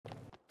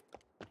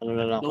Ano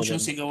na lang Daw ako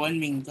siyang dyan. sigawan,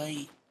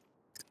 Mingkay.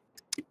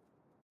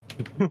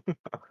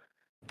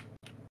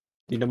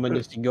 Hindi naman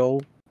yung sigaw.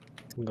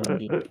 Hanggang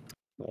dito.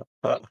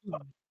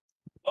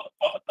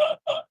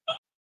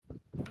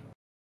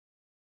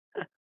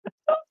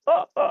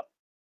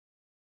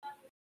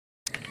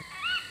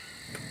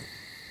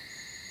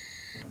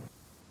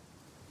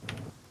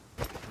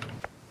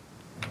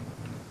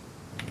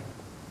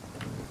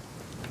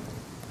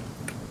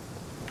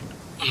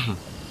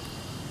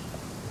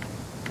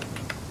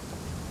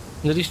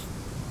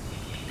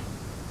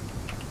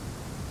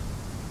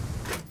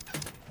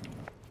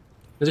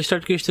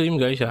 Restart ko yung stream,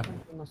 guys, ah.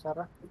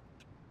 Masara.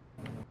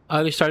 I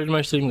restarted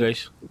my stream,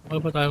 guys.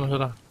 Ano pa tayo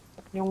masara?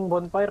 Yung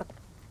bonfire.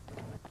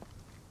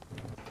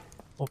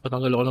 Oh,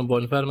 patanggal ako ng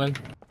bonfire, man.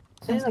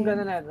 Sino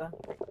nagana na ito?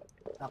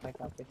 Okay,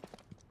 copy.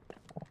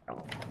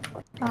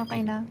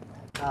 Okay na.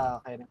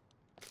 Okay na.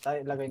 Tayo,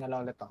 lagay na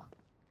lang ulit ako.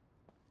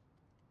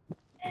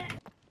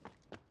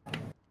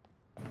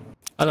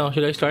 Ano,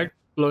 should I start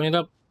blowing it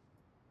up?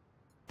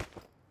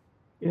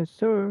 Yes,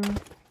 sir.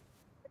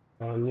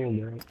 Ano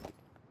yun, man?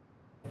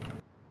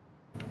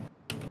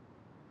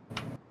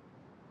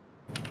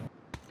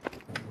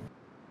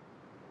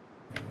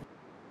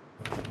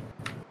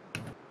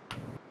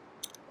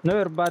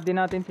 Noer, body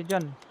natin si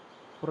John.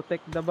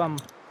 Protect the bomb.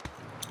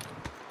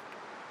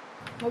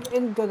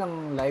 Mag-end ka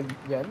ng live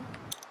dyan?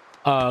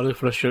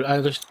 Refresh your...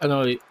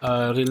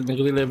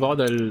 nag-relive ako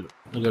dahil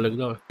nagalag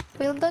daw.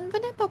 Well done ba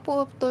na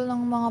papuuptol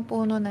ng mga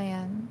puno na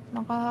yan?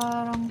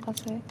 Nakaharang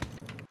kasi.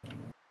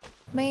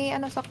 May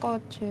ano sa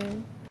kotse.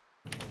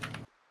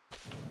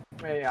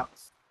 May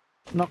axe.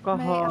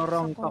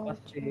 Nakaharang May ka ako.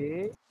 kasi.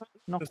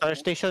 Fire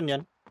station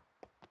yan.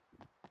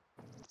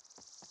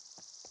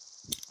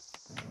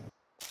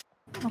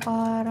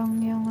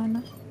 Nakaharang yung ano.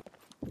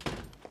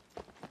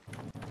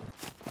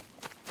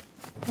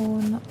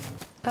 Puno.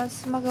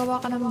 Tapos magawa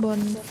ka ng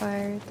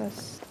bonfire.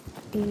 Tapos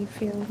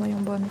i-fill mo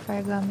yung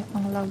bonfire gamit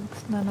ng logs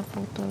na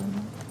naputol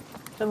mo.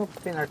 Saan mo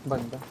pinark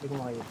banda? Hindi ko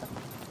makita.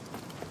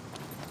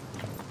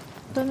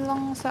 Doon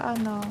lang sa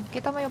ano.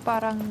 Kita mo yung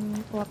parang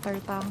water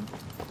tank.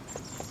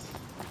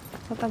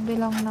 Sa tabi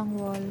lang ng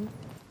wall.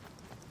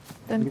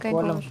 Doon Hindi kay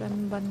ko alam.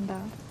 Goshen banda.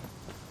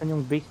 Saan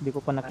yung base? Di ko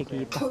pa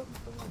nakikita.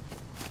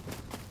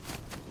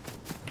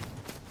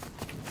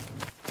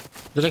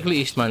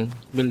 Directly east, man.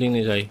 Building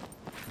ni Zay.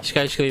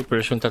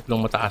 Skyscrapers, yung tatlong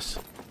mataas.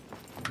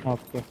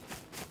 Okay.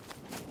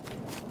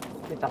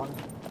 Kita ko na.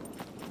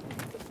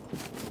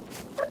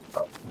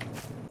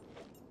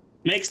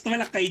 May extra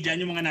lock kayo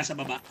dyan, yung mga nasa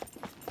baba.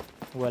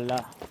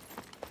 Wala.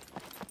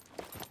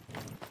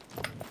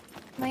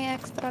 May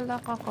extra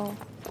lock ako.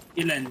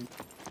 Ilan?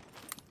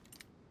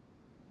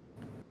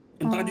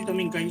 Punta ka dito,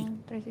 Mingkay.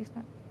 3-6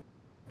 na.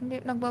 Hindi,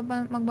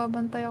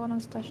 magbabantay ako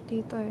ng stash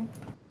dito eh.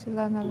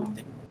 Sila na lang.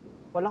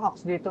 Walang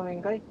axe dito,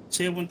 Mingkay.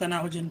 Sige, punta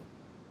na ako dyan.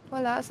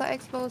 Wala, sa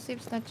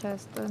explosives na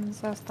chest dun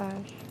sa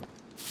stash.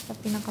 Sa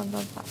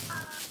pinakababa.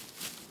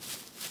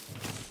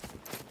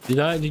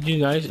 Did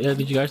you guys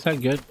not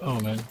get? Oh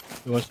man,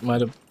 might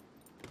have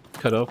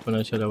cut off when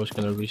I said I was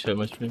gonna reset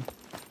my stream.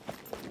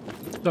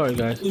 Sorry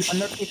guys. Sa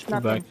northeast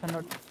We're back. natin. Sa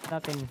northeast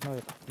natin.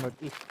 Noer.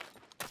 Northeast.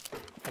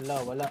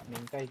 Wala,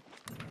 Mingkay.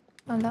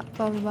 Wala,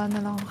 pababa na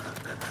lang ako.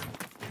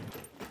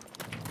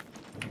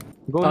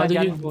 Go na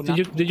dyan. Go na.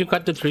 Did you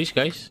cut the trees,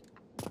 guys?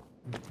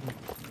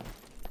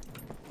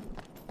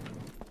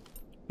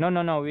 No.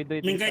 We do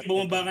it. Mingkay,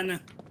 bumaba ka na.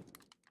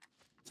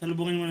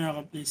 Salubungin mo na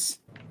ako, please.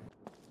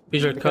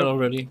 These are cut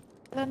already.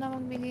 Wala na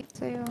magbigay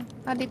sa'yo.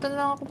 Dito na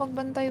lang ako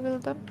pagbantay,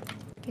 Wilton.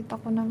 Kita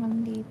ko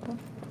naman dito.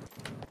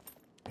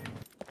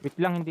 Wait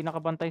lang, hindi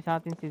nakabantay sa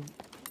atin si...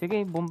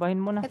 Sige, bombahin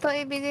mo na. Ito,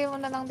 ibigay mo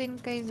na lang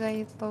din kay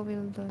Zay ito,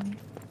 Wilton.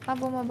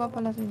 Bumaba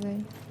pala si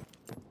Zay.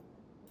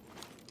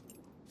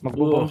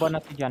 Magbubomba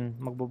na si Jan.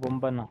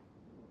 Magbubomba na.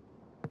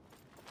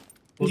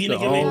 Hindi Look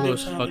at nag-event all yun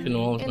those sa fucking akin.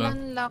 walls, man.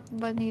 Ilan lock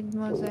ba need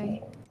mo, Zay?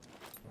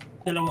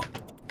 Dalawa.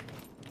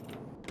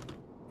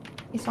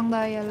 Isang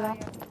dial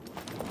lock.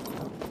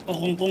 O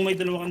kung may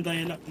dalawa kang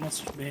dialogue, mas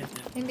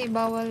better. Hindi,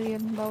 bawal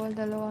yun. Bawal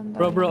dalawang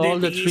dial. Bro, all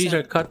the Hindi, trees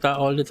isa. are cut.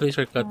 All the trees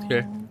are cut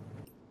here.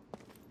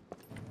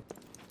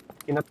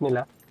 Kinat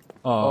nila.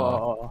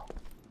 Oh.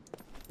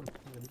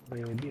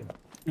 Ready.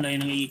 Wala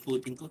yun ang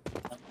iikutin ko.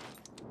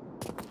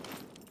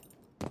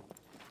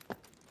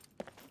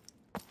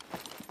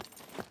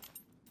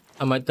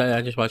 I might die.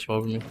 I just watch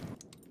over me.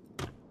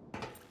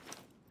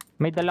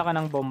 May dala ka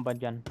ng bomba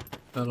dyan.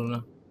 I don't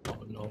know.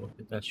 Oh no, look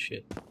at that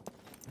shit.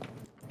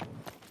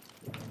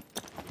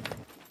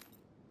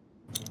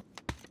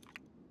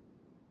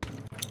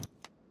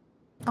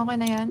 Okay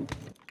na yan?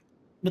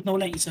 Ba't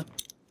nawala yung isa?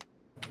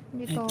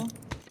 Dito.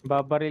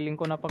 Babariling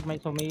ko na pag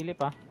may sumilip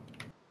ah.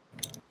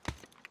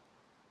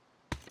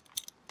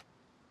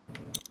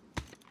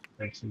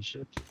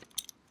 Shit.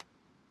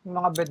 Yung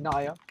mga bed na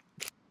kayo.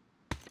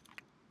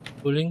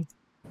 Pulling.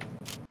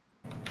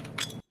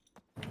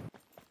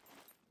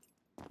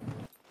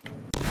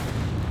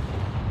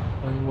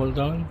 One wall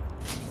down.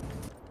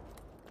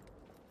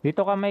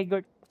 Dito ka may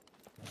Gert.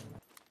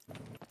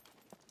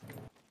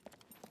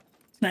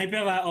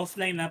 Sniper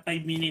offline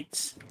 5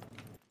 minutes.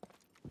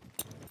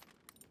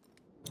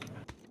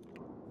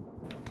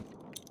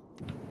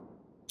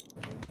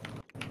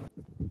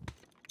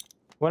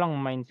 Walang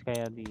mines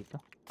kaya dito.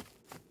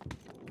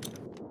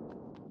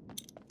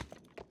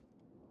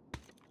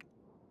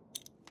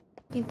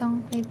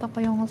 Kita ko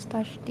yung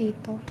stash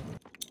dito.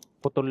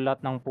 Putol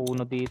lahat ng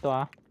puno dito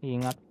ah.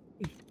 Ingat.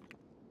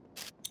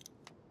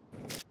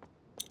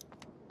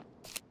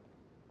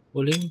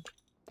 Pulling.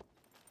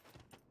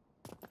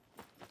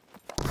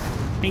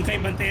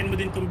 Minkay, bantayan mo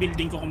din tong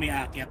building ko kung may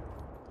aakyat.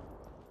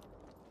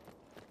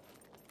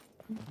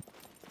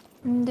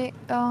 Hindi,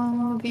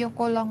 ang view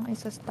ko lang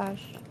is a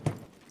stash.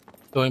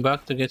 Going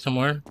back to get some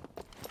more.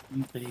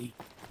 Okay.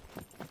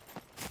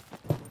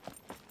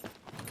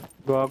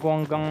 Gago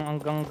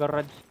hanggang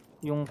garage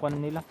yung kwan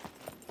nila.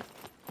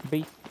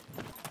 Base.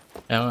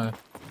 Yeah,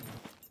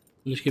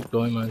 just keep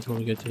going, man, until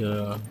we get to the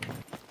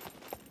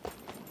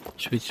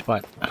sweet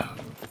spot.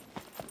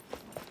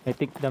 I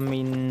think the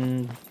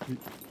main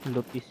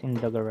loot is in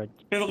the garage.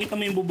 Pero kita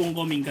mo yung bubong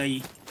ko,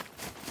 Minkay.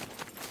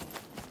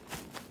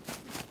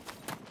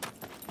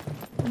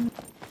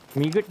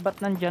 Migurt, ba't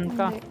nandyan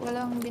ka? Hindi,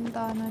 walang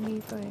bintana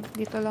dito eh.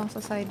 Dito lang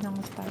sa side ng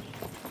stash.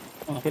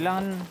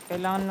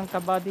 Kailangan ng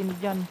kabady ni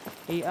dyan.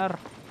 AR.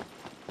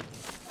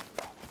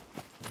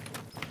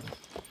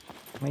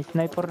 May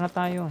sniper na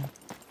tayo.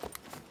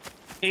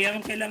 Kaya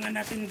ang kailangan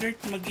natin,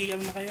 Gert, mag-iam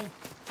na kayo.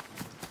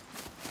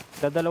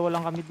 Dadalawa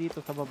lang kami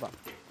dito sa baba.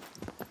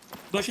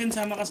 Goshen,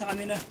 sama ka sa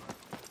kanila.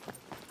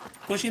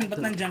 Goshen, ba't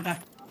nandyan ka?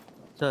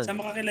 Saan?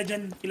 Sama ka kila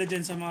dyan,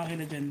 sama ka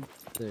kila dyan.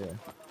 Sige.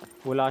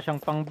 Wala siyang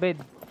pang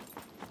bed.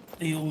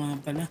 Ayaw nga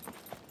pala.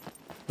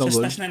 No Sa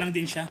good. stash na lang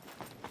din siya.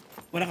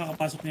 Wala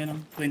kakapasok niya lang.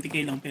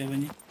 20k lang pera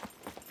niya.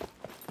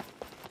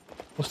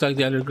 Looks like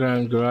the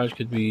underground garage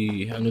could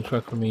be a new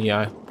truck for me.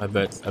 Yeah, I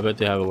bet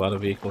they have a lot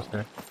of vehicles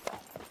there.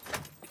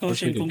 Ikaw,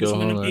 Wish we Shen, could kung go gusto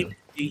mo home ng and-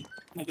 80k,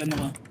 mag-ano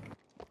ka.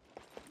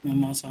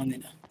 Mama ka sa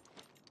kanila.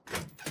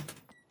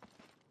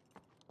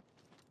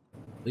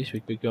 At least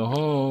we could go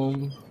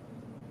home.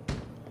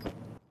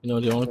 You know,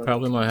 the only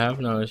problem I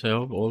have now is I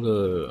hope all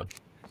the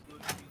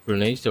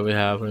grenades that we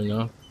have are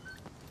enough.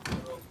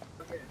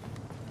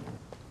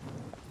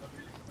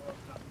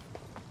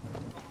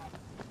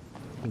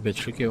 A bit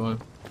tricky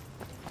one.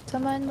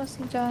 Samahan mo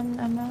si John,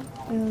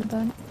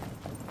 Wildon.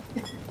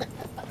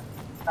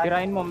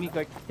 Tirain mo,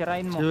 Migurt.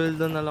 Tirain Si mo.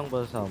 Weldon na lang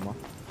ba sama?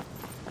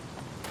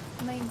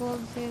 May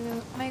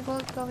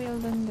gold ka,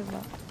 Wildon, di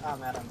ba?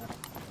 Meron.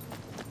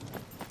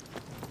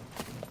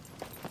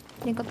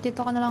 Dito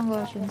ka na lang,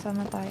 Goshen.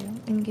 Sama tayo.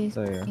 In case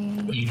Tayo.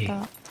 may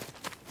ta.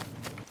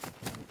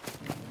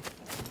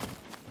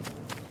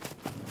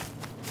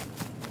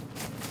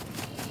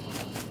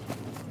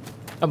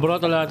 I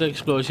brought a lot of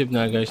explosive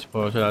now, guys,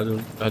 so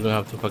I don't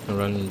have to fucking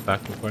run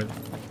back and forth.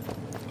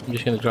 I'm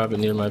just gonna drop it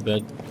near my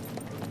bed.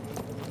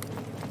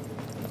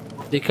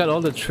 They cut all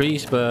the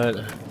trees, but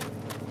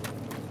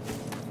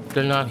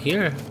they're not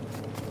here.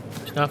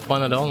 It's not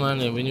fun at all, man.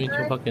 We need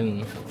to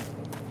fucking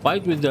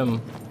fight with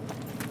them.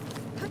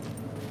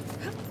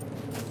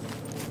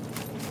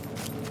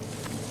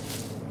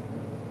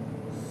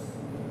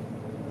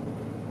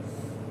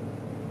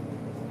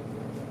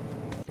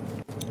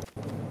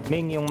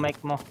 Ming, yung mic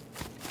mo.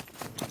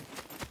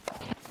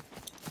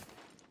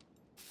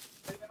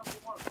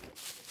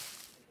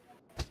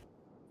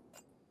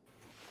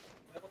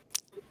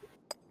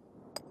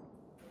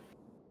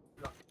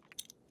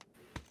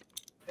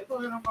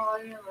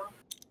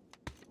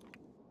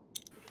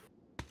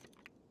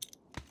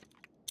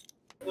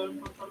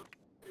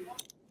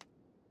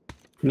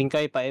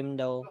 Minkay, pa-M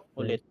daw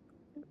ulit.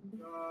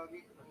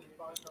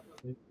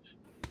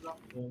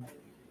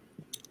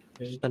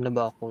 Saan na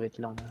ba ako? Wait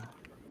lang.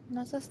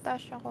 Nasa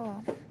stash ako ah.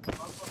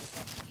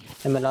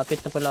 Ay, malapit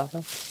na pala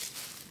ako.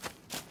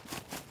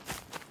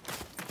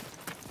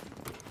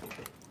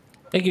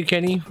 Thank you,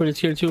 Kenny, for the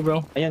tier 2,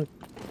 bro. Ayun.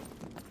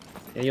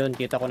 Ayun,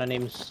 kita ko na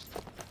names.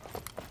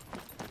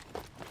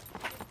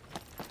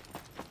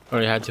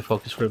 Already had to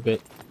focus for a bit.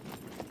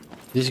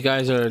 These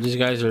guys are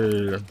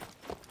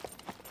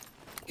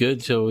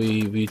good, so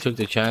we took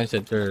the chance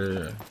that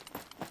they're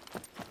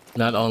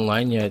not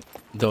online yet,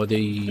 though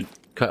they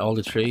cut all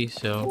the trees,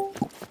 so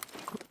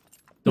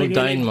don't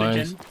die in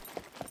mines.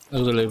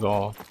 I'll live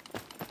all.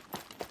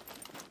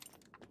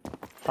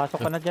 Pasok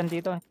ka na dyan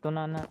dito. Ito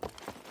na.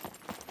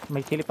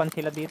 May silipan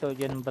sila dito.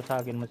 Diyan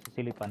basagin mo sa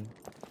silipan.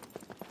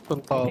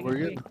 Itong tower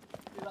yun.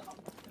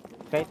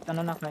 Kahit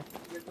ano na, kahit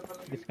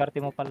diskarte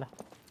mo pala.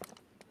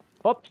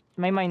 Oops!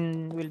 May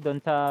mine wheel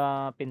doon sa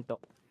pinto.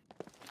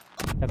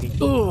 Sabi.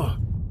 Oh,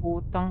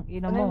 Putang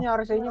ina Ano mo.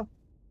 nangyari sa inyo?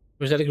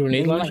 was that a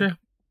grenade Hindi, launcher?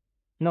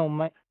 No,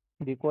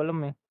 hindi ko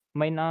alam eh.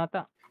 Mine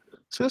ata.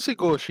 Sino si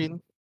Goshin?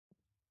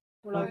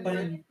 Wala Pa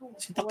yun.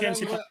 Sitak yan,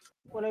 sitak.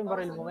 Wala yung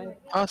baril mo, men.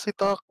 Ah, si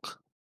Tak.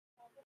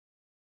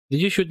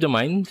 Did you shoot the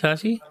mine,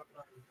 Sassy?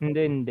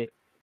 Hindi.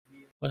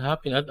 What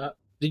happened?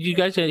 Did you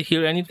guys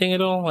hear anything at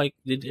all? Like,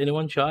 did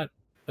anyone shot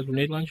a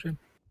grenade launcher?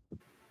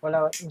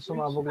 Wala,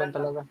 sumabog lang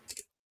talaga.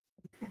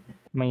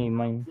 May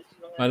mine.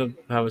 I don't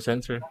have a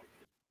sensor.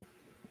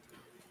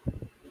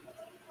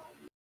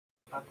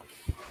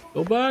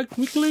 Go back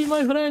quickly,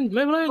 my friend.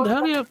 My friend,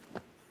 hurry up.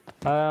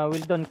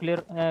 Wildon, clear.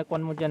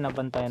 Kuan mo dyan,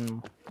 nabantayan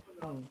mo.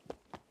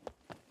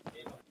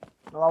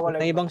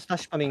 Nawawala May yung ibang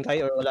stash kaming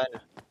kay or wala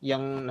na?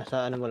 Yang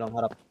nasa ano mo lang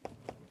harap.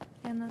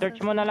 Yan, nasa Search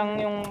mo na lang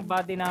yung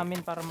body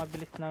namin para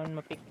mabilis namin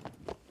ma-pick.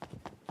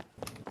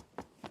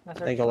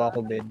 nasa Tay gawa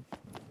ko bed.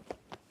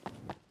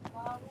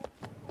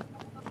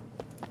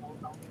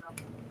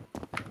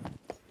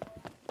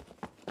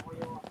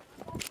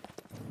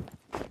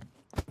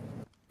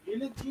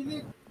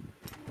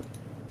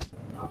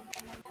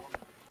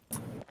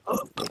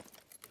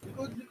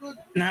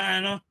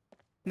 Na ano,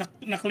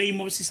 na-claim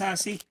mo si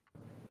Sassy.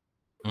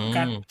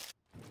 Mm.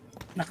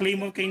 Na-claim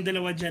mo kayong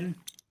dalawa dyan.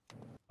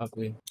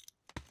 Okay.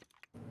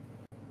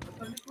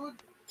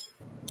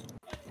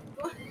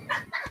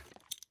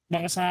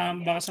 Baka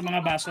sa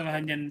mga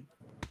basurahan yan.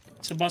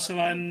 Sa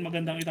basurahan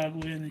magandang itago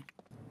yan eh.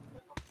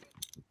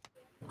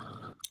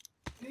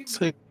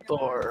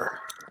 Sector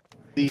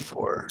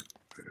D4.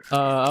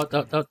 Out.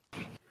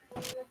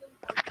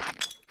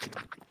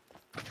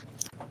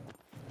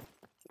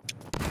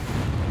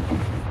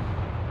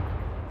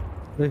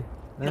 Ay,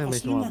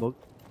 Lakas may nun, sumabog.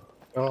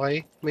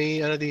 Okay,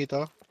 may ano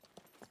dito.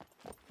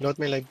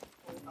 Load may live.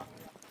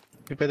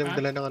 May pwede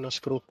magdala ng ano,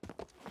 screw.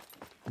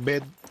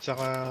 Bed,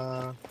 saka...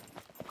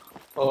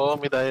 Oo,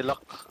 may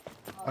dialogue.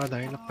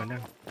 dialogue pala.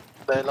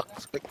 Dialogue.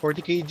 Like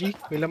 40 kg,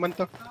 may laman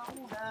to.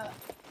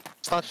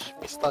 Stash.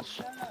 May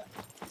stash.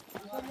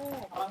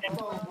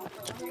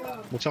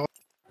 Buksan ko.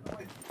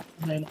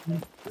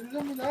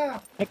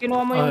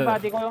 Kinuha mo yung Ay.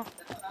 body ko.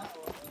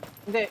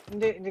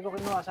 Hindi ko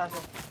kinuha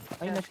Saso.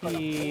 Ay,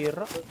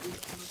 nasira.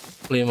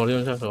 Claymore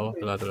yun siya, so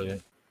wala talaga.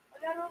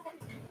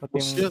 Pati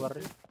Boss yung yun.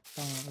 baril.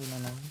 Ina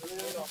naman.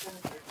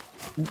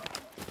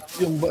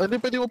 Ano,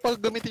 pwede mo pa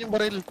gamitin yung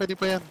baril. Pwede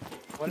pa yan.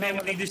 Hindi,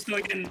 mag-destroy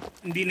yan.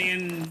 Hindi na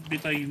yan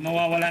bitoy.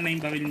 Mawawala na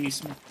yung baril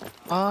mismo.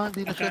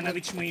 Hindi na Pagka siya.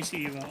 na-reach mo yung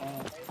zero,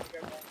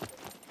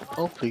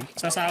 Okay.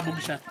 sasabog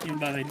siya yung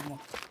baril mo.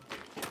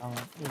 Ang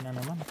ina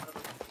naman.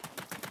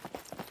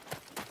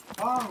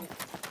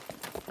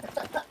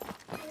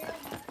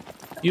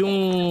 Yung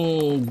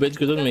bed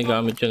ko doon may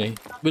gamit yun eh.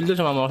 Builder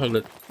sa mama ko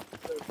saglit.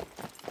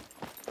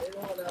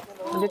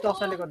 Nandito ako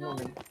sa likod mo,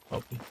 Ben.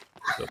 Okay.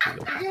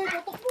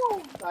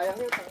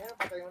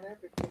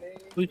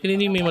 Uy,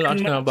 kanini may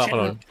malakas na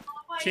background.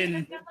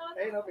 Shin.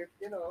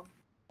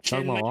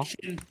 Shin, Tama mic, ko?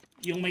 Shin.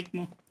 Yung mic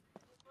mo.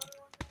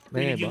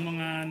 May Rinig ba? yung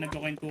mga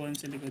nagkukwentuhan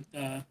sa likod.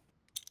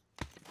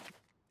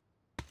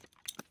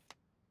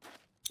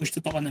 Push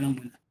to talk ka na lang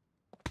muna.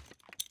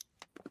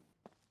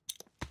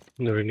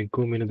 Narinig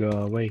ko, may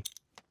nag-aaway.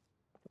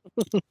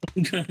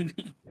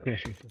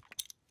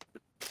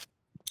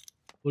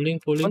 Pulling.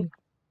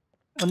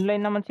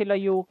 Online naman sila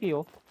Yuki,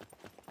 oh.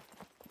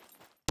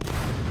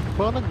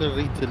 Baka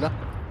nag-raid sila.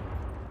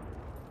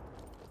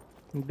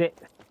 Hindi.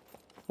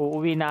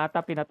 Uuwi na ata,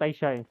 pinatay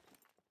siya eh.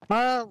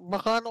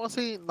 Baka ano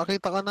kasi,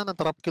 nakita ka na,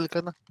 na-trap kill ka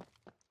na.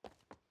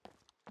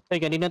 Ay,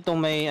 kanina tong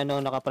may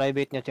ano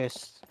naka-private niya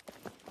chest.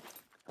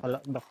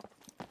 Wala ba?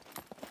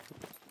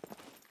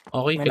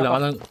 Okay, May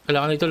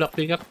kailangan ito lock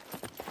pick up.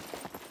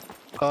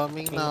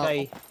 Coming na.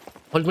 Kay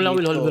Hold mo lang,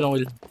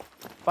 Will.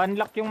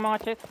 Panlock yung mga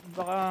chest.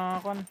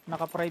 Baka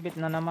naka-private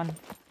na naman.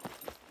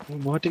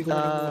 Buhati ko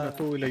na muna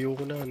to, ilayo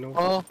ko na, no?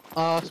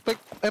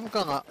 Spec M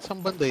ka nga. Saan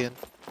banda yan?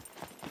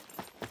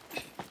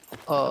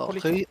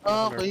 Okay.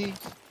 Okay.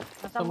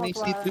 Sa may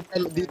C3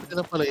 pala, dito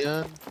na pala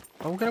yan.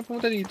 Huwag ka na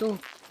pumunta dito.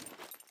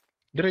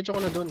 Diretso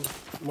ko na dun.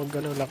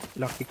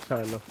 Lockpick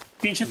sa ano.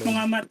 Pinshot mo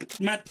nga, Matt.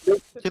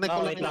 Chinag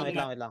ko wait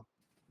lang.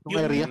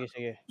 yung area.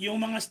 Sige.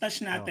 Yung mga stash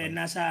natin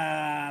nasa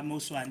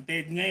Most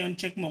Wanted. Ngayon,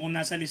 check mo kung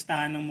nasa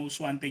listahan ng Most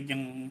Wanted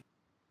yung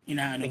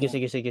inaano mo.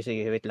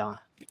 Sige. Wait lang.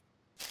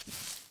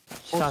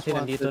 Sa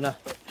atin nandito na.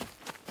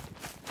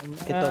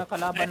 Ito.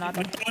 Kalaban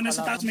natin. May tao na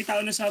sa taas, may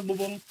tao na sa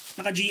bubong.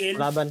 Naka-GL.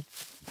 Laban.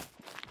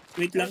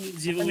 Wait lang,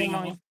 zero wing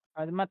ako.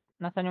 Matt,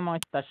 nasan yung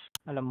mga stash?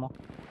 Alam mo.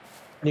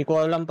 Hindi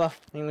ko alam pa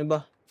yung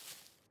iba.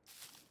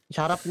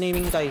 Sarap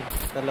naming kay.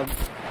 Talag.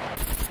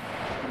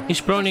 He's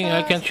proning,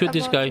 I can't shoot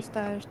this guy.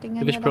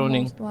 Tingnan If he's nila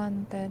proning. most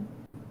wanted.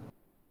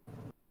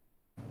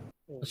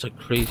 That's a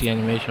crazy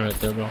animation right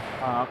there, bro.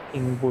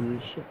 Fucking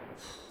bullshit.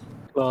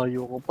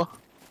 Layo ko pa.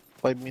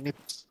 5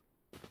 minutes.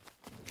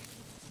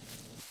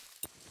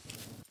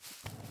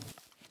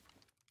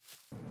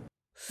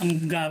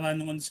 Ang gawa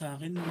naman sa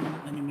akin, yung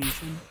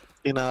animation.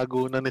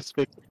 Tinago na ni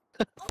Spec.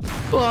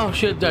 Oh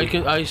shit,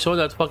 I saw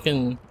that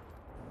fucking...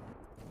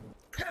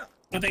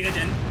 Patay ka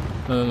dyan?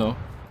 No.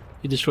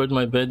 He destroyed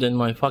my bed and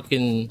my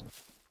fucking...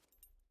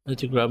 I need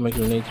to grab my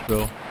grenades,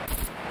 bro.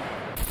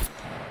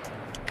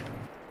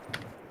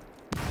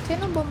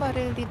 Sino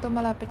bumaril dito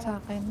malapit sa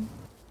akin?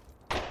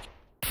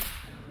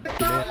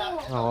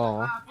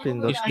 Oo.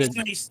 Pindot. He's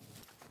dead. Nice.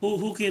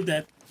 Who killed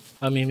that?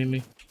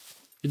 Me.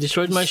 You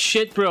destroyed my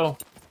shit, bro.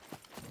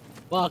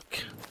 Fuck.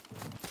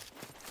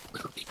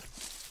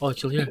 Oh,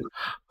 chill here.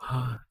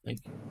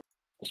 Thank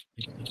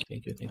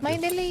you.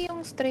 May delay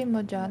yung stream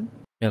mo dyan?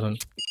 Meron.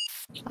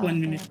 1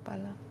 minute. Kaya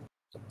pala.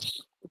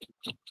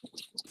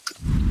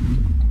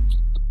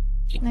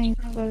 Nice,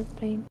 well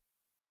played.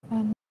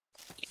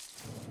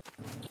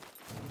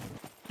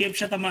 Kaya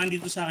siya tamaan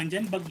dito sa akin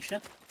dyan, bug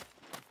siya.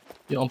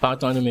 Yung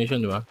pangit ng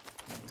animation, di ba?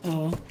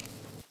 Oo.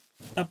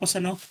 Tapos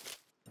ano?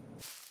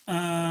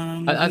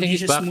 I think hindi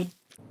he's siya back. smooth.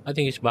 I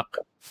think he's back.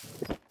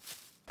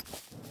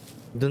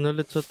 Doon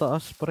ulit sa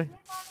taas, pre.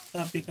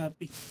 Copy.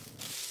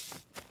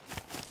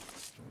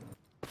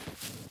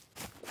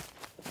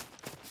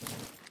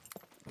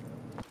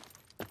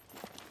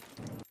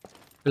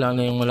 Kailangan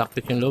na yung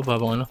malakpit yung loob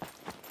habang ano.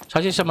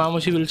 Kasi sama mo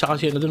si Will sa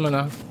kasi ano dun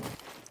man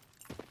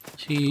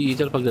si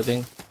Ether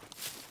pagdating.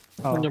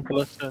 Oh. Ano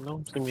pala si ano?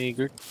 Si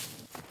Maygert.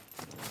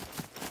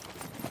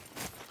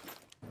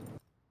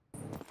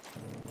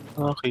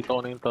 Kita ko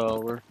na yung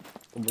tower.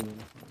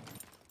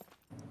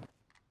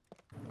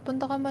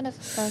 Punta ka muna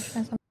sa stash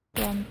na sa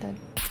wanted.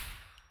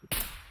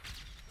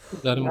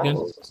 Lari mo yan.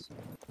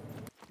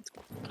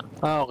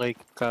 Okay.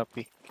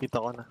 Copy. Kita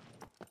ko na.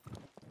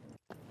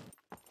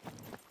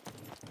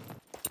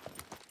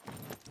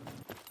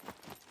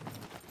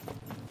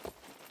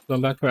 Going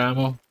back for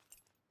ammo.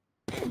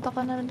 Punta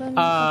ka na doon.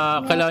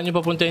 Kailangan nyo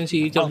papuntahin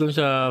si Ether dun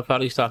sa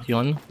Far East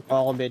Station.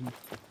 Ako, bed.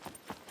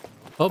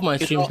 Hope my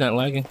stream's not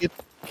lagging.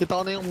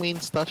 Kita ko na yung main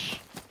stash.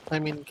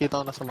 I mean,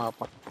 kita ko na sa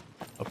mapa.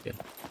 Okay.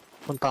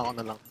 Punta ko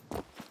na lang.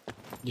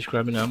 Just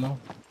grabbing ammo.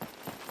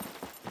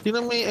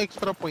 Sino may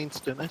extra points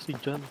dyan? Ay, si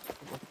John.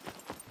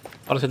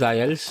 Para sa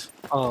dials?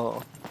 Oo.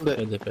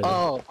 Hindi. Pwede.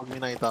 Oo, pag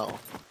may nakita ako.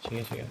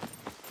 Sige.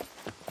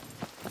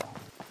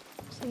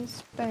 Si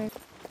Spec.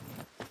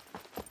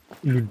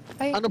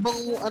 Ano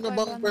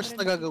bang first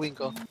na gagawin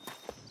ko?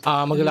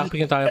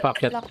 Mag-lockpick na tayo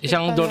paakyat.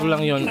 Isang door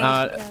lang yun.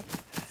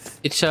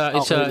 It's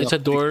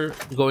a door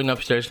going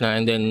upstairs na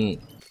and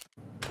then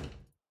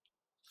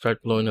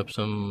start blowing up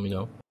some, you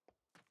know.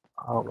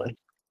 Okay.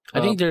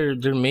 I think their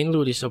main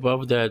loot is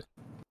above that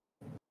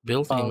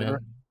building, man.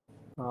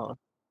 Oo.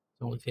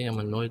 The only thing I'm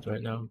annoyed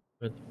right now.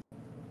 But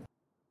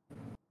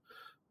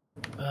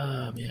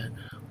man.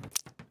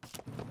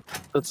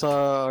 That's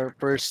our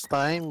first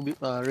time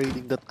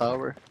raiding the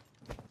tower.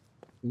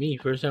 Me,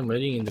 first time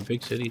raiding in the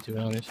big city, to be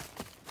honest.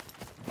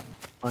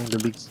 In the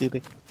big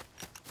city.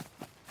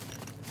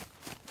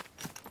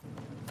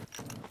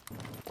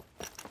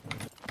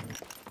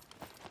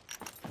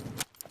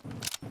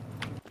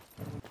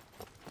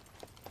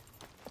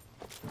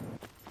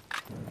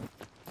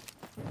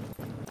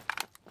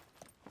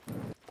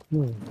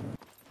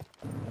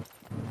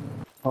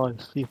 Oh, I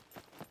see.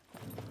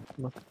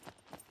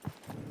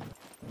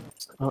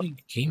 The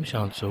game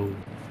sounds so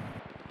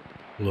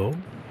low.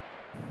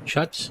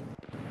 Shots.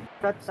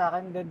 Shot sa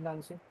akin, dead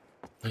Nancy.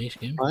 Nice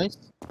game. Nice.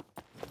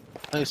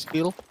 Nice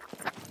kill.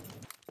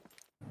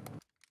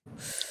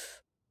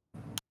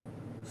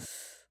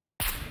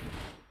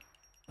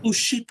 Oh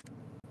shit!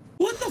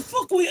 What the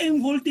fuck? Why I'm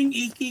holding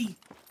AK?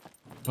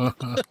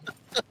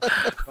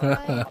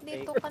 Ay,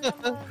 dito ka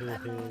naman.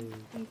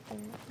 Dito.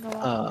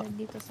 Gawa ka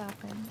dito sa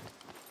akin.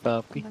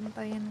 Copy.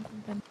 Bantayan ko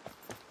ba?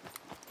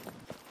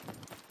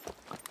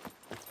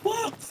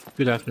 Fuck!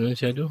 Good afternoon,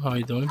 Shadow. How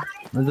you doing?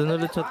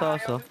 Nandun ulit sa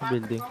taas, oh.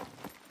 Building.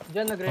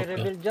 Diyan,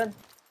 nagre-rebuild dyan.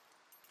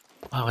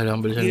 Kailangan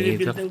bilisan ni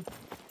I-rebuild Ether. daw.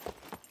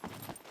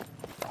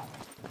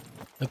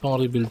 May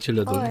pang-rebuild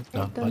sila doon.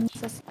 Ito dun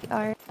sa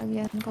CR.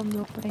 Lagyan ko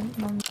blueprint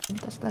naman.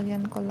 Tapos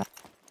lagyan ko lang.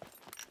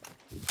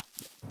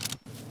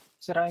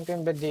 Sirain ko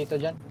yung bed dito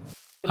dyan.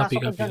 Copy.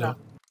 Pinasok ko dyan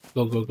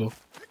Go.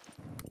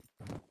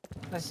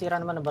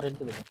 Nasisira naman ang baril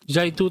ko dito.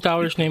 Zai, 2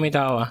 towers na yung may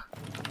tao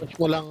Push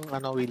mo lang,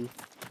 Will.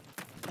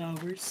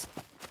 Towers.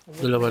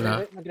 Dalawa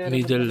na.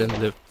 Middle and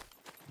left.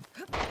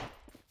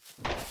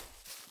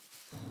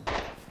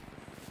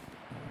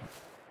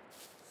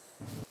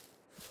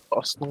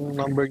 Taas nung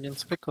number niyan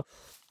spec ko.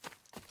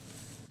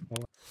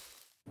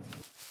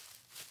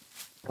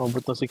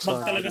 Robot na 600.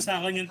 Bag talaga sa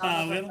akin yung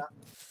tower.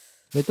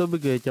 May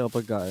tubig eh, tsaka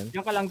pagkain.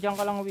 Diyan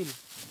ka lang, Will.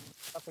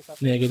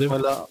 Negative.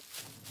 Wala.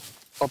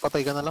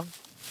 Papatay ka na lang.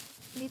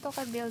 Dito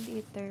ka build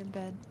eater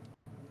bed.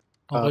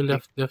 Okay,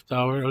 left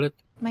tower ulit.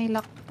 May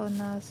lock to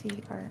na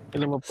CR.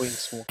 Ilan mo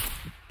points mo?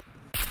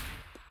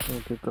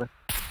 23.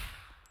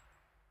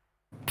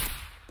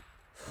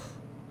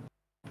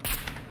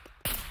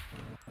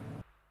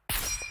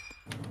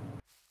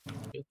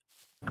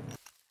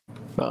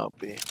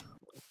 Copy.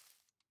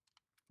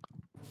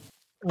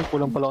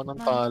 Kulang pala ako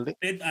ng tali.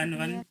 Red,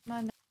 ano?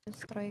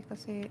 Destroy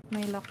kasi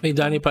may lock. May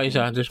Danny pa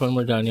isa. There's one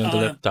more Danny on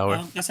the left tower.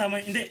 Kasama,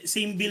 hindi,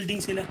 same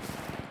building sila.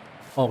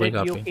 Okay, Red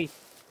copy. UK.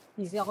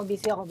 Busy ako.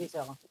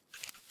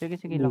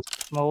 Sige lang.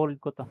 Ma-hold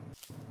ko to.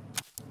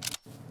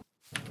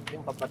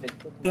 Yung kapatid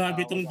ko.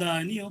 Grabe tong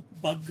Danny, oh.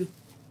 Bug.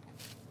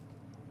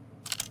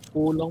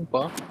 Kulang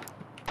pa.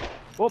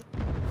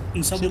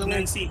 Yung sabog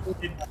na si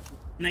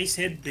nice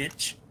head,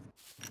 bitch.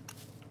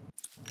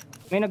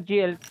 May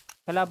nag-GL.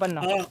 Kalaban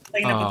na.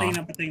 Patay na.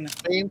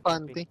 Ay, yung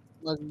panty.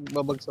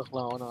 Nagbabagsak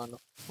lang ako ng ano.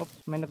 Oops,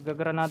 may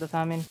naggagranada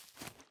sa amin.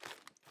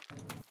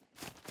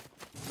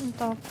 Ang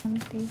top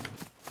panty.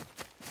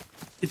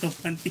 Ito,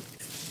 panty.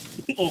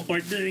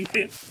 Awkward na rin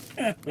kayo.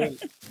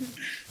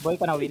 Boy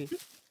ka na, Will.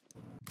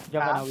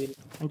 Diyan ka na, Will.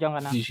 Andiyan ka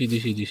na. DC.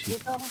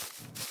 Dito ako.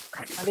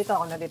 Nandito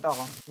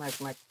ako.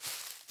 Mark.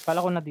 Kala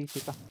ko na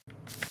DC ka.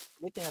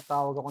 Hindi,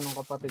 tinatawag ako ng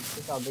kapatid ko.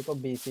 Sabi ko,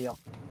 busy ako.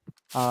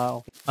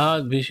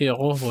 Okay. busy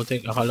ako.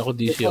 Butik, akala ko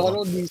DC Akala ako.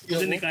 ko DC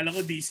Kasi ako. nakala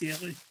ko DC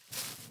ako eh.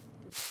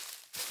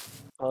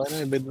 Okay na,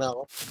 may bed na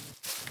ako.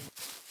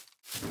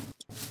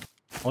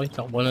 Okay,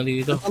 takbo na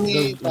dito.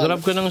 Kami-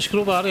 Grab ka ng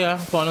screw pare ha.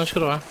 Kuha ng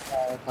screw ha.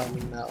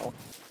 Coming na ako.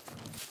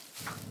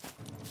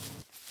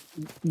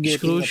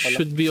 Screw na pala.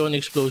 should be on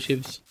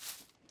explosives.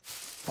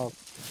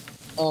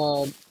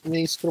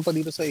 May screw pa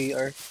dito sa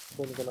AR.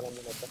 Kunin ko lang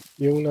muna ito.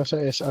 Yung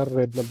nasa SR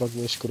red na bag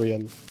may screw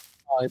yan.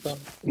 Ito.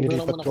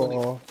 Nilipat ko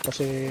ako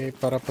kasi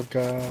para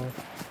pagka...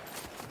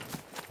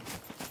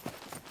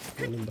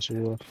 Anong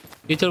basura?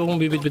 Peter, kung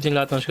bibitbitin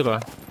lahat ng screw ha.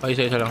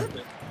 Isa-isa lang.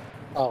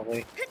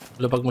 Okay.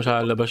 Lapag mo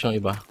sa labas yung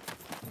iba.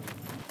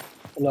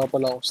 Wala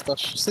pala akong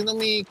stash. Sino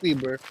may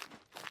quiver?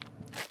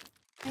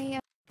 Ay,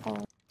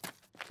 ako.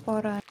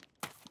 Pora.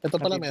 Ito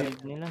pala meron.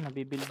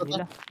 Nabibuild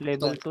nila.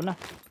 Level 2 na.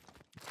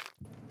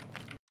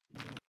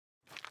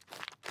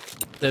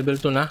 Level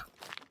 2 na.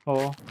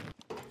 Oo.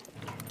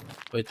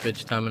 Wait,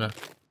 stamina.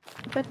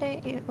 But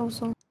I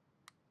also...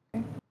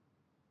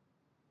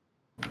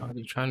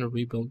 They're trying to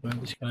rebuild, man,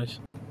 these guys.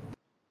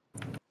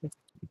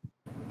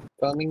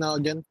 Coming na ako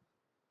dyan.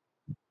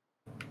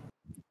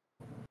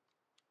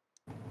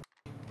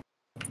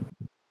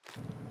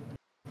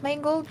 May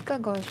gold ka,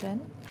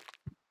 Goshen?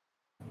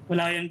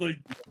 Wala yan gold.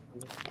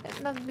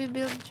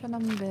 Nagbibuild siya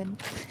ng bed.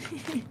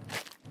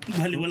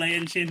 Bali, wala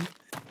yan Shin.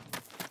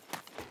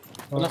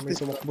 May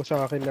sumakbo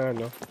sa akin na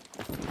ano.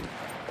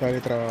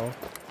 Kalitra ako.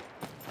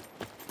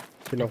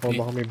 Pinang ko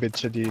baka may bed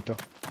siya dito.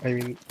 I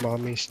mean, baka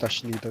may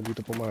stash dito.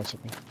 Dito pumasok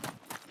eh.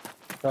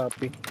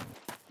 Copy.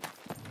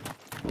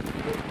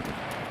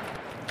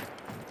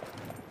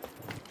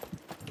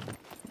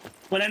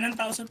 Wala nang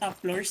tao sa top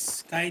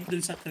floors. Kahit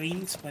dun sa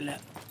cranes, wala.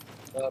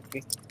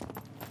 Copy.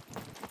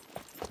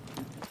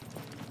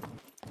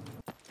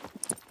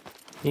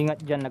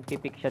 Ingat dyan,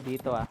 nagpipik siya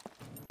dito ah.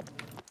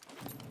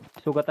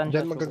 Sugatan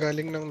siya. Diyan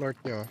magagaling ng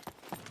north niya.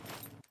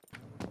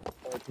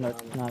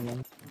 North namin.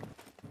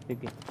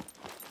 Sige.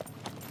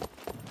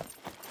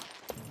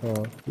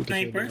 Dito siya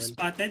Sniper, naman.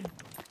 spotted.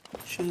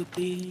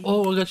 Shooting.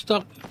 Oh, I got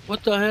stuck.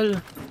 What the hell?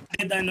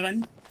 Dead and run.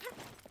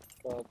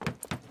 Copy.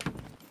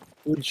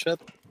 Good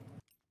shot.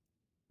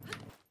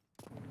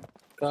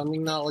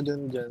 Coming na ako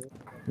dyan.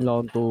 Wala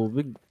akong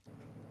tubig.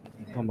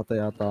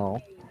 Mamatay ata ako.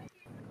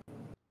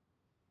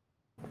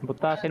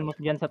 Butasin mo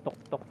dyan sa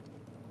tuktok.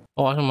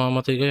 Oh, kasi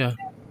mamamatay kayo.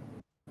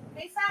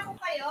 May sako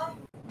kayo?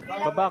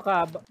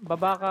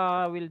 Baba ka,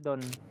 Wildon.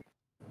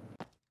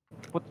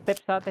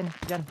 Footsteps sa atin,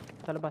 dyan,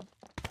 sa labas.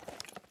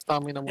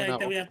 Stamina muna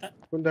ako. Yata.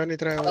 Kung Danny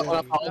try ako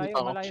Wala yan. pa ako, hindi pa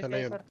ako. Malayo, Siya na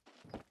yun. Pepper.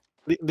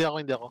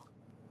 Hindi ako.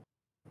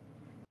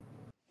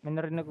 May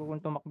narinig ko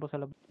kung tumakbo sa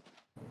labas.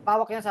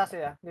 Pawak yan sa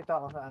siya. Dito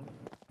ako saan.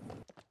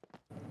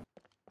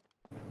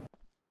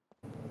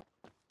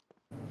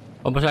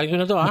 Pabasahin ko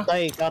na to, ha?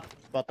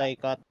 Patay,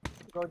 cut.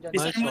 Go dyan.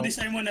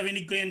 Disarm mo.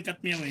 Narinig ko yan, cut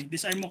me away.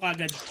 Disarm mo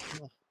kagad.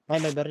 Ay,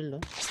 may baril,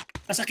 oh.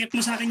 Pasakit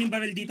mo sa akin yung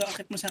barrel dito.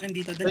 Akit mo sa akin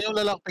dito. Ayun yung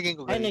lalakpigin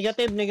ko, Ay,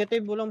 guys.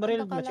 negative. Walang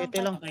baril. Baka lang Machete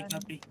lang. Okay,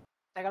 copy.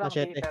 Teka lang,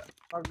 Machete. Peter.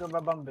 Huwag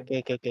babambe.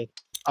 Okay.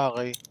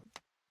 Okay.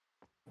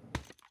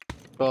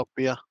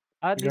 Copy ah.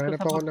 Dito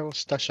Naghanap ako ng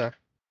stash ah.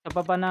 sa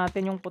baba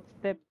natin yung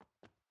footstep.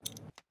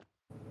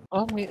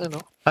 May ano?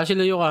 Kasi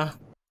layo ka.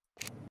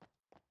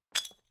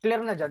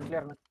 Clear na dyan,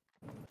 clear na.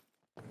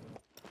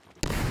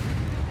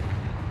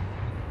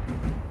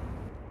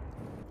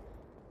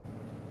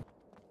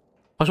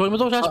 Pasukin mo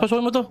to, Sas.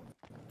 Pasukin mo to.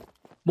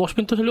 Bukas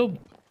pinto sa loob.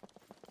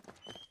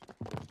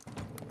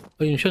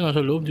 Ayun siya,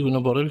 nasa loob. Di ko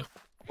na baril.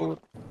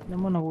 Alam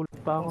mo, nahulog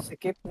pa ako. Si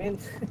Kip, man.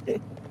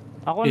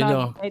 Ako Yun, na,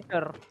 oh.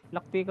 Dominator.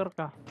 Lockpicker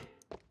ka.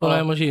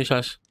 Wala mo si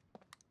Sas.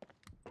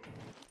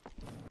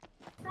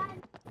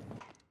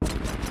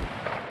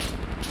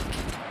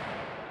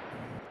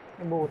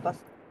 May butas.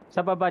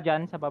 Sa baba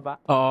dyan, sa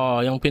baba. Oo,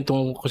 yung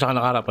pintong kung saan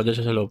ka nakarap. Dyan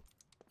siya sa loob.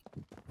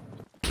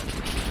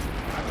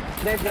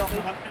 Dead,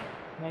 okay.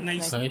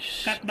 Nice.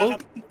 Nice.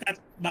 Cut,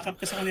 backup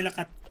ka sa kanila,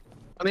 cut.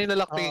 Ano yung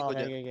lalakpigin ko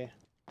dyan? Okay.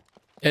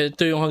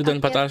 Ito yung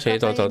hagdan pataas eh.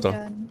 Ito.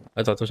 Dyan.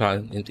 Ito sa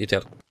akin.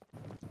 Iter.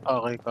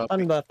 Okay, copy.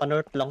 Ano ba?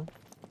 Pa-north lang?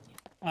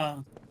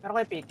 Meron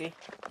kayo PT?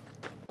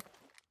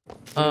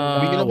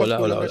 Bigyan na ba Wala.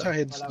 kulang na sa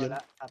heads dyan? Wala.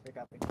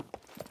 Copy.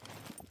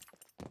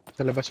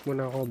 Sa labas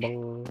muna ako bang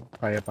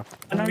kaya pa.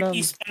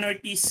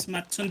 Pa-northeast,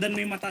 Matt. Sundan mo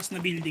yung mataas na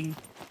building.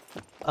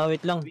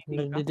 Wait lang.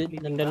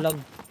 Nagdalag.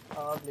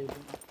 Oo,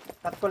 bleeding.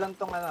 Cut ko lang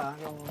tong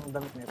yung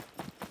damit nito.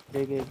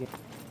 Gege.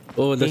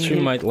 Oh, the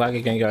stream might lag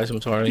again, guys.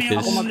 I'm sorry. Hindi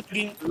ako 'Cause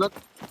magiging...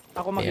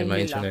 Ako yeah, my mag-heal lang.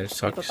 internet Dito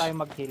sucks. tayo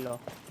mag-heal, oh.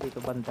 Dito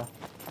banda.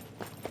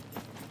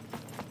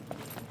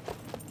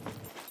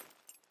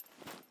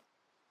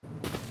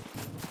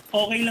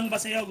 Okay lang ba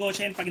sa'yo,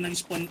 Goshen, pag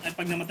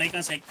pag namatay ka,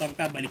 sector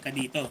ka, balik ka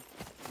dito.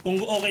 Kung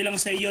okay lang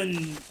sa'yo yun,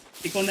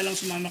 ikaw na lang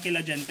sumama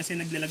kila dyan kasi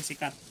naglalag si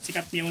Kat. Si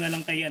Kat niya na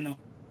lang kay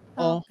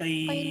kay...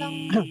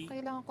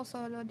 Kailangan ako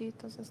solo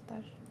dito sa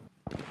stash.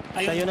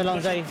 Sa'yo na lang,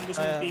 Zay.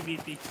 Gusto ng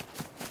PVP.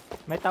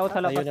 May tao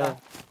sa labas, Ayun na. ah.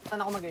 Saan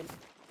ako mag-heal?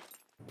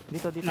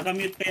 Dito, dito.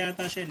 Nakamute pa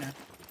yata siya na.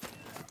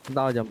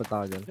 Punta ka dyan, punta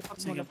ka dyan.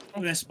 Sige,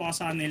 rest pa ka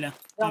sa kanila.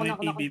 Ako, May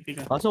ako. PvP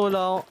ka. Kaso wala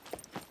ako.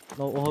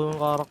 Nauuhaw yung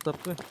karakter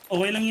ko eh.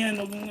 Okay lang yan,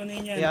 huwag mong ano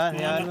yan. Yan,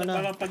 yan mo na.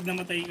 Baka pag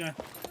namatay ka.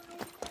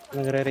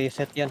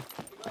 Nagre-reset yan.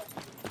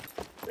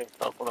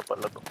 Ako na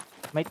pala to.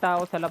 May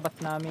tao sa labas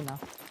namin ha.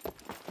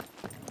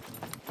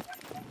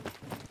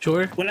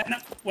 Sure?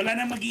 Wala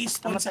na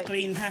mag-i-spawn sa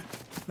crane ha.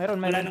 Meron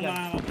Wala nang dyan.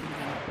 makakapunta.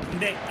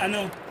 Hindi, ano,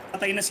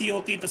 patay na si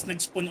Yoki tapos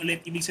nag-spawn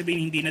ulit. Ibig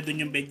sabihin hindi na dun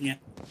yung bed niya.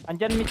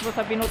 Andyan mismo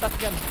sa binutas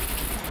dyan.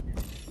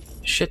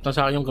 Shit,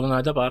 nasa akin yung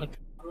granada par.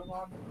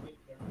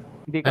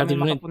 Hindi kami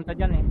Grenade. makapunta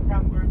dyan eh.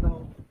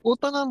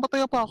 Puta na,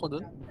 bataya pa ako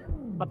dun.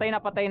 Patay na,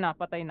 patay na,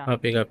 patay na.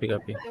 Copy.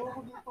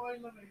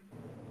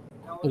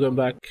 Go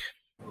back.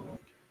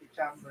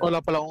 Wala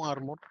pala akong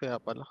armor, kaya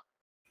pala.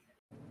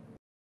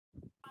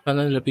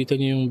 Paano lapitan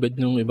niyo yung bed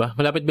nung iba?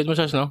 Malapit bed mo,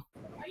 Sas, no?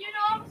 Ayun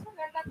o, mas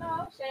maganda to.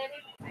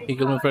 Sheriff.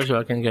 Ikaw mo first so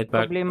I can get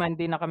back. Problema,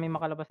 hindi na kami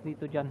makalabas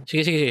dito dyan.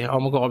 Sige. Ako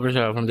mag-cover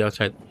siya from the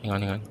outside.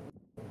 Hang on.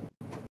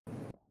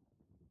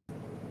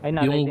 Ay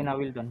na, Yung- ready na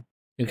Will doon.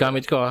 Yung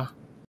gamit ko, ah.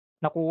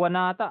 Nakuha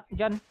na ata,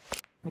 dyan.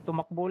 May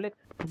tumakbo ulit.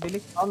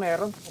 Bilis.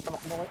 Meron. May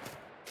tumakbo ko.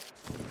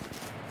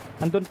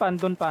 Andun pa.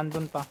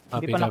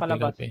 Hindi pa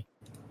nakalabas. Copy.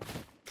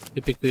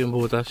 Ipik ko yung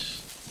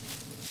butas.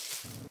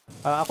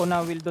 Ako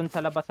na Will doon sa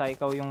labas ha.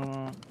 Ikaw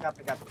yung...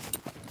 Copy.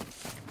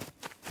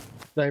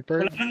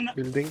 Sniper, Wala nang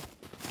building.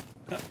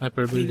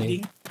 Hyper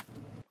building.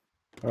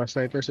 building.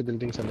 Sniper sa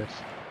building sa left.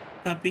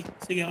 Copy.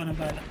 Sige, ako na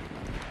bahala.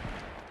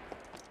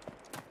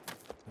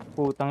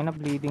 Putang na,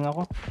 bleeding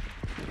ako.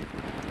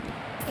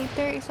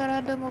 Peter,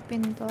 isarado mo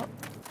pinto.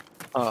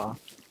 Ah.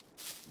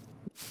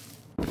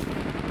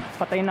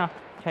 Patay na.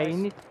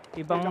 Chinese.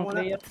 Ibang Teka muna.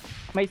 player.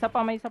 May isa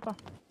pa.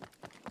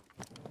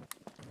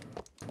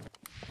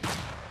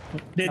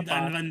 Dead Napa-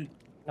 and run.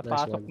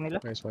 Napasok nila.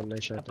 Nice one,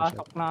 nice shot.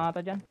 Napasok na ata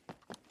dyan.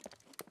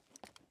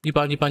 Di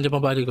pa andyan pa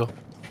bali ko.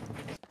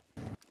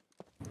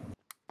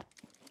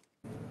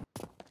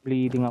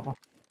 Bleeding ako.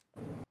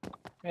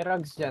 May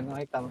rugs dyan,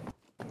 nakita mo.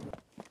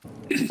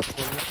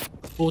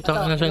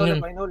 Putang, nasan yun?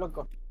 Inulog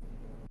ko.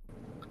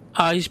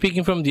 He's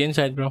speaking from the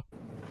inside, bro.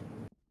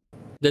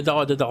 Dead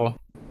ako.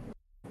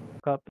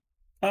 Copy.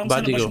 Parang sa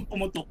Body labas go. yung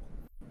pumutok.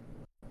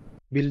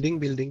 Building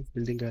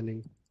galing.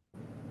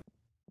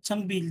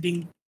 Isang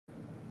building.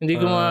 Hindi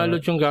ko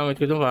ma-load yung gamit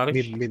ko doon, pare.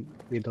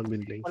 Mid on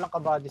building. Walang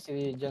kabady si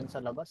Jan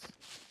sa labas.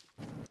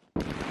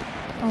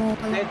 Oo,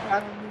 pala. Dead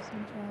cat.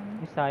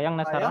 Sayang,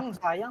 nasara.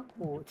 Sayang.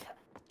 Puta.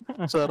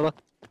 Sarap.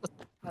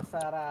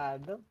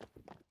 Nasarado.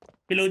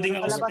 Piloading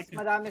ako Sa sa labas, ticket.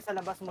 madami sa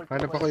labas. Multiple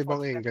Hanap ako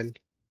ibang angle.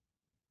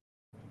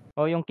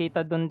 O yung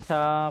kita doon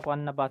sa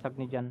kuan na basag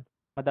ni Jan.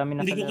 Madami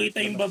na Hindi ko kita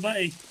yung baba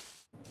eh.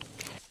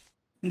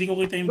 Hindi ko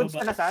kita yung Goods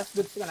ka baba. na, Sas?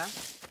 Goods ka na?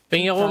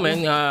 Pingin ako, man.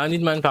 I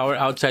need manpower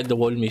outside the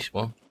wall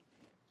mismo.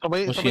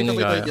 Sabay Machine tayo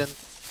gaya. dyan.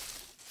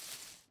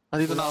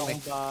 Nandito na Wala kami.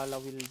 akong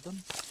balawil doon.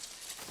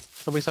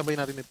 Sabay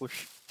natin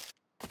i-push.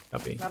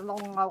 Copy. Meron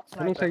akong hawak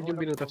sniper. Anong side yung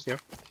binutas niya?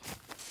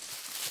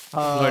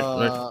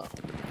 North.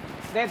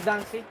 Dead,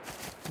 Dancy.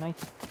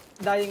 Nice.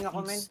 Dying ako,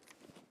 men.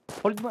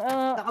 Hold mo.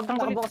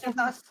 Nakabukas yung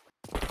taas.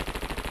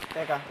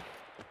 Teka.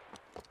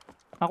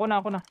 Ako na.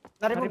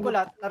 Na-remove ko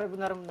lahat.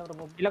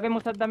 Na-remove. Ilagay mo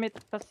sa damit,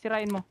 tapos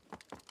sirain mo.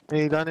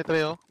 May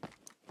Dominatrix.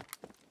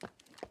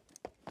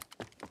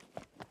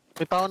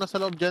 May tao na sa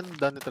loob dyan,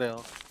 Dominatrix.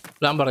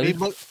 Wala kang baril?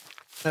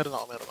 Meron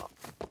ako.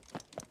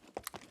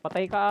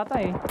 Patay ka ata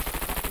eh.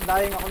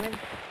 Dying ako, men.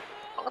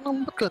 Anong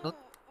ba't ganun?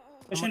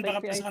 Pasyon, baka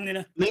pa sa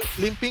kanila.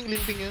 Limping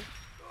yun.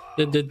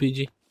 Dead PG.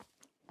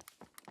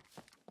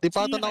 Di Sino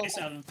pata na ako.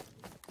 nakaisa?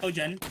 Ikaw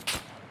dyan?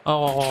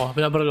 Ako.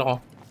 Pinabaril ako.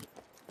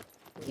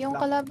 Yung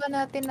kalaban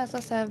natin nasa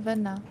 7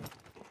 na.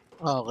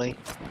 Okay.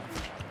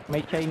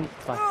 May Chinese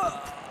pa.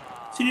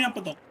 Sino yung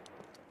putok?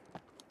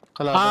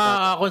 Kalaban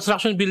natin.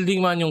 Construction building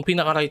man, yung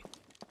pinaka-right.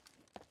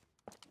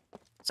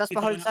 Sas Ito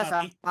pa hold, na, Sas,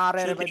 ha? copy.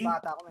 Makare-revive Shooting. pa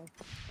ata ako, men.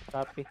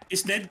 Copy.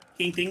 Is dead?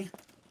 King.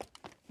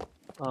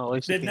 Okay,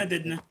 sige.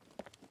 Dead na.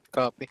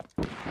 Copy.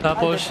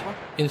 Tapos,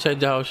 inside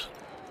the house.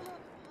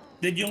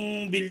 Dead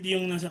yung build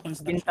yung nasa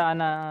construction.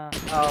 Bintana,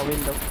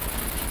 window.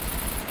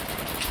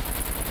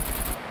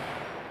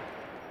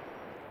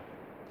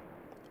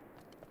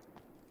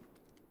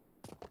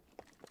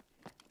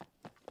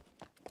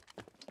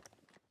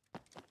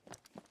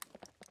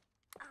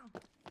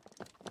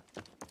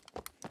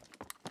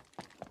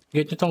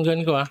 Get nyo tong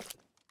gun ko, ah.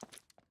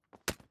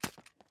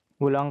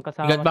 Walang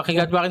kasama. Got back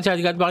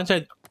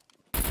inside.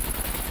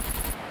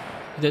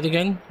 Dead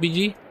again,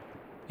 BG?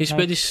 His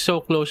bed is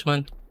so close,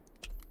 man.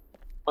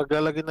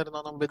 Maglalagay na rin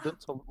ako ng bed dun,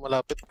 so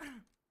malapit.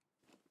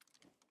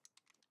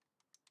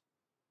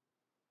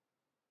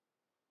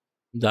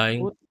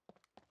 Dying.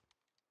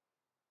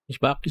 He's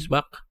back.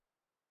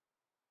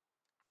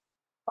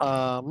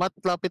 Matt,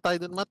 lapit tayo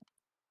dun, Matt.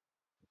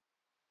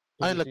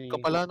 Ay, lag ka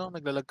pala, no?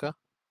 Naglalag ka.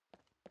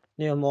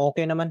 Hindi,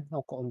 okay naman.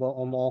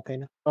 Okay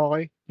na.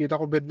 Okay, kita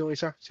ko bed nung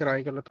isa.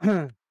 Sirain ko na to.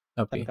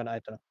 Copy. Saan ka na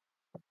ito?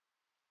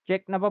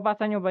 Check,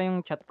 nababasa nyo ba yung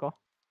chat ko?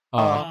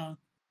 Ah.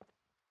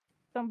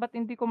 Ah, Ba't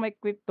hindi ko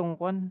ma-equip tong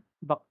kwan?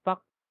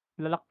 Backpack.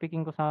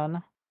 Lalakpikin ko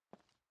sana.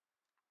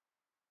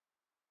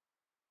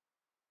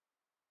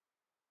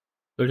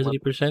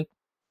 33%.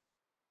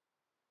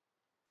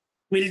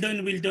 Will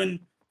done.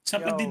 Sa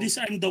Yo.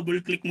 pagdi-disarm,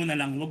 double click mo na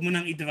lang. Huwag mo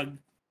nang i-drag.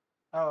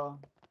 Oo.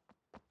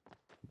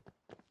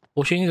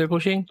 Pushing, they're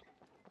pushing.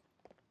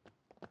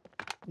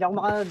 Hindi ako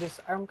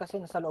maka-disarm kasi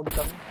nasa loob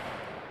kami.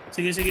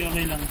 Sige,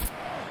 okay lang.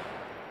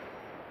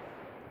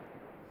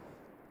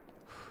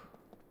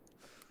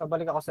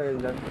 Pabalik ako sa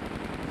Irland.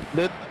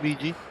 Dead,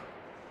 BG.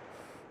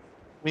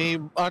 May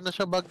ano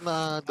siya bag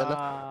na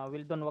dala.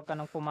 Wildon, wag ka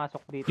nang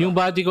pumasok dito. Yung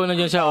body ko na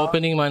dyan sa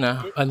opening man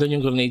andun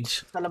yung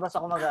grenades. Sa labas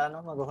ako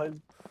mag-hold.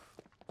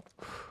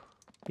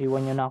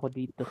 Iwan nyo na ako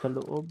dito sa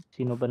loob.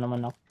 Sino ba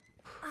naman ako?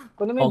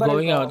 Kunin mo yung baril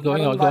Going ko. out,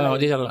 going out, going out.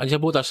 Dito,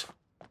 sa butas.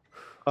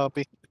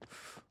 Copy.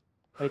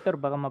 Waiter,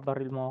 baka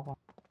mabaril mo ako.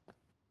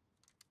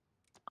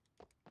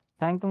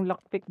 Sayang tong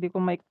lockpick, di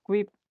ko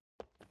ma-equip.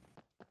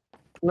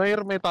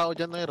 Noir, may tao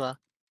dyan, Noir ah.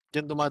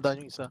 Dyan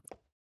dumadaan yung isa.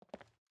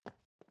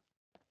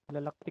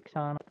 Lalakpick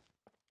sana.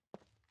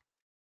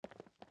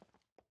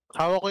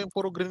 Hawak ko yung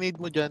puro grenade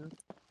mo dyan.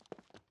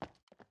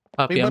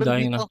 Happy, I'm baril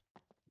dying dito.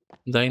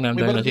 na. Dying na,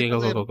 May baril Sige,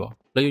 dito, go.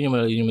 Layo nyo mo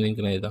yung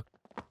grenade.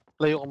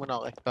 Layo ko muna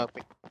ako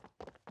copy.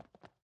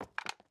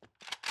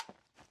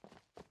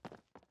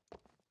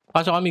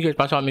 Pasok kami,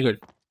 girl.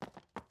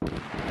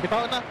 May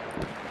tao na.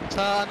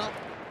 Sa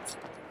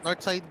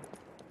north side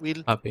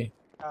wheel. Happy.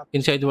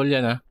 Inside wall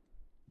yan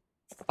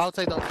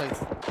Outside.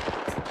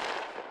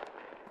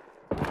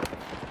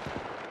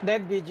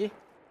 Dead, BG.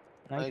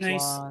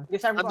 Nice. One.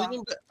 Disarm ko. Andun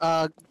yung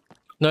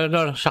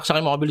No,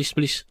 saksakin mo ako,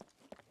 please.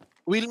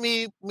 Will,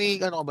 may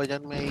ano ka ba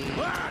dyan? May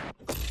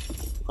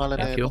kala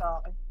na Thank you. yun. Sa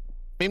akin.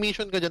 May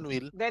mission ka dyan,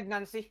 Will? Dead,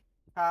 Nancy.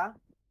 Ha?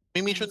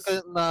 May mission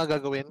ka na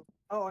gagawin?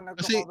 Oo,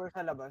 nagko-cover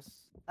sa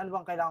labas. Ano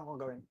bang kailangan kong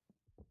gawin?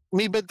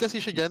 May bed kasi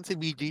siya dyan, si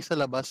BG sa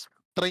labas.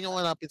 Try nyo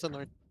hanapin sa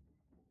north.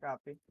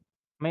 Copy.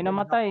 May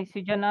namatay.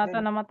 Si Jan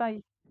ata namatay.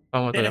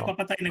 Pamatay ako.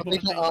 Nagpapatay. Okay,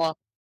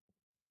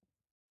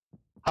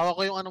 hawak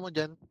ko yung ano mo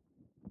dyan.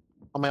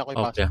 Mamaya ko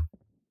ipasok. Okay.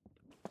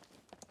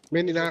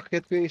 May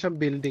ninakit ko yung isang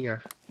building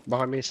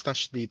Baka may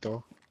stash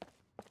dito.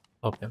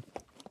 Okay.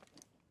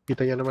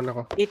 Kita niya naman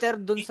ako. Eater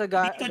dun sa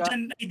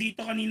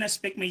Dito kanina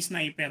spec may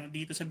sniper.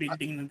 Dito sa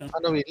building na to.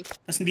 Ano, Will?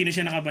 Tapos hindi na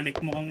siya nakabalik.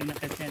 Mukhang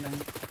inakit niya lang.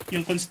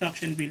 Yung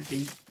construction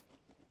building.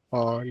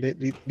 Oo,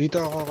 dito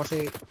ako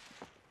kasi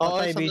Oo,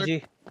 Patay, sa north. BG.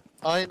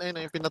 Ayun,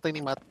 yung pinatay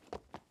ni Matt.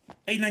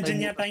 Ay,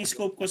 nandyan yata yung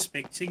scope ko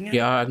spec. Sige nga.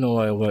 Yeah,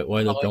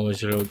 why not down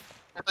this road?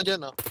 Ito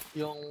dyan,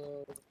 yung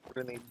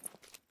grenade.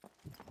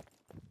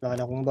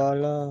 Wala akong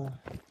bala.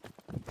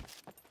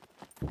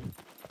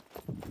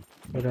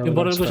 Yung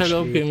barrel ko sa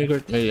loob,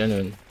 may ano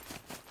yun.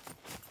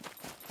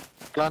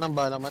 Wala ng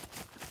bala, Matt.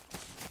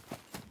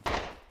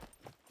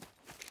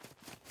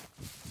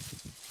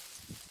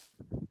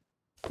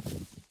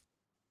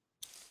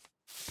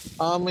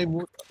 May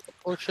boot.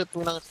 Oh shit,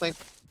 walang snipe.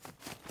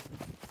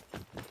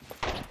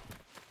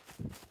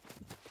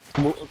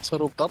 Sa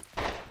rooftop.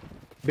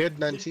 dead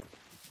Nancy.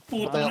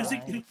 Puta na si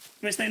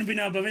first time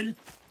binabaril.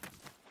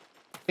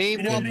 May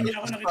Binaril niya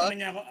ako, buwabas nakita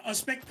niya ako. Oh,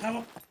 spec,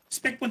 hawak.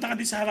 Spec, punta ka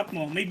din sa harap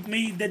mo. May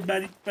dead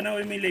body.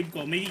 Panawin mo yung live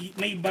ko.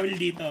 May barrel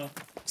dito.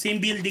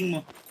 Same building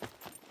mo.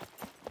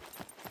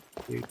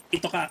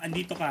 Ito ka,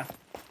 andito ka.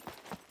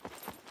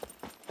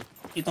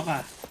 Ito ka.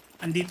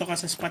 Andito ka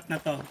sa spot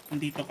na to.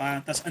 Andito ka.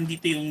 Tapos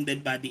andito yung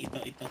dead body.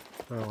 Ito.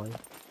 Okay.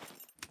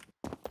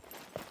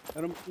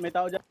 Pero may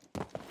tao dyan.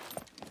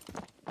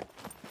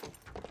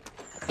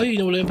 Ay,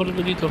 nawala yung barrel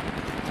ko dito.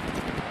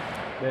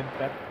 Dead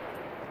pet.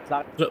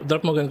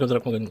 Drop mo gun ko.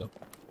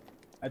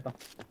 Ito.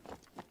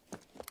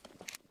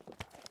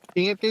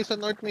 Ingat kayo sa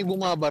north, may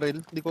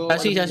bumabaril. Hindi ko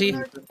Sasi.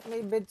 May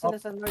bed sila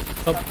sa north.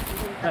 Oh.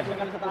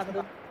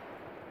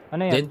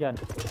 Ano yan Dead? dyan?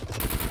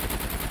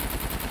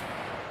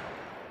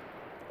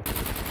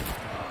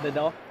 Dead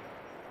ako.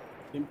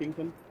 Yung pink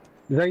one.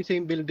 Zay,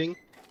 same building.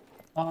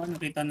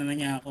 Nakita na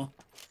niya ako.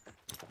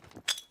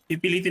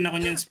 Pipilitin ako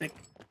niyan, spec.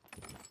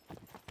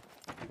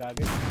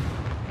 Gagawin.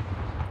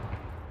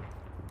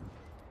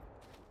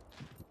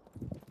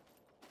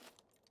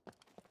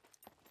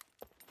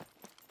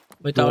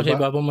 May tao sa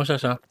Baba. ibabaw mo,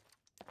 Sas,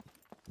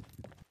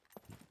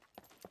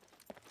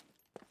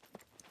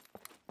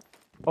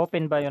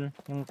 Open ba yun?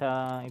 Yung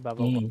sa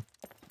ibabaw ko?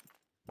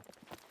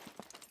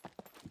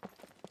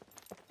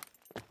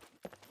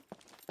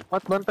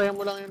 Mat, bantayan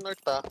mo lang yung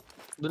north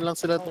Doon lang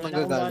sila Wala akong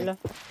nanggagaling. bala.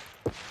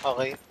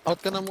 Okay. Out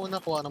ka na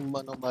muna kung anong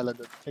bala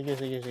doon.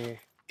 Sige.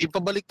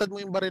 Ipabaliktad mo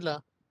yung baril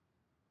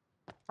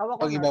Hawak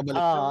ko Pag north.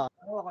 ibabalik.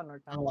 Hawak ko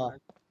north.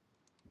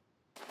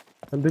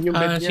 Nandun yung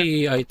bed niya. Si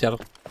Aiter.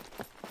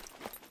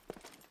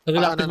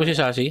 Nag-lockpick ano ba si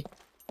Sasi?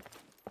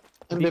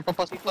 Hindi,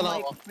 papasok pa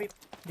lang ako.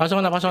 Pasok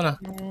na.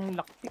 Yung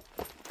lockpick.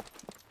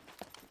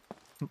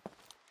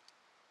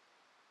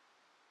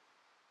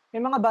 May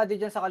mga body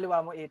dyan sa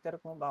kaliwa mo,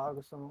 Eater, kung baka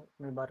gusto mo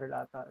may barrel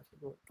ata.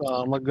 Siguro.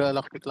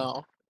 Mag-lockpick lang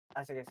ako.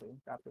 Sige.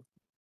 Copy.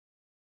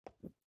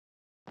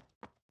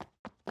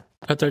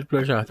 Sa third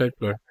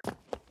floor.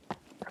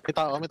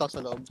 May tao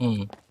sa loob.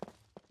 Mm.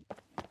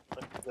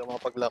 Hindi ako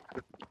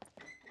makapag-lockpick.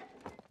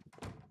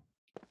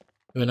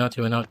 He went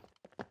out.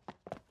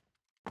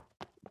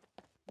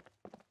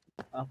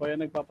 Ako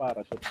yung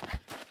nagpa-parachute.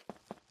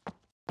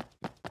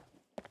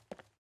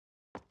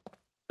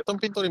 Itong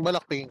pinto rin ba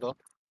lockpicking ko?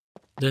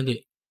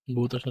 Hindi.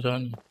 Butas na sa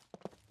ano.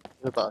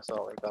 Sa taas,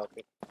 okay,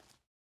 copy.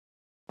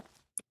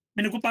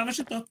 May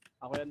nagpaparachute to.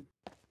 Ako yan.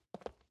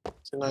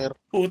 Sinair.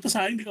 Puto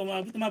sa akin, hindi ka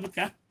umabot. Umabot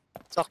ka?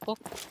 Sakto.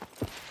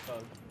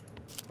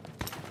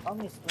 Oh,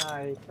 may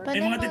sniper.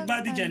 May mga dead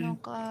body dyan. Ano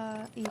ka,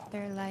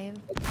 Ether live?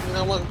 Hindi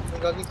naman,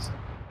 nagagis.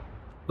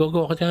 Go,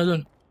 kasi na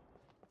dun.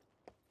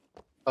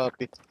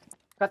 Copy.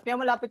 Kat niya,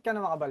 malapit ka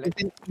na makabalik.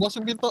 Bukas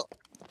yung pinto.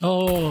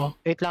 Oo.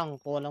 Wait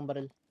lang, kuha lang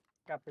baril.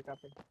 Copy.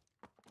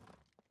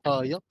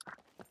 Ayok.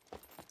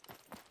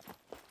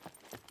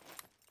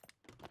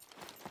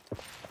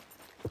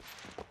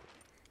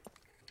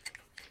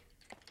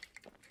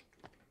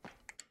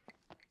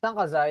 Saan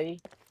ka, Zai?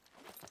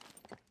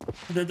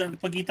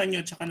 Pagitan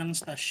nyo, tsaka ng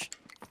stash.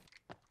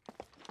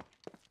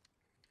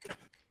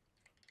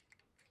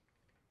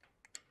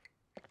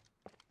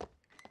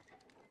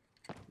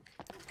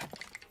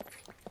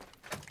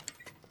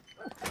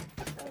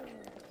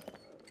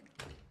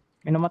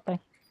 May namatay.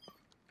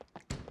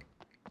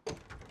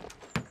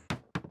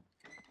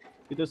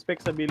 Dito spec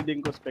sa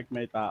building ko, spec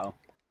may tao.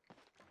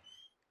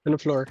 Ano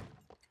floor?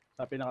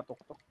 Sa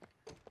pinakatuktok.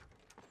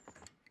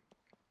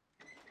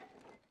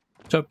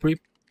 What's up, Reap?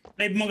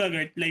 Live mo,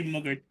 Gagart. Live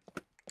mo, Gart.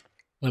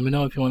 Let me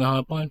know if you wanna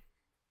hop on.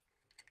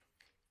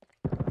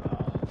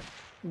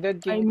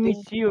 Dead I King.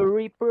 miss you,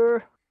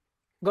 Reaper.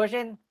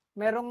 Goshen,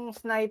 merong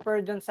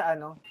sniper dyan sa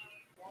ano.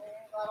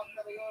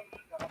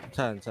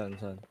 Saan?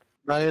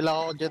 Dahil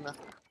ako dyan ah.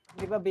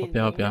 Di ba building?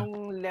 Hopya.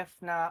 Yung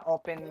left na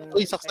open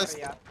Uy, success.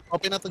 area.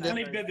 Open na to dyan.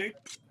 Live, Gagart.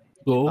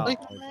 Go. Ay,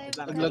 Live,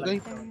 naglagay.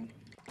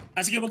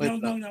 Ah, sige, wag Wait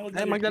na.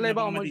 Ay, magdalive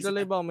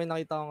ako. May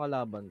nakita akong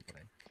kalaban,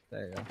 pre.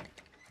 Teka.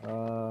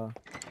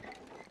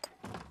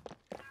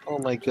 Oh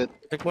my god.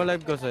 Check mo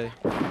live ko, Say.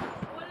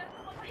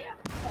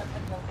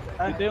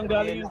 Dito yung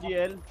galing yung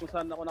GL, kung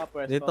saan ako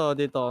napwesto.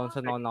 Dito, kung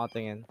saan ako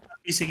nakatingin.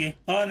 Sige.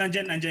 Oh,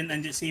 nandyan.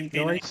 Same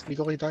kayo. Guys, hindi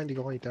ko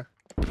kita.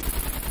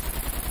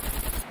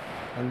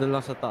 Nandun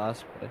lang sa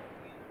taas, pre.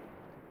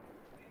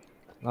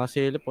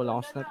 Nakasilip, wala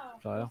akong snap.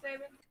 Kaya.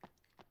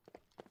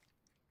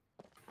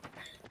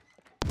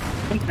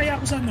 Punta kaya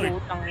ako sa north.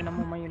 Putang ina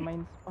mo, may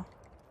mines pa.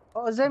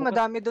 Oo, Zai,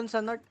 madami dun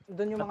sa north.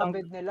 Dun yung mga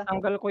bed nila.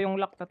 Tanggal ko yung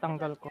lock,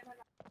 tatanggal ko.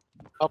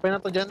 Open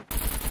na to dyan.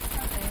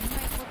 Ayun,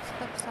 may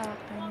footstep sa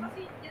akin.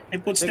 May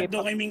footstep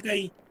daw kay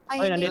Mingkay. Ay,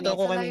 Ay, hindi. nandito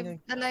ako Sa kay live, Mingay.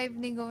 sa live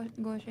ni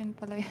Goshen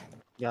pala yan.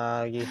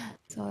 Gagi.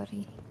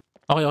 Sorry.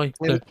 Okay.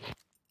 Clear.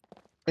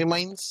 May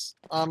mines.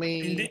 May...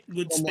 Hindi.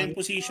 Good spam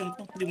position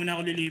ko. Hindi mo na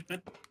ako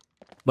lilipat.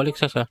 Balik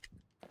sa.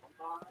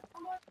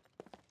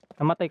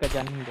 Namatay ka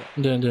dyan, hindi.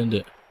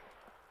 Hindi.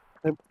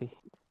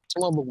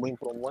 Sumabog ba yung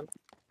from 1?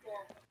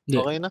 Hindi.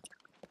 Okay na.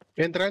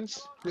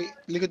 Entrance? May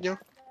likod nyo?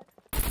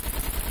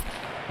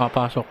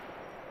 Papasok.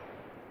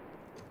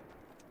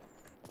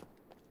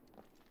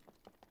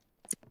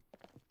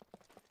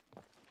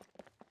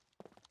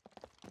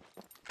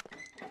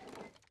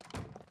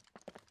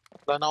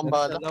 Wala na akong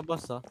bala. Sa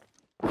labas, ah.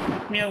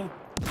 Meow.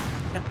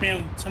 Kat meow.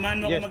 Samahan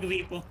mo Yes. ako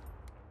mag-repo.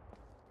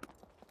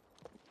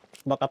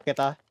 Backup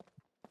kita.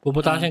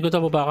 Bubutasin ko to,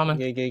 baba ka man.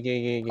 Gay.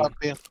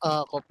 Copy.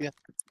 Copy.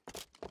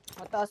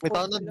 Mataas May po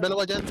tao na, sila.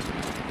 dalawa dyan.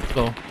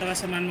 Go. Saka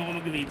samahan mo ako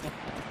mag-repo.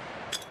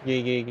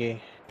 Gay.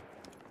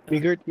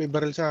 Bigert, may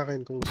barrel sa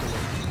akin kung gusto mo.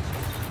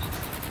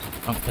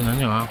 Ang ina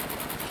nyo ha.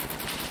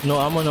 No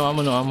ammo.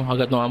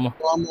 Hagat no ammo.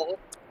 Kuha mo ako.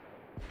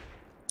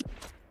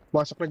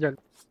 Pasok na dyan.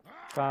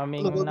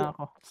 Coming na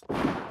ako.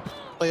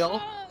 Kaya ako.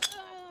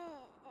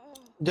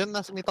 Dyan,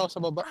 may tao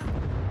sa baba.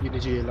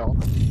 Gini-GL ako.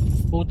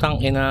 Putang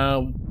ina.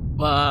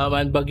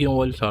 Man-bug yung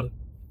wall, sorry.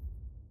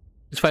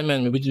 It's fine,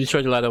 man. We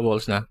destroyed a lot of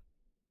walls na.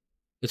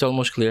 It's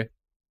almost clear.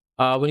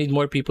 We need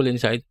more people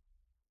inside.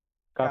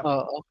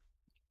 Oo.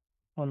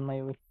 On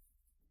my way.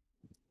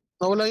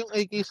 Nawala yung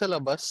AK sa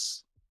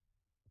labas.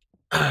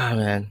 Ah,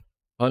 man.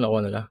 Oh,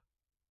 nakuha nila.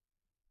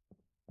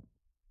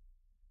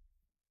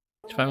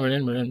 It's fine, we're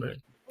in.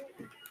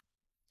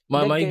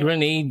 My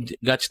grenade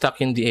got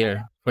stuck in the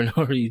air for no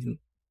reason.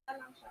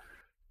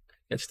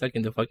 Got stuck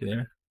in the fucking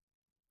air.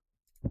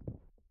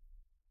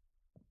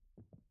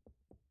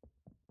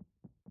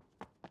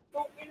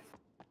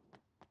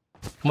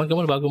 Come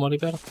on, bago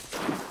ma-repair.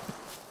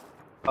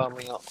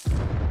 Coming up.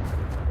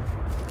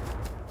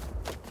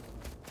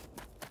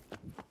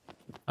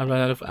 I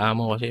ran out of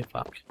ammo kasi,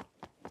 fuck.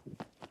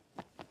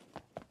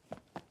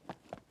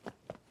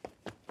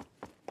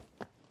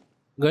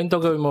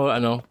 Ganito gawin mo,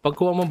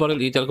 pagkuha mo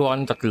barrel eater, kuha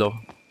ka ng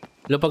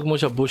 3. Lapag mo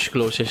sa bush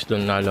closest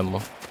doon na alam mo.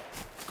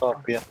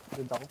 Copy.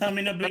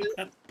 Tami na break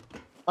up.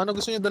 Ano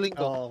gusto niyo daling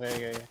ko? Oh,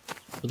 okay.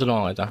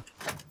 Tutulungan kita.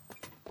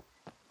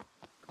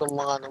 Itong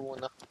mga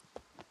muna.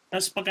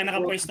 Tapos pagka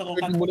nakapwesto ko,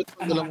 Yung bullet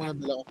ko, dala muna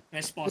dala ko.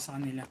 respo sa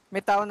kanila.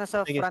 May tao na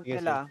sa Sige, front sige,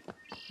 nila.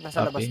 Nasa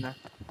labas Copy. na.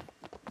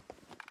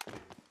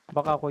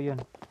 Baka ako yun.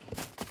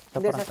 Sa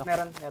Hindi, front Seth, ako.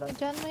 meron.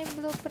 Diyan may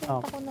blueprint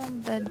Oh. ako ng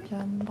bed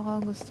dyan. Baka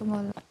gusto mo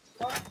lang.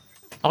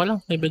 Ako lang,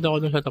 may bed ako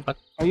dun sa tapat.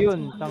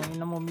 Ayun,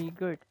 tangina mo,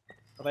 Migert.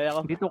 Try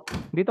ako.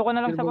 Dito ka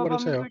na lang Sino sa ba baba, meron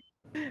sa'yo? Migert.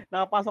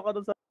 Nakapasok ka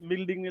doon sa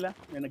building nila.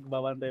 May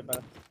nagbabantay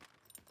para.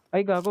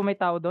 Ay, gago, may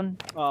tao doon.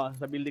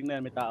 Sa building na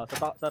yan may tao.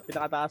 Sa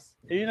pinakataas.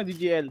 Yun yung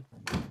nag-GGL.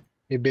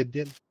 May bed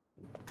yan.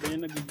 Yun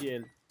yung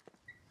nag-GGL.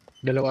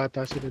 Dalawa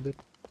ata sila doon.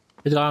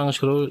 Pwede ka kang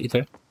scroll,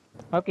 Ether.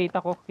 Ah, kita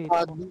ko.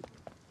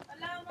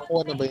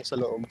 Nakuha na ba yung sa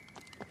loob?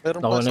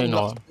 Meron Nakuha pa na sa yun, box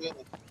ako. ko yun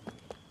eh.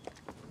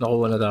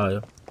 Nakuha na tayo.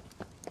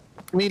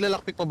 May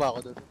lalakpik pa ba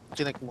ako doon?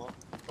 Chinek mo.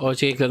 O,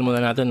 sige, clear muna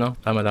natin, no?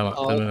 Tama.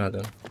 Oo. Clear muna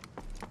natin.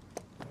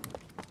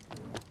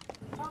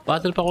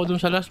 Battle pa ako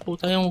dun sa last.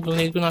 Puta, yung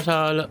grenade ko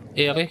nasa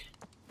ere.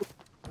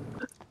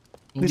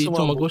 Hindi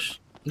tumagos.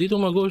 Hindi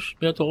tumagos.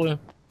 Pinato ko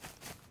yun.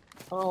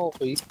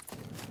 Okay.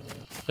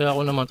 Kaya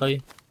ako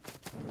namatay.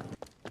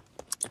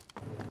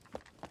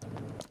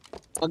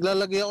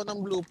 Maglalagay ako ng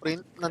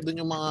blueprint.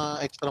 Nandun yung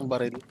mga extra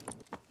barrel.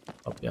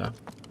 Okay.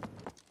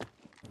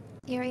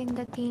 You're in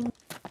the team.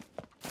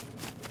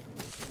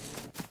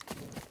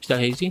 Is that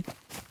Hazy?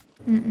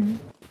 Mm-mm.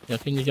 Yeah,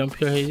 can you jump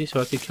here, Hazy,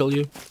 so I can kill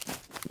you?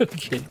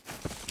 Okay.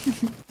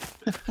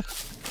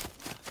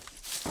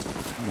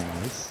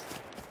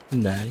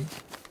 Nice.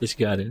 Just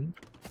got in.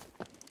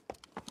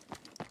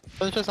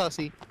 Saan siya,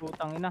 Sassy?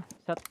 Putang ina.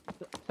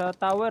 Sa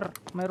tower,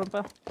 mayroon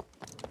pa.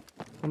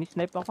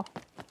 Sinisnipe ako.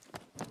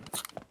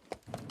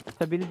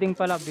 Sa building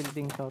pala,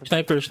 sorry.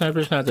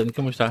 Snipers natin.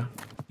 Kamusta?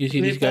 You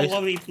see these guys?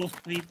 Wait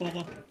po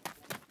ako.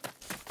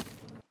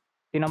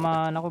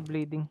 Tinamaan ako,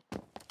 bleeding.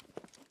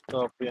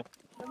 Copy.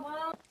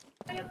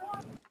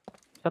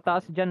 Sa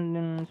taas dyan,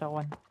 yung sa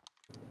kwan.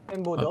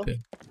 Yung budo?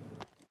 Okay.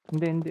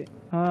 Hindi.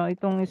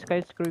 Itong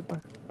skyscraper.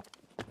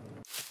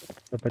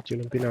 Dapat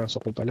yun ang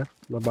pinasok ko pala.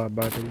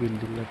 Mababa yung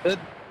building na.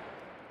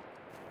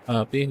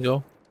 Happy, go.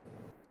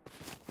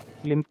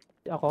 Limp.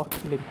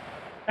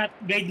 At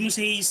guide mo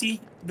si AC.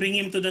 Bring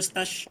him to the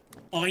stash.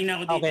 Okay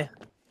na ako dito. Okay.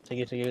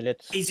 Sige,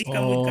 let's. AC,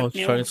 come with cut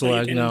me starting off to so you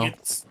lag can now.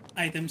 get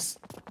items.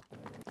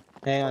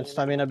 Hang on,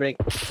 stamina break.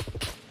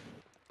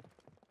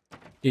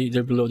 Hey,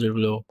 they're below. Dead?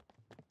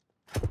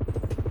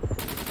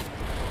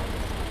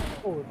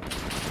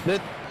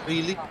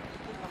 Really?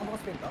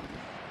 Nakabukas pinto.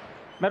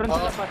 Meron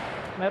sa labas.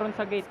 Meron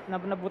sa gate na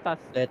nabutas.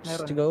 Let's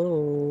Meron. go.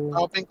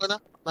 Open ko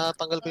na.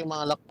 Natanggal ko yung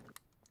mga lock.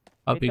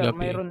 Copy.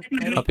 Meron.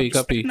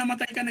 Copy.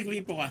 Namatay ka,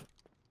 nag-repo ka.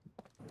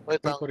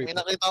 Wait lang.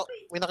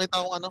 May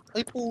nakita akong ano.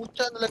 Ay,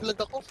 putya. Nalaglag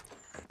ako.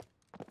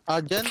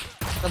 Dyan.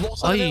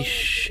 Nabuksan na Ay, yung-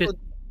 shit.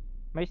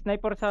 May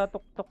sniper sa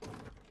tuktok.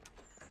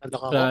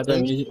 Nalak ako.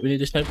 We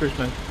need the snipers,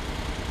 man.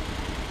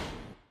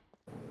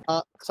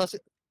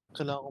 Sassy.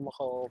 Kailangan ko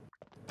maka-off.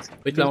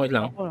 Wait lang.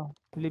 Ako,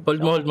 live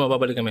Hold mo.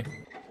 Babalik kami.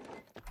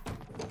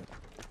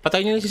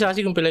 Patayin niyo na si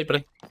Sassy kung pilay,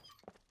 pre.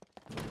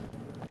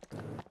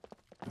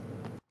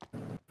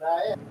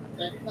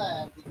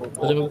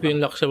 Kasi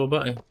mag-pinlock sa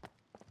baba, eh.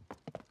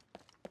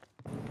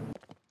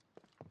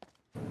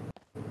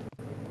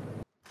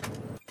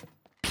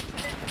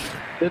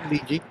 Dead,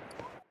 BG.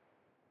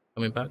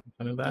 Coming back.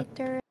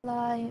 Peter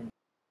live.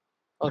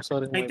 Oh,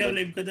 sorry. Ay,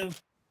 live ka daw.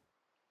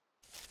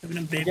 Sabi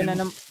ng bebe Diyan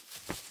na mo.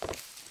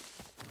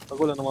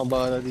 Ako lang naman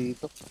bahala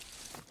dito.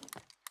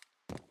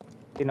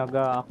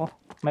 Tinaga ako.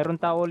 Mayroon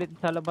tao ulit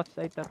sa labas,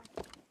 Aiter.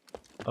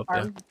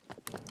 Okay.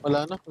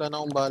 Wala na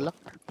akong bala.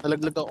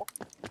 Nalaglag ako.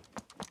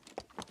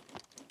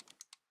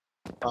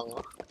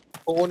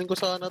 Kukunin ko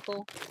sana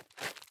to.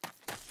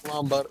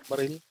 Mga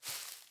baril.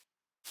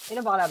 Sino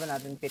ba kalaban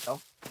natin? Pito?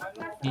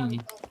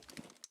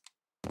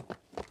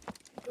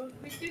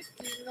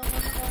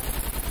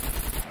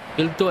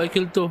 I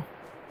killed two.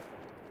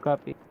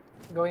 Copy.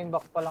 Going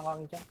back pa lang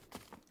kami dyan.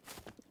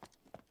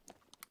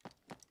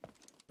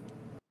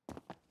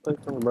 Ay,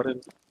 ito may baril.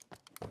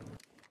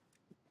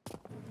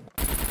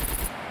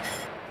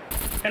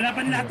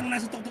 Kalaban lahat ng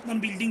nasa tuktok ng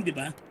building, di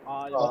ba?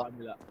 Yung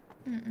kabila.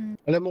 Mm-mm.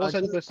 Alam mo kung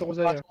saan pwesto ko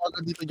sa'yo. Pasok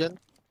agad dito dyan.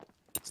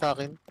 Sa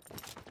akin.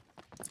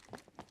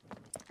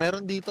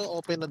 Meron dito,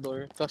 open na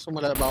door. Kaso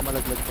baka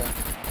malaglag ka.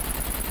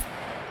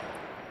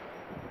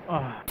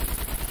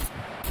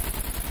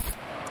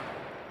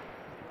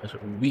 That's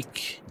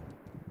weak.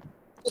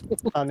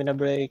 Stamina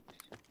break.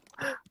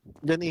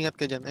 Dyan, ingat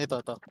ka dyan. Ito.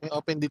 May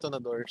open dito na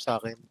door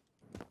sa akin.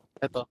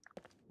 Ito.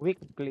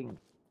 Weakling.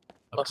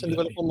 Kasi hindi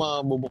ko alam kung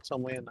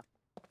mabubuksan mo yan.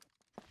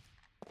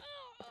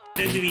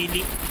 Dead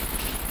Willy.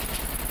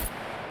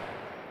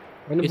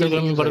 Ano Ito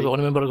ko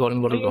naman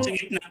baril ko. Sa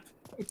gitna.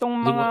 Itong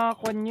mga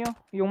kwan nyo,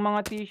 yung mga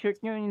t-shirt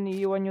nyo,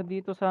 iniiwan nyo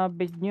dito sa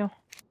bed nyo.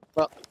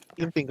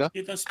 Yung pink ka?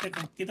 Dito, spec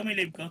ko. Dito may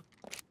live ko.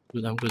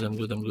 I'm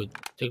good.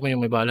 Check mo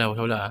yung may bala.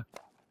 Wala.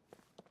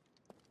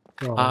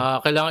 Okay.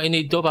 Kailangan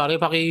i-need to, pare.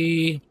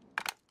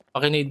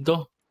 Paki-need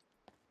to.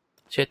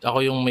 Shit,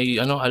 ako yung may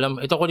alam.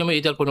 Ito ko yung may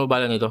itel puno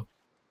bala nito.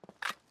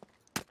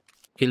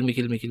 Kill me.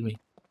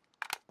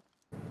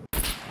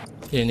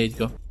 I-need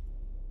ko.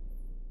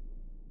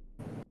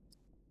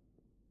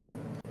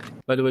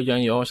 By the way,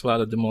 John, you almost allowed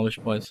to demolish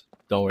points.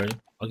 Don't worry.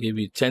 I'll give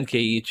you 10k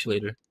each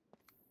later.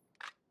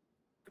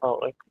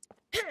 Okay.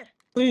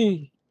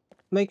 Uy!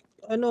 May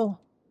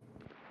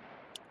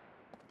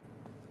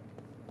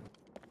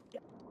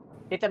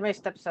Iter, may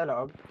steps sa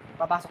loob.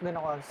 Papasok din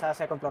ako sa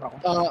second floor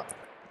ako.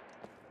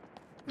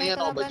 May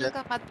ano ba kalaban dyan?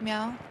 ka, Kat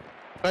Meow.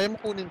 Kaya mo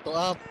kunin to.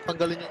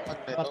 Tanggalin yung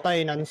ano nito. Patay,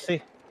 Nancy.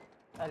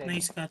 Alin?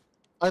 Nice cut.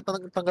 Ay,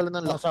 tanggalin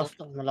ng lock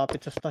to.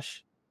 Malapit sa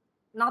stash.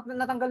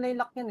 Natanggal na yung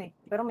lock yan eh.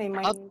 Pero may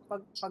mine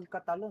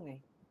pagkatalon eh.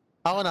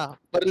 Ako na.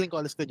 Barilin ko.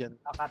 Alis ka dyan.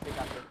 Copy.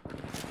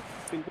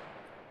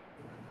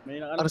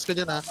 May Alis ka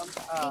dyan ha.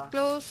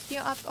 I-close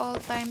yung at all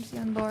times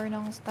yung door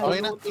ng stash.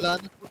 Okay na. Wala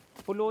na.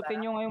 Pulutin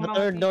nyo ngayong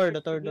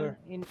The third door.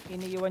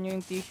 Iniiwan nyo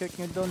yung t-shirt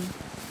nyo doon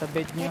sa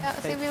bed nyo. Kaya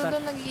si Will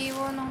doon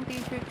nag-iwan ng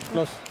t-shirt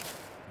ko. Close.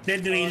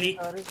 Dead really.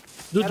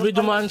 Dude, may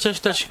dumaan sa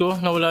stash ko.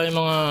 Nawala yung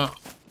mga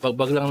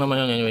bagbag lang naman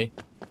yun anyway.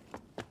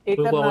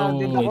 Iter Pero na bang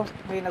din wait. ako.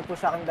 May nag-push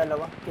sa akin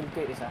dalawa. Kill ko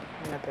yung isa.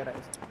 May natira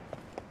isa.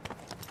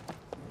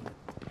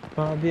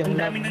 Grabe, Ang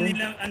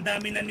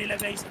dami na nila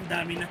guys, ang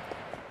dami na.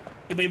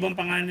 Iba-ibang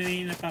pangalan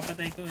na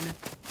napapatay ko ulit.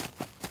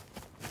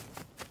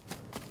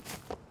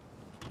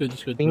 Good,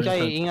 it's good.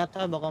 Pinkay, ingat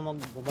ha, baka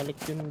magbabalik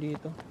yun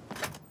dito.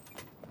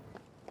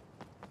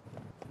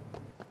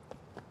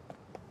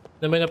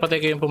 May napatay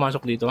kayong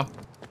pumasok dito?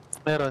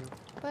 Meron.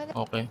 Pwede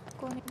Okay.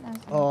 kunin na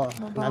sa Oo,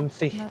 baba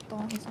Nancy. na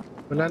tong isang.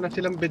 Wala na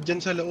silang bed dyan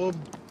sa loob.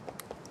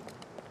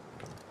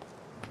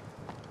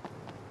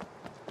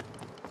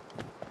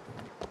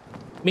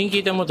 Ming,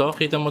 kita mo to?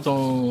 Kita mo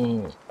tong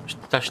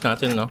stash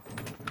natin, no?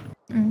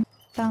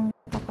 Tang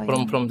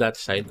ako From that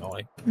side,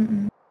 okay.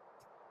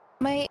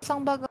 May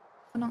isang baga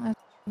ng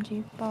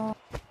SMG pa.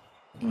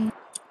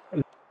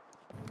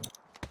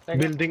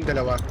 Building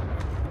dalawa.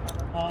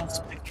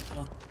 Spec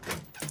ito.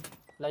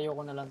 Layo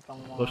ko na lang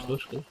tong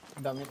Close.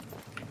 damit.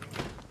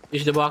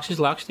 Is the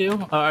boxes locked to you?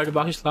 Are the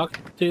boxes locked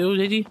to you,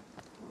 JD?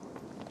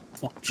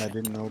 I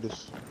didn't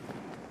notice.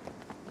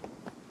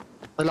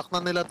 Nalock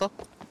na nila to.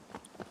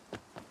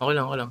 Okay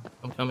lang.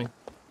 I'm coming.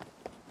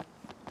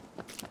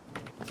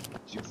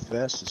 You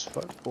fast as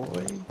fuck,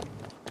 boy.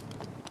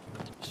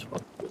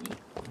 Fuck.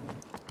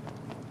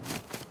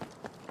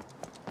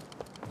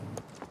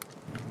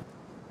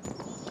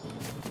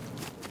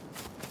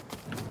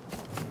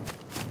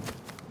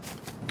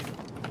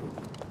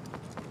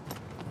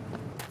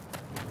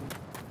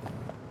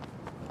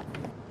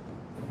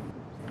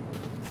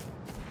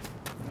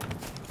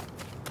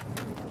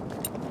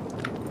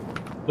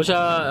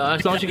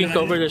 As long as you can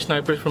cover the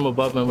snipers from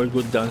above and we're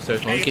good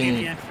downstairs. We can...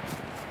 Yeah.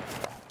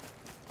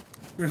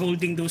 We're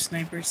holding those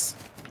snipers.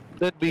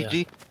 Dead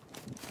BG.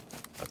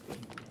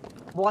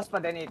 Bukas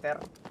pa din,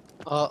 Iter.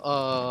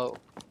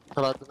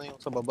 Sarado na yung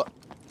sa baba.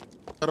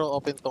 Pero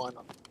open tong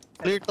ano.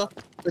 Clear to.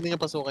 Pwede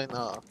niya pasukin.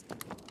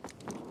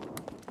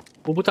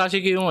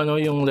 Puputasin ko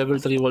yung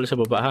level 3 wall sa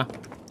baba, ha?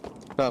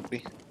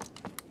 Copy.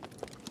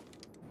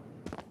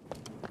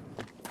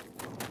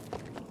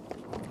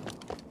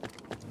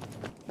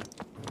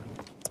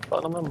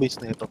 Paano naman base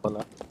na ito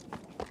pala?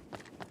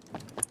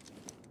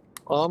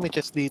 May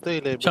chest dito eh.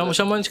 Level.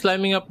 Someone's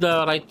climbing up the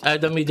right,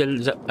 the middle,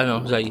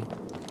 Zai.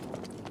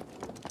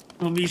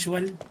 No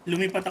visual.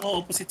 Lumipat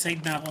ako, opposite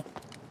side na ako.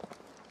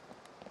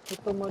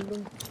 Ito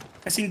malung.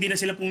 Kasi hindi na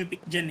sila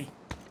pumipik dyan eh.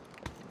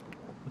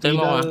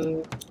 Tayo mo ka.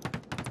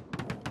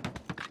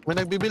 May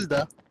nagbibuild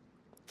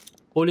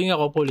Pulling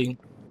ako.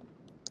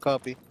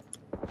 Copy.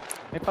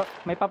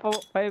 May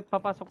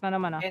papasok na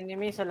naman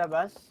Enemy sa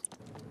labas.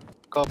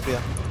 Copy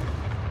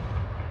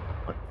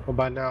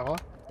Baba na ako.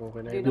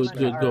 Okay na yun.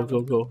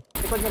 Good, go.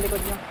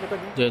 Likod niya.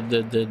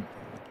 Dead.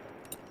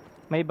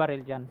 May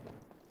baril dyan.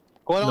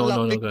 Kung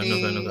walang lockpick no.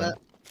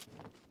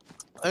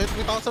 Ayun,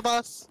 may tao sa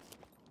taas.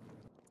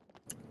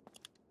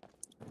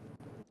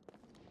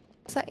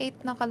 Sa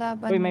 8 na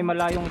kalaban. Uy, may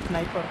malayong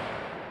sniper.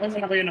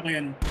 Ako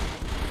yun.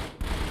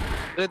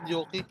 Red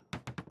Yoki.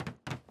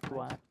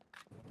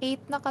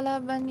 8 na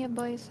kalaban niya,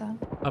 boys, ha?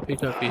 Copy.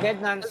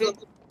 Dead, Nancy.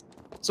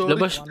 Sorry.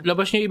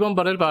 Labas niyo ibang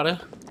barrel, pare.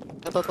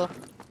 Ito.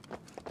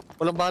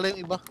 Walang bala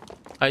yung iba.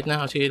 Kahit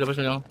na, kasi labas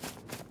na lang.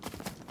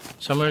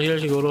 Summer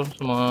here siguro,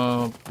 sa mga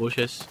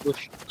bushes.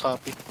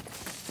 Copy.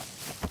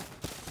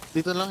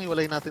 Dito lang,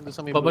 hiwalay natin doon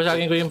sa may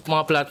Babasagin ko yung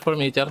mga platform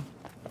meter.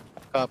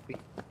 Copy.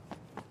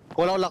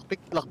 Kung wala ko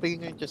lockpicking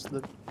nyo yung chest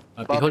doon.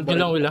 Copy. Hold nyo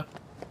lang, Will, ha?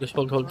 Just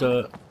hold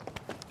the...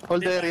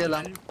 Hold the area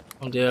lang.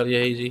 Hold the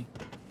area, Hazy.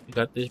 You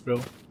got this,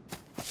 bro.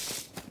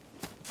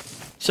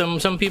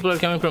 Some people are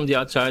coming from the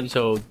outside,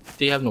 so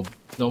they have no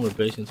more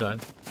place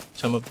inside.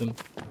 Some of them.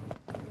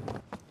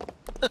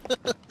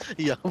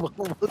 Yaman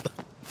mo mo.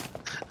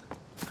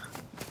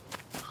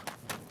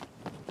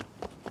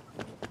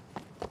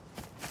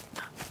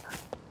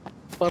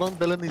 Parang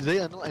dala ni Zay,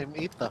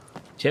 M8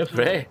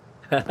 Siyempre.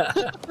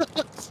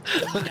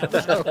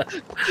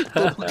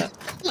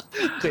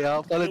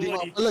 Kaya pala di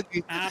mapalag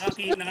eh.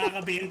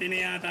 Nakaka-20 na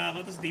yata ako,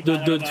 tapos di pa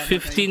Dude,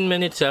 15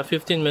 minutes,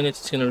 15 minutes,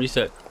 it's gonna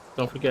reset.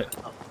 Don't forget.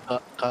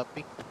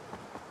 Copy.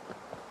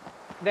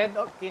 Dead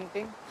or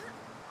Kinting.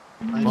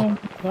 Nice.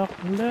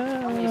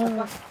 Isa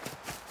pa.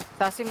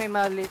 Tasi may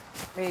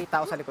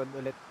tao sa likod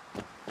ulit.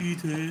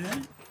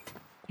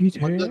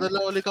 Magdadala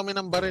ulit kami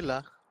ng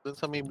baril doon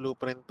sa may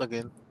blueprint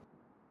again.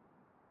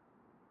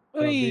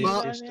 Uy!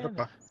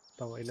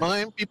 Mga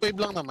MP5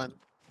 lang naman.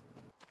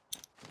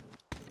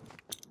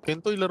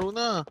 Kentoy, laro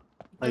na.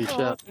 Ay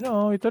siya.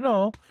 Ito na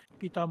oh.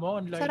 Kita mo,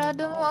 online.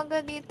 Sarado mo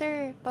agad dito.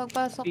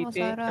 Pagpasok mo,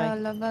 Pipi, Sara.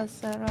 Labas,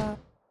 Sara.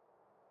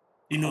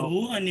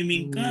 Tinuruan ni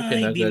Mingka,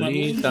 hindi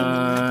marunong.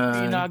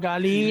 Pinagalitan.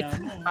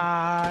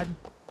 Pinagalitan.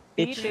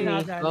 Teach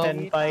me,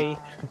 senpai.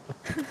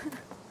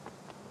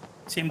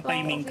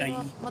 Senpai Mingkay.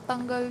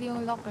 Matanggal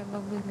yung lock eh.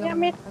 Magbigay.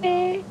 Yamete.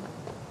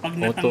 Pag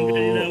natanggal daw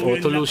yung lock,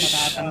 Otolus.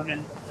 matatanggal.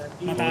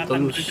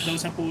 Matatanggal ka daw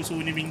sa puso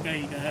ni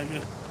Mingkay. Gago.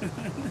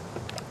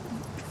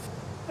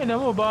 Ano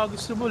mo, baka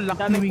gusto mo, lock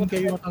na wing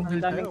kayo matanggal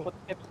Ang daming tayo.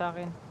 footsteps sa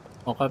akin.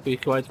 Okay,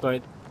 please,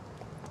 quiet.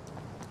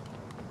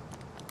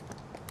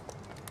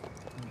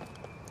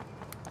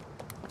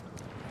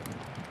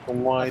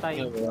 Kumahit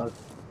Patay. niya.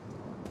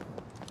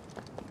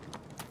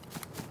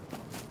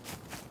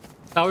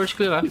 Towers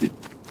clear, ah.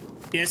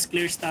 Yes,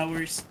 clears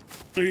towers.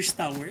 Clears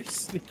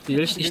towers?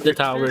 Clears is the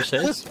tower,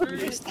 says.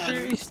 Clears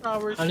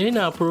towers. Ano yun,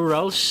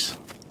 plurals?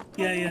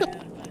 Yeah.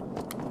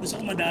 Gusto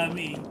ko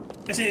madami eh.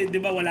 Kasi di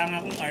ba wala nga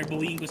akong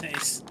arbowing ko sa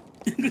S.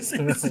 Gusto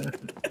ko sa S.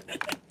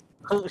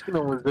 Ang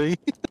sinamuloy.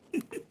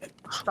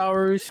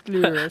 Towers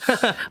clearest.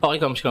 Okay,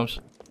 comes.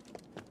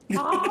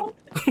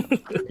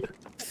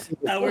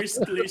 Towers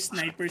clear,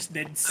 snipers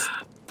deads.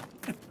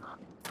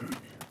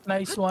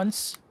 Nice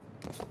ones.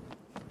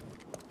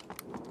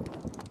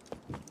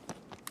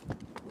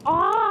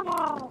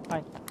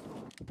 Ay,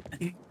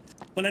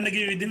 Wala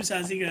nag-redeem sa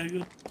si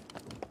gago.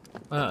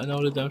 Ano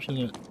redemption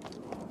yun?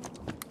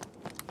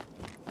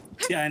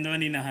 Si ano,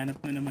 hinahanap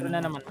mo naman.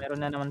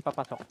 meron na naman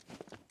papasok.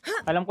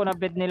 Alam ko na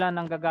bed nila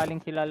nang gagaling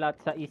sila lahat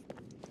sa east.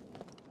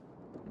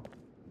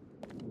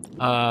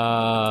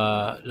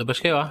 Labas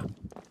kayo, ah.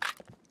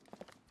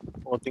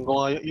 Oting ko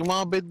nga yung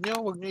mga bed nyo,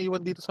 huwag nyo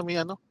iwan dito sa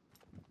may ano.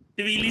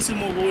 Si Willie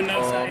sumuko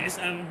na sa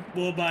SM,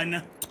 buwaba na.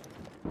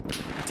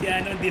 Si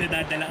ano, hindi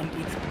nadadala ang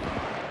puto.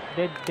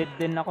 Dead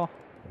din ako.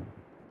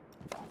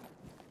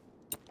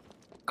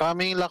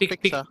 Coming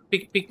lockpick sa.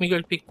 Pick,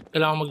 Miguel, pick.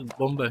 Kailangan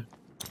mag-bomba.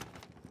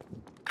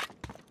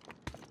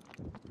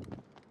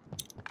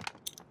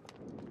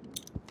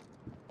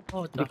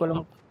 Oh,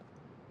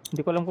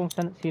 Hindi ko alam kung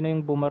sino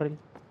yung bumaril.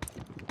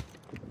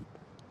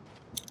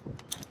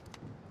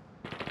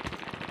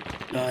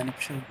 Lahanap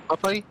siya.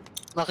 Patay,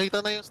 nakita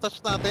na yung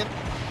stash natin.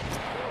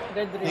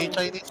 Dead Ni ring.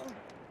 Chinese.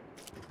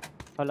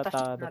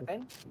 Palatado. Natin?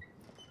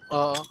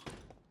 Oo.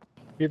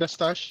 Kita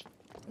stash.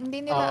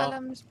 Hindi nila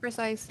alam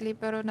precisely,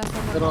 pero nasa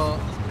Pero-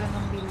 labas sila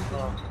ng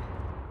building.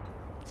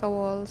 Sa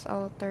walls,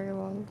 outer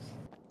walls.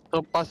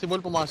 So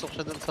possible pumasok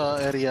siya dun sa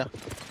area.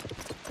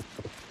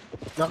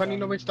 Na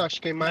kanino may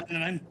stash? Kay Matt?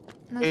 Naman.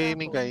 Eh,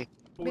 Mingay.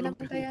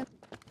 Binabantayan.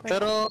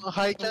 Pero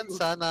high chance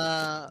na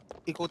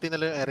ikutin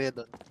nila yung area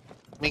dun.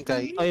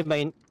 Mingay. Ay,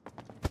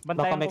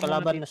 baka may ko muna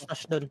kalaban na dito.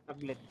 stash doon.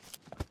 Saglit.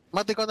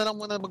 Mat, ikaw na lang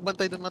muna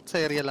magbantay dun Mat sa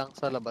area lang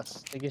sa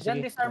labas. Sige. Diyan,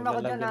 disarm ako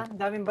dyan ha.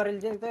 Daming baril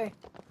dyan ito eh.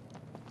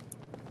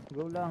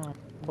 Go lang,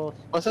 boss.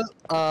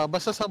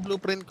 Basta sa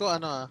blueprint ko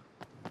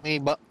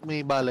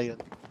may bala yun.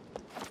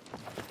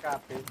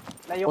 Copy.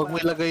 Layo Huwag ka mo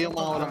na. ilagay yung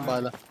mga walang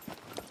bala.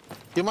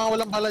 Yung mga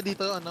walang bala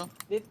dito,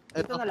 Dito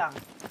Eto. na lang.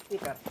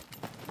 Speaker.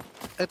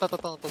 Ito,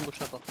 tumbok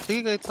siya to.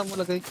 Sige, kahit saan mo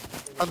lagay.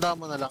 Tandaan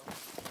mo na lang.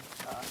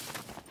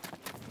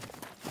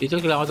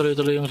 Dito, kailangan ko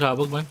tuloy-tuloy yung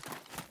sabog, man.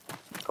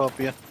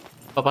 Kopya.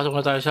 Papasok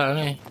na tayo sa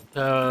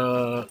sa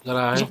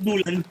garahe.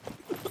 Sukdulan.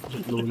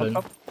 Sukdulan.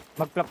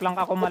 Magplap lang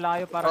ako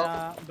malayo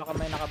para baka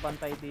may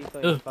nakabantay dito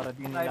eh, para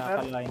di nila Sniper?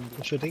 kalain.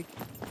 Shooting.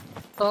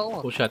 Oo.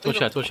 Full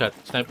shot.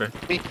 Sniper.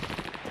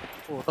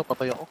 Puta,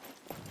 patay ako.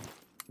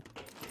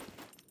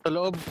 Sa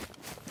loob.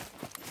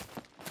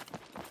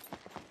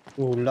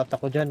 Ulat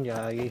ako dyan,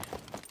 yagi.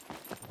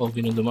 Oh,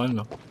 binuduman,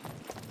 no?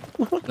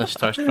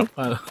 Na-starstruck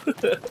pa.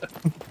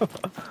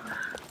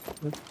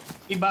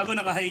 Bago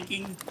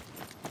naka-hiking.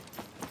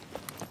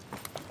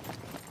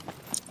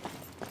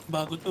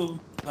 Bago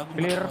to. Bago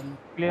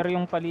Clear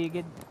yung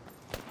paligid.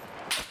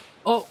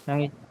 Oh!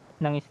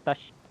 Nang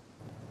stash.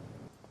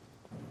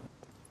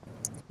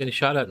 Getting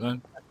shot at,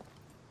 man.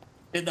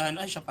 Dedahan,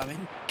 ay siya pa rin.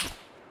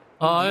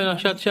 Oh, ayun,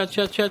 shot.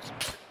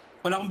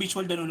 Wala akong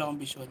visual doon, wala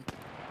akong visual.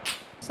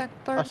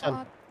 Sector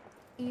Asan?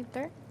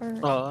 eater? Or...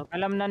 Oo.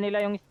 Alam na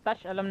nila yung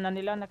stash, alam na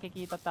nila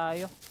nakikita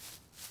tayo.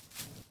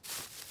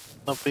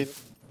 Napin.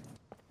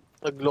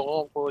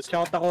 Nagloko po.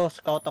 Scout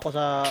ako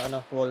sa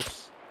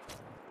walls.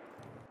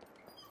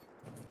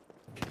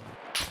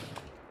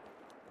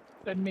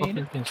 10 Fucking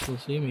minutes. can still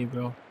see me,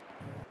 bro.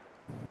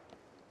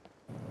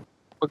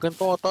 Pag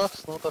ganito ka taas,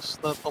 no? Tapos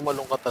na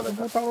tumalong ka talaga.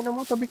 Putang na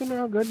mo, tabi ko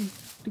na agad.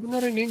 Hindi ko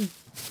narinig.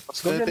 Mas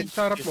Ganyan,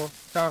 sa harap mo.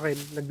 Sa akin,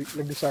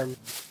 nag-disarm.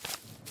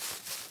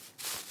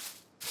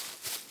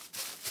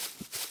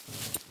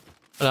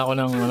 Wala ko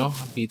ng,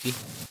 PT.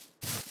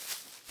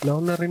 Wala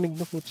akong narinig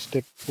na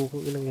footstep.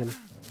 Pukong ilang yan.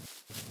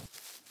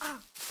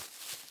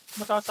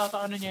 Mataas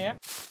sa ano niya yan?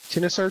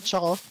 Sinesearch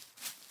ako.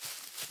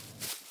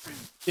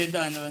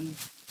 Dedahan naman.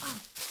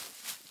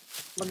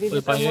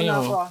 Magdi-disarm paano muna yun,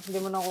 ako ah. Hindi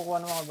mo na kukuha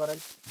ng mga baril.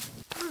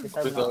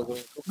 Disarm na ako.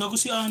 Gago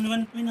si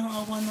Anuan, may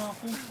nakakawa na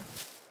ako.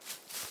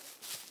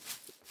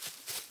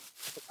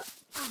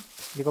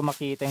 Hindi ko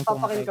makita yung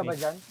Papakil pumatay. ka ba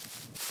dyan?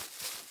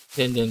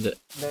 Hindi.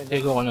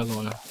 Sige, go na.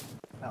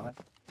 Okay.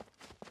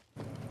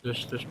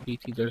 There's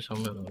PT there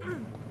somewhere.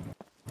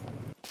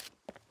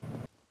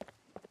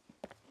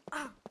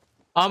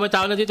 May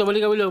tao na dito.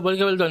 Balik ka,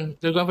 Will doon.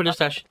 They're going for the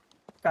stash.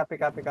 Copy.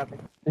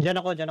 Diyan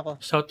ako.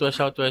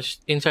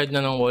 Southwest. Inside na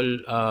ng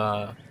wall.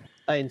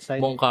 Inside.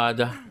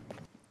 Bongkada.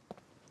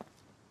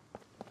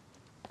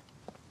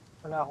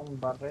 Wala akong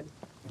barrel.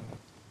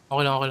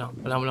 Okay lang.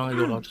 Wala mo lang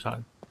i-look out sa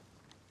akin.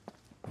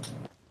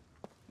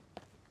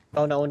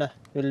 Ikaw na una.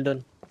 Will doon.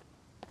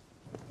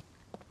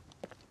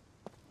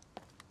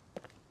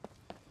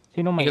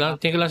 Sino may?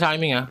 Tingin lang sa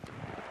akin, ha?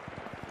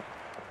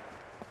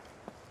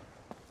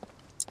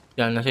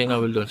 Yan, nasa yung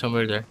Will doon.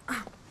 Somewhere there.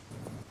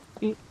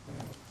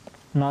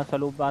 Nasa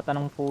loob ata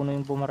ng puno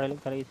yung bumarel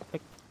ka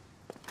respect.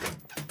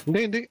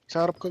 Hindi.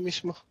 Sa harap ko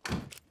mismo.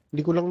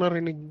 Hindi ko lang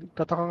narinig.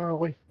 Tataka nga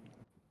ako eh.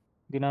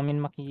 Hindi namin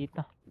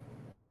makikita.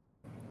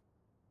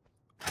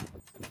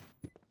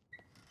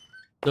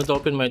 Don't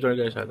open my door,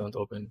 guys. Don't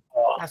open.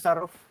 Nasa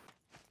roof.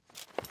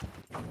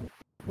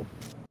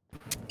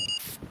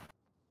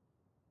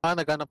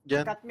 Naghanap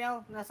dyan. Cut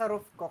meow. Nasa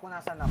roof ko kung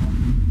nasan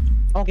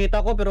ako.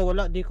 Kita ko pero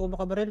wala. Di ko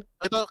makabaril.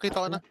 Ito,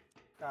 kita ko na.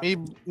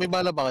 May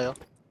bala ba kayo?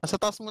 Nasa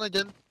taas mo na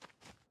dyan.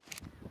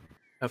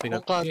 Copy.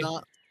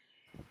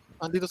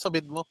 Andito sa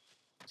bed mo.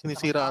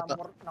 Sinisira ata.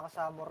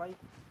 Naka-samurai.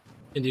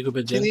 Hindi ko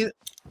bed yan.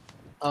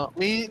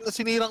 May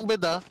sinirang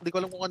bed Hindi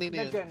ko alam kung kanino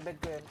yun. Bed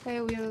ko yun. Kaya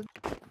Will.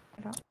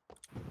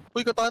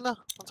 Uy, katana.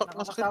 Masakit.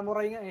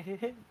 Naka-samurai nga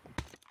eh.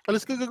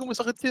 Alis ka, gagawin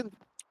masakit yan.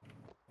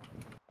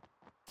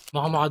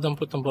 Baka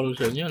makadampot ng baril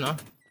sa inyo, ha?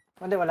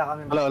 Hindi, wala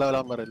kami. Wala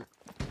akong baril.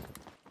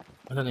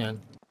 Ano na yan?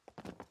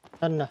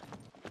 Saan na?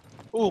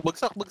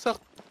 Bagsak.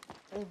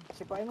 Ay,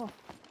 sipain mo.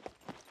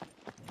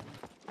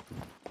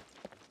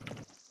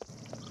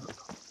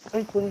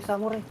 Ay, kuning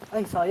samurai.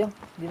 Ay, sayang.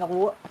 Di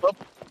nakuha.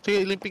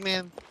 Sige, limping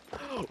na yan.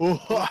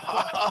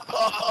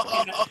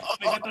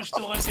 May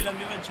katustukan sila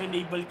may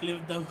naval clip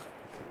daw.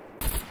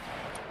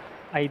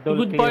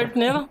 Idol Good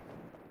partner.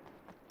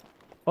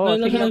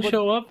 Sige,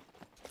 nag-show up.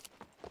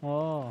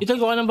 Ito,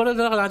 gawa ng baril.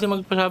 Dala ka natin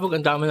magpasabog.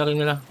 Ang dami na rin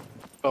nila.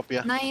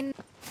 Kopya. 9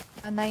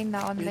 na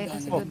online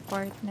as a good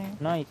partner.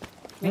 Nice.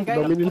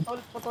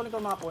 Putulin ko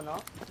mga puno.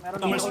 Meron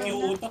Tumas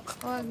yung utak.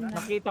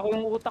 Nakita ko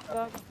yung utak.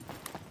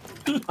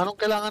 Anong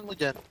kailangan mo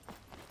dyan?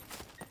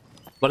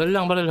 Baril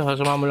lang.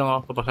 Sumama mo lang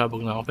ako.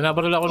 Papasabog na ako.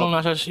 Pinabaril ako nung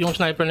nasa yung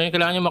sniper na yun.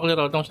 Kailangan nyo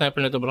maklear out ng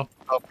sniper na ito, bro.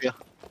 Kopya.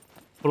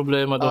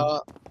 Problema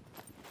to.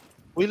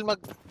 Will,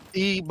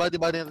 i-body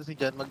natin si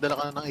Jan. Magdala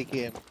ka na ng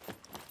AKM.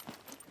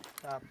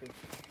 Copy.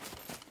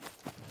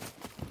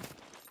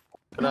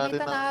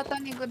 Nakita na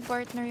ata ni good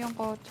partner yung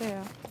kotse.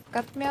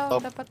 Cut meow,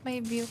 dapat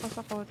may view ka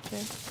sa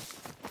kotse.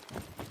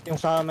 Yung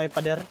sa may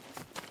pader?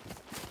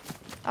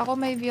 Ako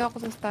may view ako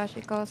sa stash,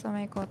 ikaw sa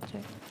may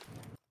kotse.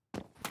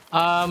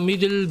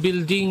 Middle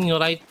building,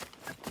 right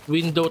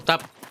window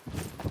top.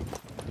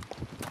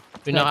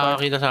 Yung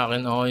nakakakita sa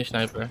akin, yung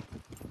sniper.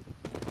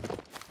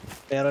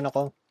 Meron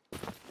ako.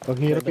 Pag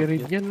hirap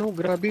i-read yan, no?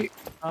 Grabe.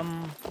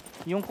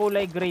 Yung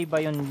kulay gray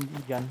ba yun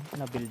dyan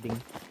na building?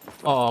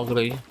 Oo,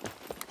 gray.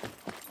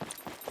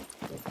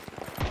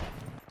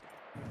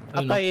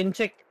 Patay in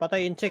check.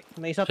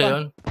 May isa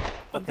pa.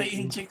 Patay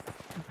in check.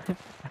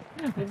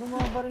 May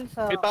bumabaril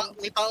sa...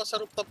 May tao sa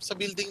rooftop sa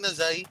building na,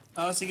 Zay.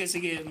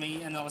 Sige.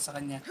 May ako sa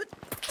kanya.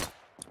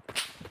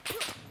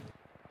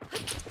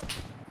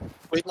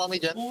 Wait, mami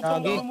dyan.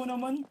 Taga mo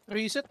naman.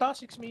 Reset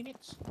 6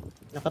 minutes.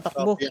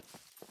 Nakatakbo.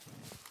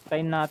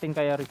 Tayin natin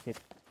kaya reset.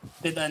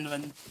 Dead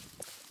one.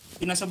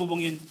 Pinasa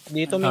bubong yun.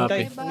 Dito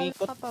Minkay.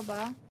 Umikot ka pa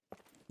ba?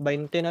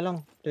 20 na lang.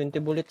 20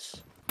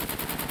 bullets.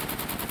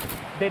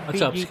 Dead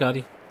What's up,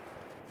 Scotty?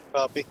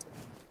 Copy.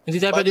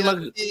 Hindi tayo pwede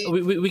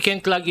we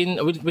can't log in,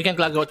 we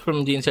can't log out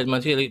from the inside man.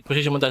 Sige,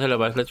 position mo tayo sa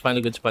labas. Let's find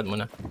a good spot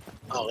muna.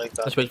 Okay,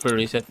 copy. Let's wait for a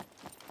reset.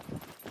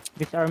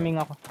 Disarming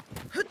ako.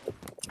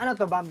 Ano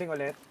to, bombing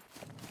ulit?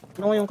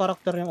 Ano yung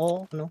karakter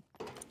yung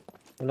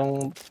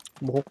walang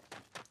buhok.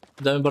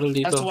 Dami baril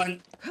dito.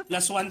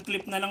 Last one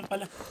clip na lang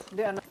pala.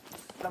 Hindi,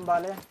 lang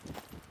bala yan.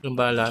 Yung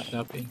bala,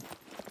 natin.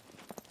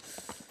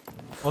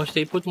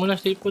 Stay put muna,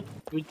 stay put.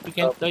 We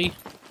can't die.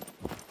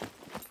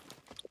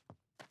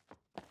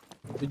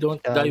 We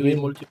don't die, we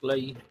multiply.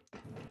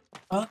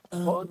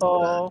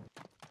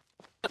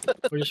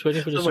 We're just waiting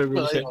for the server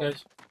reset,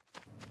 guys.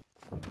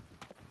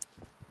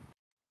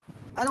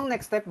 Anong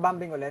next step?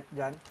 Bombing ulit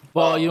dyan?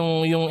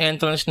 Yung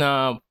entrance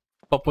na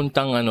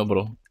papuntang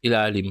bro,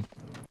 ilalim.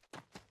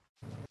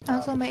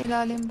 So may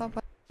ilalim pa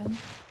pa yan.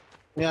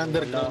 May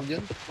underground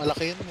yun.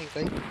 Malaki yun,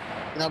 Minkay.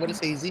 Pinabaril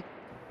sa easy.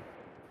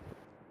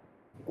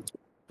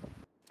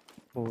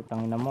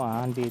 Putang ina mo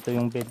andito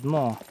yung bed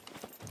mo.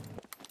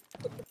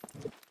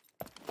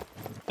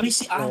 Ay,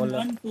 si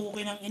Alan,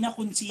 pukin ang ina,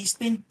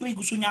 consistent.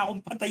 Gusto niya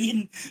akong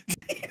patayin.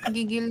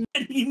 Gigil.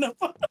 Kanina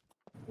pa.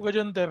 Huwag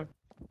dyan, Ter.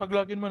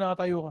 Pag-login mo,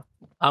 nakatayo ka.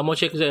 Ammo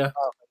check sa'yo.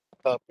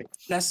 Copy.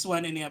 Last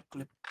 1.5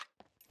 clip.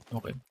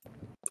 Okay.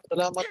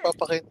 Salamat,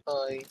 Papa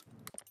Kentay.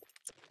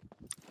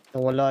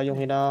 Nawala yung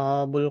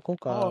hinahabol ko,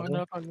 Oo, kago.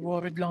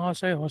 napag-worried lang ako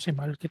sa'yo kasi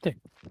mahal kita eh.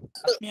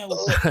 Meow.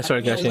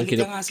 Sorry guys, Meow, can balik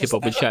ka nga sa keep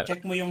up with stash. chat.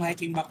 Check mo yung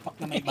hiking backpack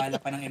na may bala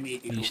pa ng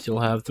We M82.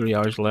 still have 3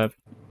 hours left.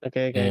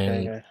 Okay.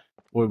 And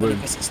we're Balik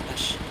ka sa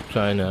stash.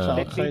 trying Sa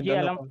to outside, BG,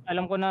 ano ko.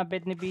 alam ko na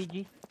bed ni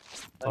BG.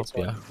 help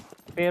ya.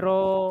 Pero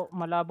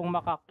malabong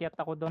makakyat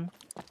ako doon.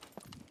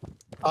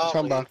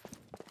 Saan ba?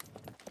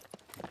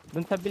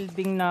 Doon sa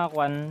building na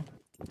kwan,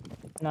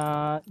 na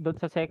doon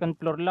sa second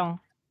floor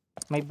lang.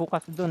 May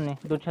bukas doon eh.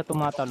 Doon siya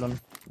tumatalon.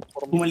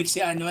 Bumalik si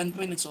Anuan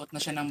po, nagsuot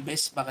na siya ng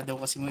vest. Baka daw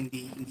kasi mo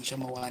hindi siya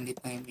mawanit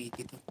ng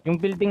M82. Yung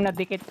building na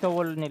dikit sa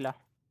wall nila.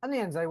 Ano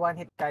yan, Zay? One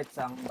hit kahit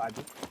sa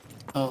body?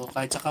 Oo,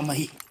 kahit sa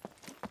kamay.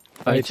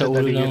 Kahit sa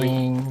ulo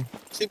ng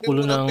Isipin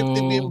ulo mo na ng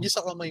 50 BMG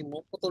sa kamay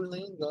mo, putol na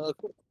yun,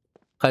 gago.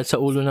 kahit sa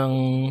ulo ng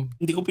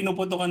Hindi ko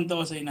pinuputukan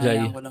to kasi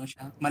inahayaan ko lang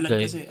siya. Malag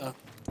Jay. kasi,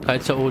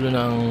 kahit sa ulo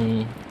ng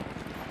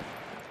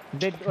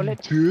Dead ulit.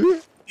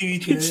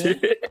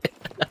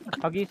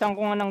 Pagisang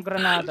ko nga ng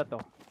granada to.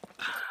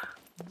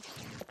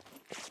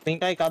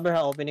 Pinkay, cover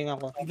ha, opening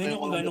ako. Tignan nyo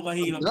kung gano'ng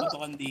kahirap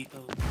putukan dito.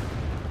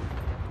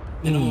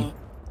 Ano,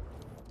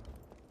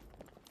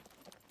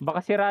 Baka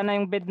sira na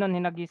yung bed nun,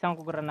 hinagisang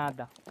ko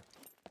granada.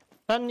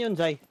 Saan yun,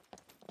 Zay?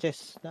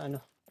 Chest na ano?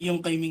 yung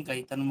kay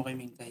Mingkay, tanong mo kay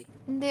Mingkay.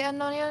 Hindi,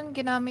 ano yun,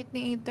 ginamit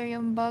ni Ether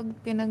yung bag,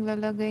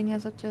 pinaglalagay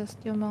niya sa chest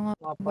yung mga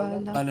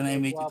bala. Bala na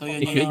M82 to, yun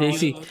Okay,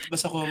 Daisy.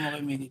 basta ko mo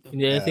kay M82.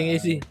 Hindi anything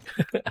easy.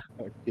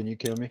 Can you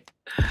kill me?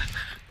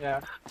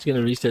 Yeah. It's gonna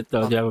reset.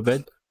 Do you have a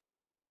bed?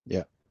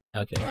 Yeah.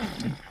 Okay.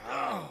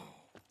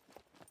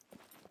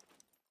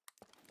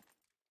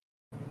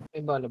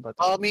 May bala ba to?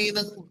 Kami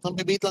nang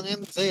bibait lang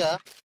yan, Zay ah.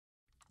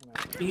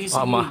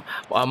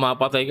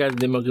 Mapatay ka,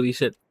 hindi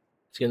mag-reset.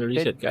 It's gonna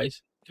reset,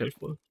 guys.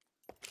 Careful.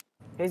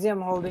 Hazy,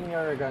 I'm holding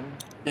your gun.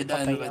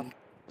 Dadaan ba?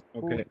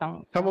 Okay.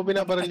 Saan mo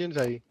binabaril yun,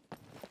 Zay?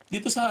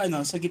 Dito sa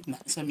ano, sa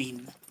gitna, sa main.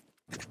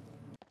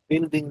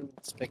 Building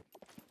spec.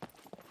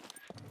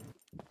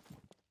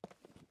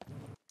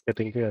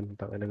 Kating ko yan,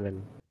 tanga ng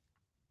ano.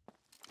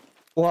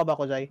 Kuha ba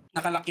ko, Zay?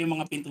 Nakalak yung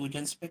mga pinto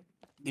dyan, spec.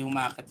 Hindi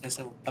umaakit ka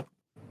sa top.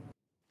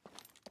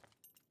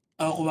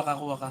 Oo, kuha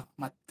ka.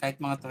 Kahit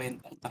mga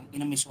 20. Utang,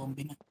 ina may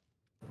zombie na.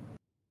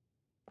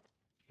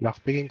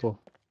 Lockpicking ko.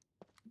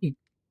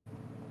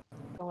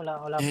 Wala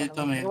pa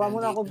Ito, naman. may Gawa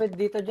muna dito. ako bed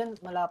dito dyan.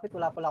 Malapit,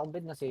 wala pala akong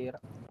bed, nasira.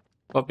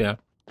 Kopya.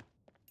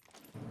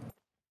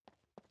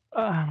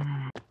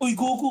 Uy,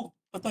 go!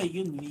 Patay,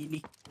 yun, really.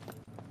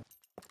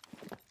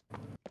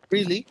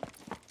 Really?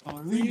 Oh,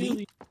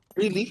 really?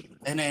 Really?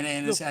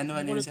 Ayun, si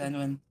Anuan.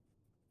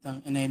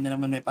 Ayun na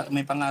naman,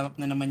 may pangawak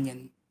na naman yan.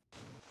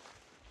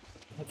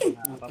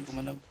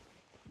 Gumalaw.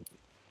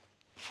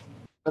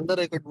 Ganda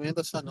record mo yun,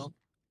 tapos ano,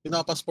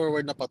 pinapas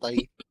forward na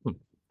patay.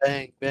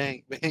 Bang,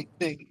 bang, bang,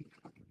 bang.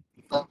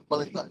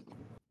 Balik tayo.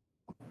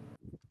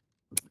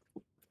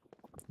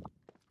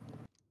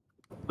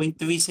 0.3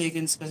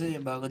 seconds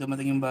kasi bago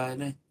dumating yung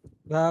bala.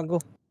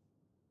 Gago.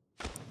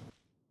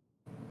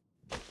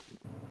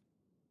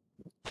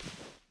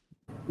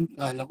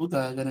 Kala ko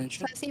gaganon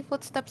siya. Kasi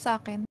footstep sa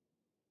akin.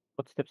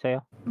 Footstep sa'yo.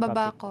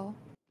 Baba ko.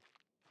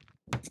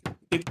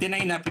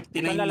 59 na.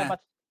 Lalapat.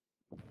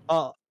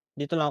 Oh,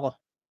 dito lang ako.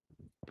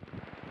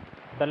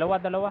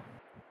 Dalawa.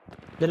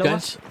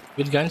 Guns?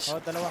 With guns?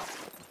 Oh, dalawa.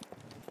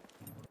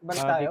 Balik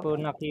Di tayo. ko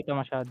nakita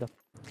masyado.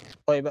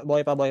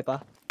 Boy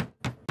pa.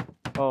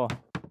 Oo.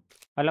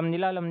 Alam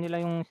nila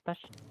yung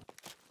stash.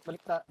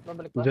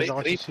 Babalik ba? Diyan ako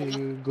kasi si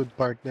good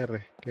partner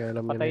eh. Kaya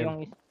alam niya na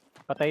yan.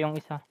 Patay yung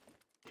isa.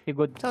 Si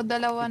Good. So,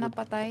 dalawa na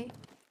patay.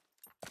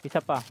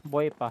 Isa pa,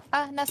 boy pa.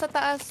 Nasa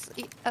taas,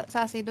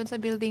 Sasi, dun sa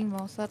building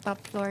mo, sa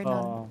top floor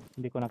nun. Oo,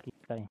 hindi ko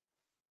nakita eh.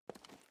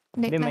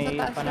 Hindi, may nasa taas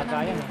siya ng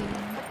panagayan eh.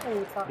 building.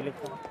 Dilig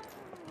ko.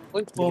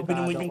 Uy, open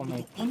naman yung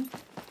putok.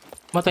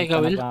 Matay ka,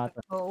 Will?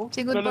 Oo. Si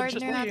good Lalagyan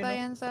partner siya ata eh,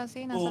 no? yan, Sasi.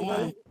 Nasa Oo nga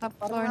eh. top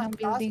floor ng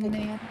building na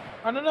yan.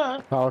 Ano na?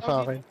 Ako sa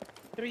akin.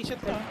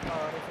 Reset na.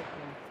 Reset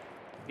na.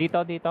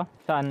 Dito.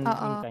 Saan?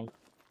 Oo. Hintay?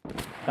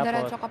 Tapos,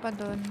 Diretso ka pa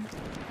dun.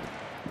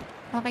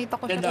 Nakita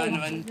ko siya Ganda sa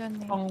naman. dyan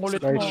eh. Ang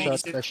kulit mo.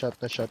 Nice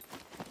shot.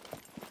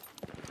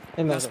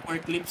 Last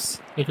port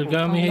clips. Ito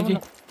kami, Heidi.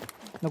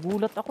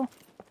 nagulat ako.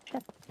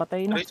 Shit,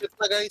 patay na. Reset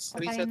na guys,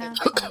 Patay reset na.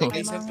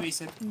 na.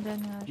 Reset. Dyan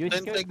nga. You 10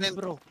 scared seconds. me,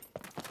 bro.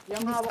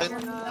 Yung hawak mo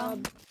na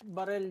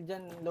barrel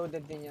dyan,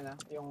 loaded din yan ah.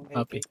 Yung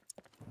Happy.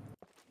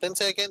 10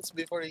 seconds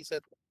before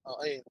reset.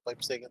 Okay,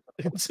 5 seconds.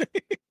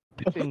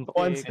 1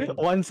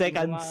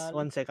 seconds.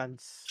 1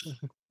 seconds.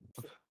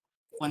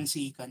 1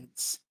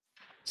 seconds.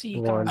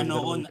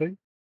 Ano?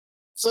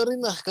 Sorry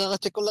na,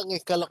 kaka-check ko lang eh.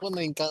 Kala ko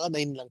 9, kaka-9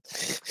 lang.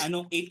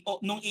 Nung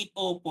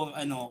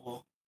 804, ano ako?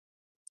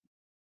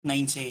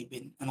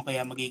 9-7. Ano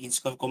kaya magiging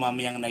score ko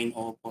mamayang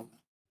 904?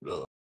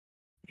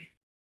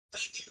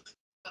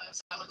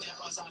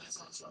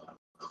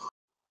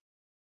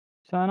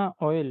 Sana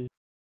oil.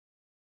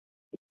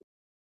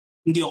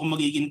 Hindi ako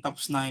magiging top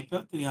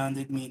sniper.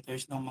 300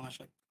 meters ng mga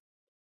shot.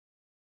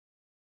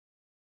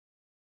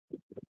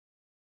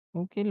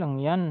 Okay lang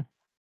yan.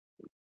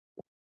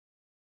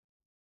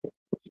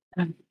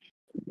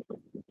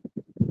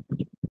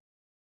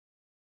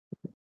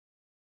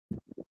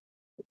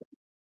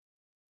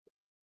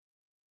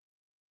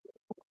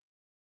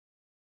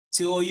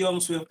 Si Oyo ang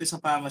swerte sa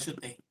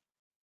parachute eh.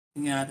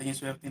 Tingnan natin yung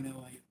swerte ni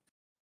Oyo.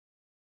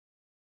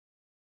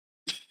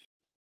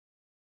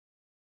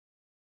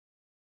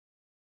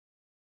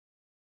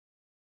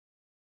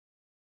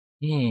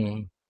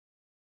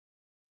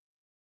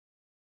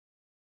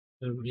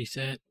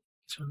 Reset.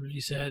 So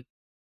reset.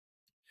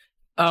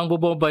 Ang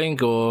bobombahin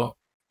ko,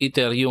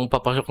 Iter, yung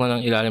papasok na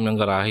ng ilalim ng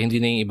garahe, hindi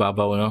na yung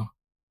ibabaw, no?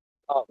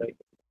 Okay.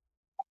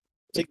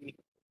 Sige.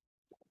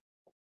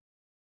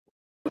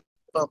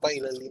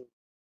 Papailalim.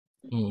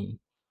 Ang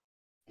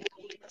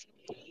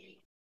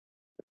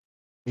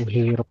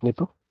hirap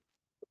nito.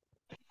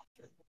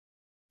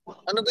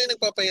 Ano ba yung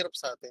nagpapahirap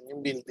sa atin? Yung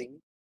building?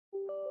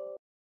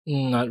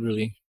 Not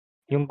really.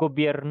 Yung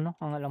gobyerno,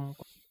 ang alam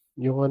ko.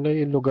 Yung ano,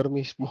 yung lugar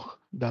mismo.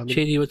 Dami.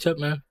 Shady, what's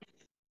up, man?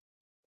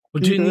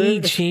 What do you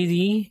need,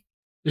 Shady?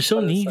 You're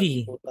so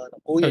needy.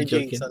 Kuya I'm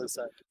Jay joking.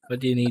 Salsa.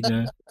 What do you need,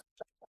 man?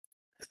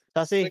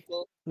 Kasi,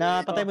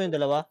 napatay mo yung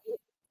dalawa?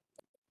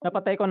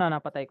 Napatay ko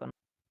na.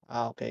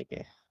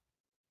 Okay.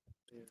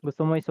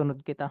 Gusto mo isunod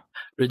kita?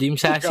 Redeem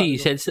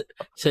Sassy,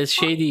 says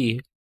Shady.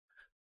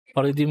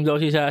 Pa-redeem daw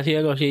si Sassy,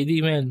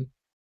 Shady, man.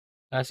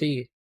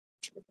 Sassy.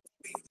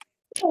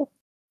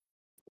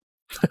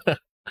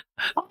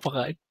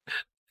 Pakain.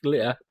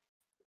 Tuloy,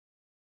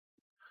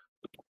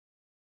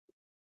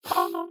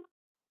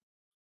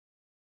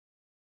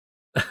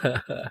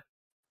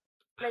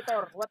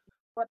 Later,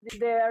 what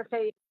did they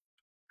say?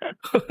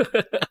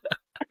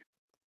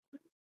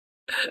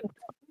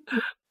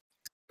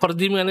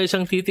 Pa-redeem nga na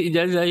isang titi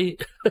dyan, Zay.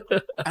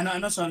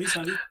 Ano? Sorry.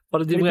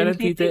 Pa-redeem nga ng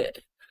titi.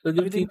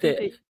 Redeem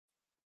titi.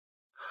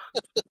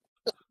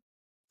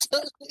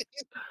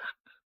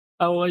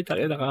 Wait,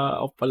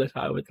 naka-off pala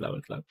sa akin. Wait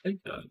lang. Ay,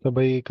 God.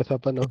 Sabay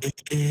kasapan, no?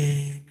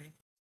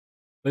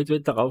 Wait,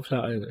 naka-off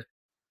sa akin.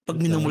 Pag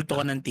minumulto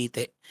ka ng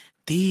tite.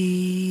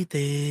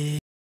 Tite.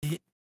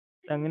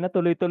 Ang ina,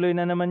 tuloy-tuloy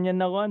na naman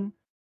yan na kon.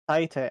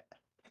 Tite.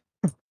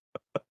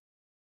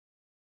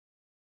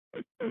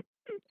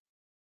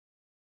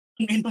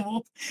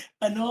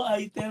 Ano,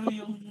 item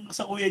yung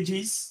sa Kuya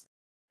Jace?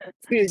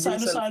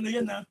 Salo-salo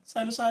yan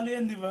Salo-salo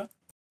yan, di ba?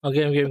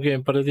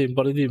 Game. Pa-redeem.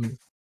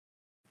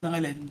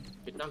 Nangalan.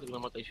 Wait lang,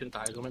 nagmamatay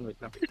tayo man. Wait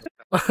lang.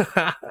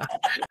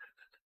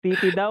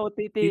 Titi daw,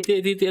 titi.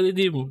 Titi,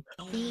 redeem.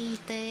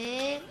 Tite.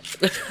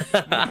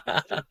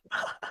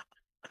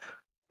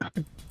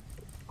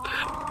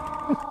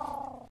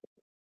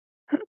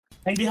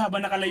 Ay, hindi habang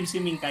naka-live si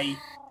Mingkay.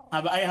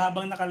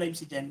 Habang naka-live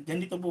si Jan.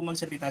 Ganito po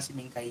magsalita si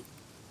Mingkay.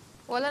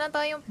 Wala na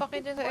tayong paki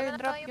dyan sa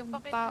airdrop. Yung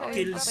tao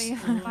Kills.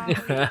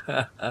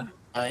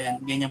 Ayan,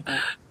 ganyan po.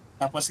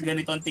 Tapos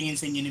ganito ang tingin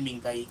sa inyo ni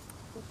Mingkay.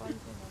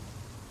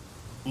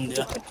 Hindi.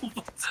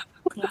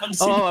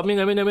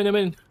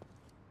 Amin.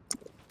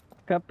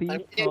 Copy.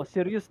 Oh,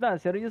 serious na.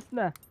 Serious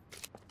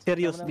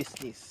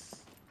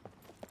business.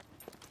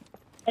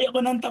 Ay,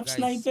 ako ng top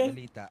sniper.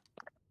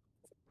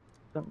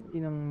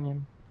 Inang yan.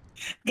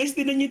 Guys,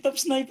 tinan niyo yung top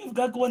sniper.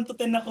 Gago 1 to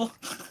 10 ako.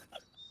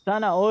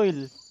 Sana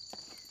oil.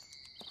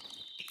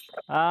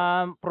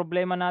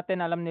 Problema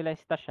natin, alam nila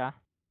yung stash, ha?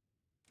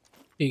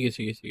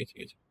 Sige.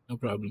 No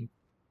problem.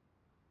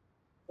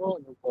 Oh,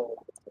 no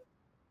problem.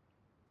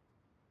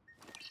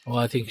 Well,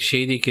 I think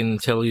Shady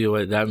can tell you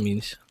what that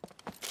means.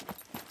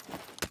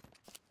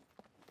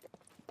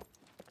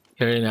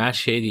 Here and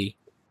ask Shady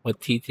what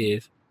teeth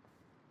is.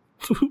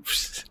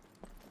 Oops.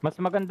 Mas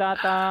maganda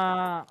ata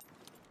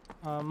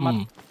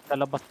Mat, sa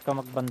labas ka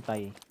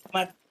magbantay.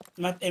 Mat,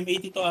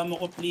 M82 ammo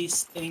ko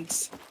please.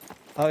 Thanks.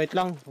 Wait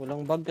lang.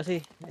 Walang bag kasi.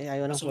 Ay,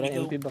 ayaw nang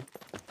walang MP ba?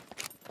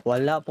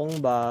 Wala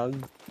pong bag.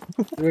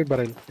 May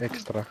baril.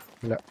 Extra.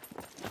 Wala.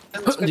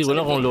 Hindi ko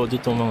lang kung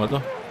loaded itong mga to.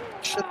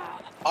 Shit.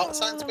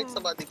 Saan specs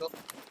sa body ko?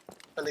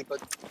 Sa likod.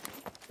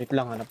 Wait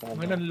lang, hanap ako.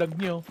 May nanlag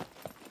niyo.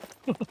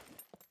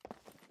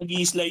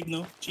 Nag-i-slide,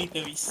 no?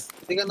 Cheaters.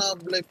 Hindi ka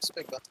na-live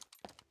spec,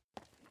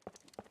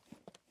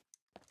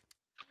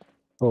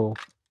 Oo.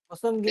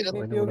 Basta give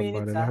me few Walang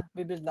minutes, bala ha?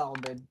 Bibuild na ako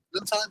bed.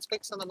 Doon sa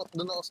specs na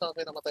doon ako sa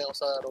kinamatay ako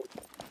sa road.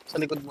 Sa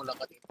likod mo lang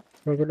kanina.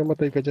 Bago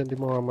namatay ka dyan, di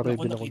mamamatay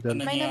din ako dyan.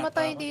 May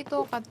namatay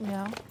dito, cut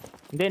niya.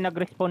 Hindi,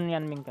 nag-respawn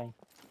yan, Mingkay.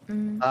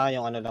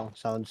 Yung ano lang,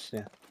 sounds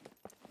niya.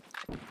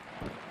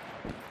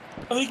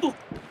 Aray ko!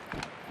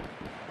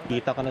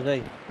 Kita ka na,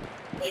 Zay.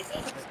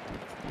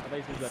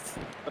 Patay si Zat.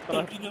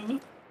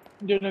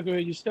 Hindi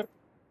nag-register.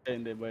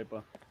 Hindi, buhay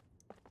pa.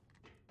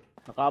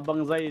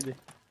 Nakabang Zaid eh.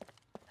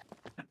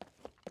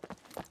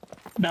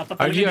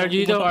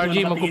 RG daw,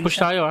 RG, magpupush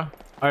tayo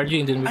RG,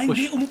 hindi Ay,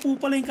 mag-push. hindi. Umupo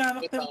pala yung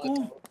character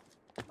ko.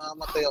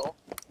 Nakamatay ako.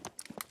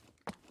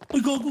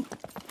 Uy, gago!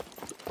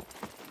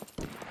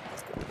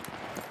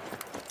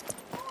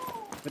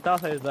 May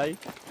tao sa'yo, Zay?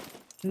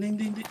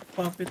 Hindi.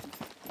 Puppet.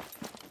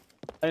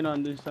 Ay, no,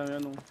 andun sa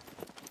ano.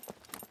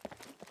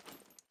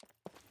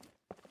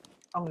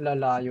 Ang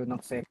lalayo ng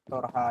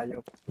sector,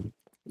 hayop.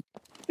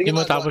 Hindi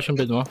mo tapos yung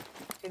bed mo?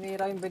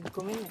 Sinira yung bed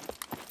ko, min eh.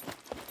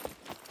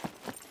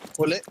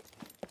 Uli?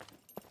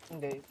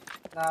 Hindi.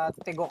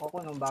 Natigok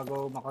ako nung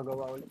bago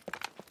makagawa ulit.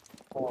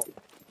 Oo.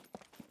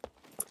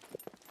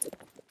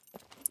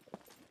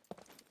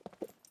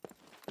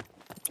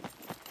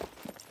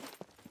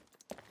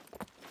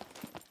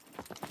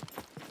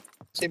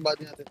 Kasi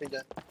body natin ito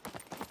dyan.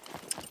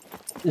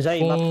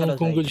 Zay, back ka na,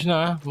 Kung Zay. goods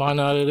na, baka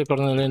nare-repair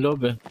na nila yung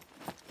loob eh.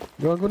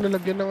 Gago,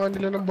 nalagyan na nga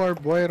nila ng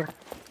barbed wire.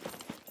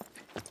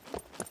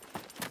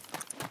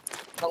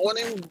 Nakuha na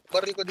yung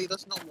baril ko dito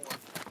sa nakuha.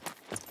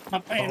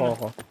 Mapain.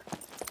 Ako.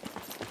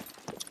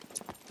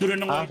 Dulo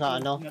ng Ah, white. sa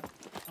ano?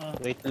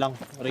 Wait lang.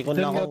 Recon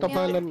Diyan lang nga ako.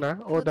 tapalan na?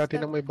 O dati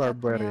na may barbed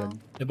wire yan?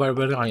 May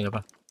barber na kanina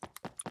pa.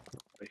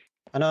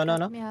 Ano?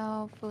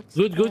 Meow,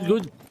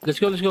 Good. Let's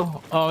go.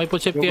 May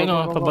footstep kayo,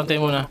 ano, pabantay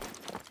muna.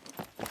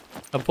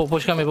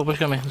 Pupush kami.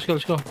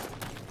 Let's go.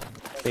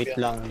 Wait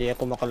lang, di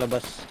ako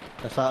makalabas.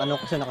 Nasa ano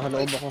kasi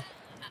nakasaloob ako.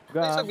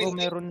 Gago,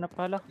 meron na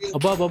pala.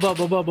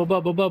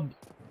 Abab.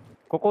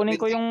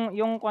 Kukunin ko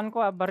yung kwan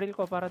ko, baril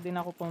ko para din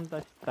ako pumunta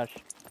sa stash.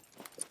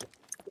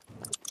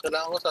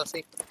 Kailangan ko sa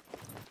safe.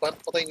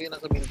 Patayin ko yun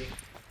nasa building.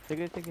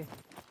 Sige.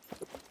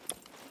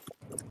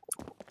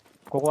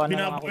 Kukuha na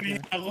lang ako.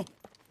 Binapain ako.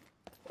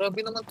 Grabe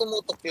naman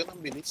tumutok yun, ang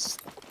bilis.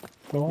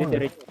 Oo.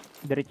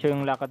 Diretso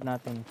yung lakad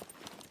natin.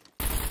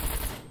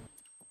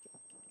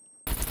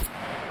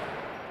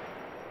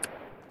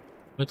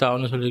 May tao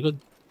na sa likod.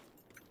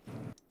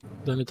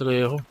 Dali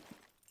try ako.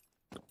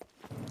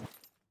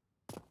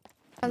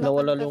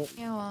 Nawala yung...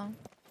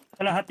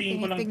 Kalahatiin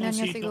ko lang Tinitignan itong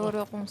niya sito. siguro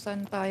kung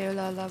saan tayo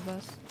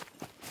lalabas.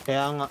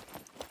 Kaya nga.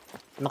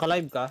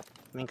 Naka-live ka,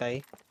 Minkay?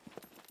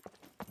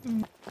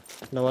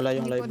 Nawala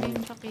yung Hindi live ko mo.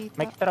 din siya kita.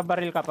 May extra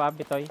baril ka pa,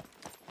 Bitoy?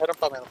 Meron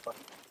pa.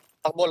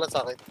 Takbo lang sa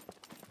akin.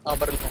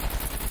 Baril mo.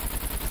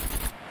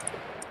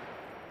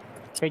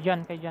 Kay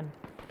Jan.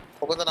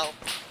 Pupunta na ako.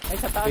 Ay,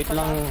 sa taas. Wait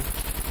lang.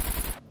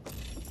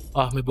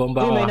 May bomba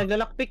Uy, ako. may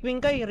naglalakpik,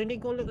 Minkay. Rinig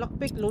ko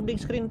lakpik. Loading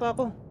screen pa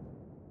ako.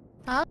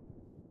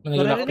 May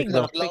Narinig naglalakpik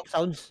daw. lakpik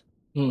sounds.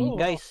 Hmm.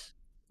 Guys,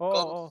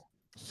 Oo.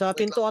 sa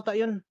pinto ata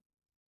yun.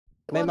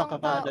 May Walang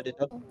makakaano tao.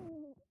 dito.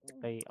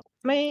 Okay.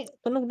 May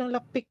tunog ng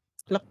lakpik.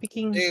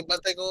 Lakpiking.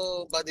 Bantay ko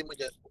body mo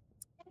dyan.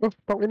 Oh,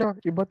 tangina,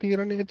 iba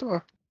tira na ito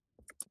ah.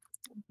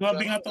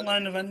 Grabe nga itong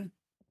ano, Van.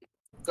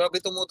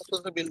 Grabe tumutok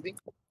doon sa building.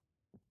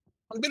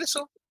 Ang bilis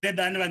oh. Dead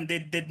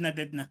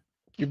na.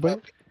 Iba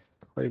yun.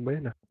 Iba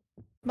yun ah.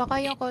 Baka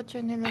yung kotse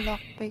nila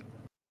lockpick.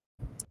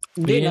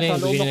 Hindi, Bigyan na nasa yun,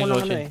 loob bigyan ako na ng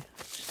yung ano eh.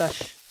 Stash.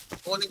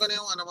 Kunin ko na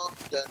yung ano mo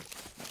dyan.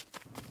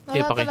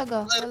 Wala paki. talaga.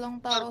 Walang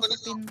tao sa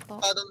pinto.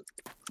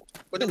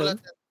 Kunin mo lahat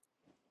yan.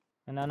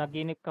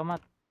 Nananaginip ka, Mat.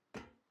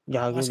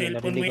 Gago, Mga cellphone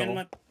mo narinig yan, ako.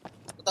 Mat.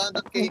 Puntahan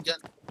doon kayo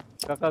dyan.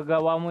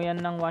 Kakagawa mo yan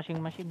ng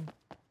washing machine.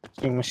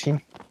 Yung machine.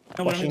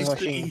 Na walang Washing.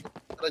 display.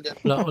 Tara dyan.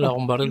 Wala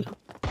akong baril.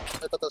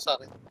 Ito sa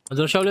akin.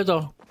 Adol siya ulit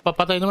oh.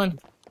 Papatay naman.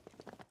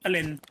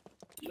 Alin?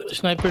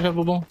 Sniper sa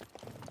bubong.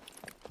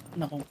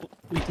 Naku,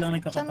 wait lang,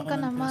 Saan nagkakapaka ka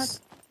ng na, plus. Mat?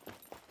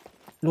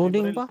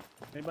 Loading pa?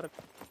 May barak.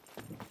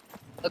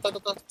 Ito.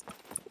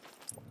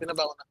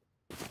 Pinaba ko na.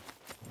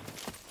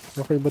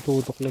 Okay ba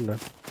tutok lang ah?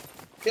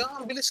 Kaya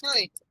ang bilis nga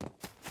eh.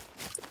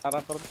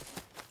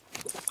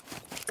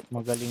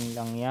 Magaling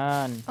lang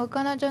yan. Huwag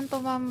ka na dyan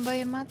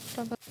tumambay, Mat.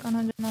 Sabat ka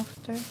na dyan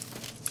after.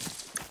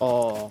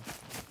 Oo.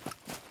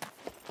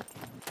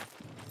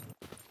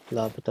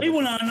 Lapit Ay, ako.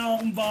 wala na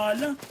akong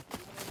bala.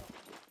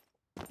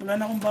 Wala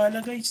na akong bala,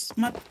 guys.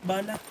 Mat,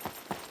 bala.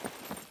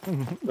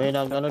 May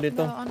ano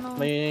dito. Ano,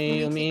 May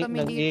busy kami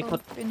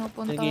nag-iikot. dito.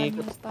 Pinupuntahan Nag-iikot.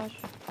 yung stash.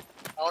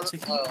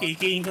 Sige,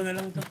 kikiin ko na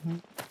lang to.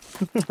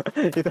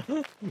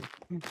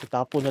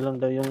 Itapo na lang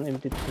daw yung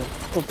empty.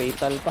 Oh,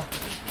 fatal pa.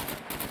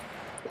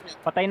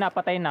 Patay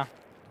na.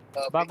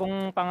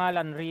 Bagong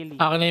pangalan, really.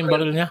 Akin na yung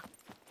baril niya.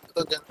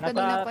 Ito dyan.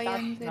 Kanina pa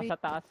yan, Siri. Nasa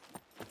taas.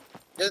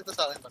 Dyan ito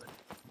sa akin pa rin.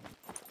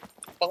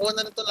 Pakuha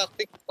na nito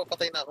lockpick.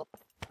 Papatay na ako.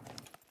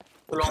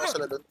 Tulungan ko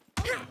sila doon.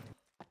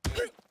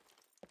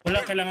 Wala,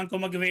 kailangan ko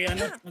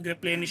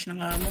mag-replenish ng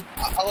amo.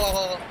 Ako.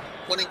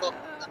 Kunin ko.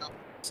 Ano?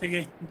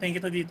 Sige, hintayin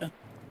kita dito.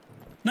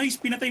 Nice,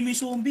 pinatay mo yung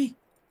zombie.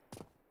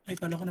 Ay,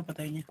 kala ko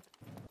napatay niya.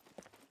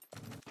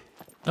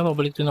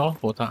 Babalik din ako.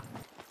 Puta.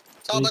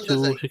 Saan Need ka banda,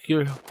 to Zay?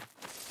 secure.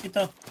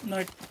 Ito,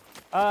 north.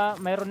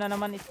 Mayroon na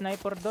naman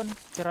sniper doon.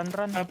 Si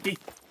Ranran. Copy.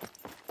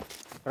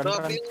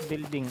 Ranran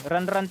building.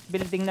 Ranran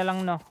building na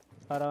lang, no?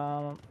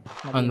 Para...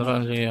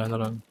 Sige,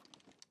 run.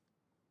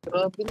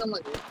 Grabe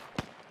naman eh.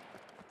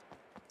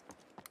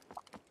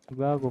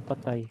 Gago,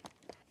 patay.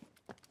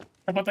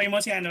 Napatay mo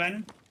si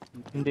Anwan?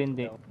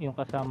 Hindi. Yung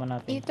kasama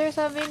natin. Peter,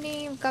 sabi ni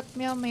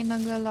Katmia may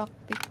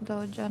nagla-lockpick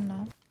daw dyan,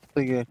 ha?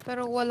 Sige.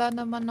 Pero wala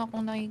naman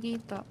akong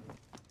nakikita.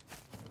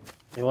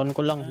 Iwan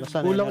ko lang.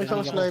 Basta Kulang narinig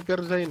isang ako. sniper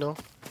Zay, no?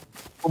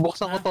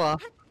 Bubuksan ko to ah.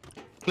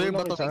 Clear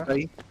ba Kulang to, isa?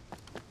 Zay?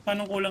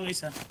 Paano kulang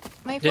isa?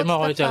 May Hintay mo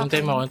ako, footsteps sa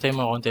hintay mo akin.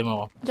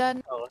 ako. Dyan,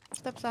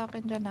 step sa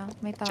akin dyan, ha?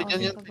 May tao Sige,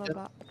 sa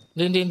baba.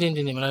 Hindi.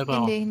 Malayo pa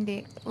ako. Hindi.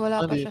 Wala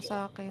pa Hindi. siya sa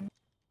akin.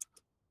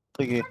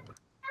 Sige.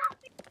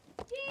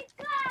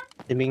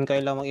 Timing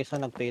kayo lang mag-isa,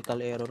 nag-fatal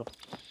error.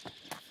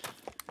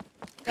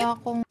 Kaya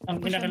kung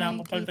Ang ko siya kinakailangan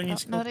ko palitan yung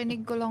nakikita, scope.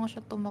 narinig ko lang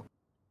siya tumak.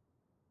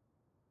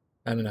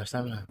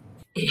 Stamina.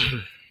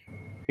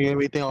 Sige,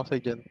 waiting ako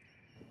sa'yo dyan.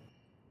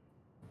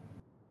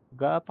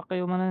 Gaapa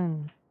kayo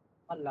manan.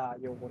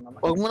 Malayo ko naman.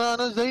 Huwag mo na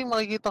Zay,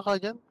 makikita ka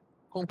dyan.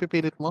 Kung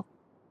pipilit mo.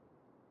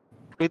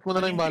 Wait mo na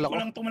lang yung bala Hindi ko. ko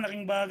lang ito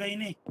malaking bagay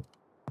na eh.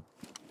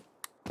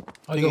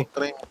 Sige,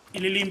 try.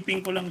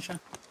 Ililimping ko lang siya.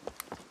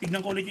 Tignan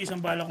ko ulit yung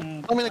isang bala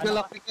kung... Oh, may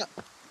naglalakpik nga.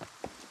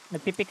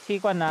 Nagpipik si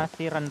Kwan na,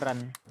 si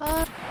Ranran.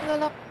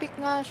 Lalakpik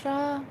nga siya.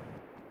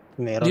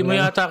 Meron Hindi mo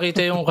na. yata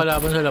kita yung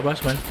kalaban sa labas,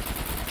 man.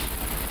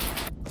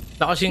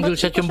 Naka-single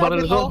shot yung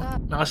barrel ko.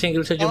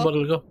 Naka-single shot yung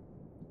barrel ko.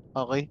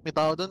 Okay, may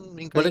tao doon.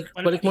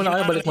 Balik muna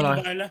kayo, balik muna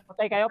kayo.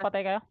 Patay kayo,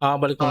 patay kayo.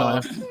 Balik muna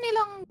kayo. Hindi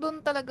lang doon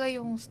talaga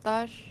yung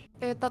stash.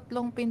 Eh, 3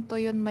 pinto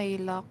yun may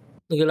lock.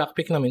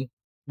 Nag-lockpick namin.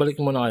 Balik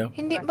muna kayo.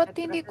 Hindi, ba't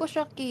hindi ko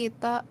siya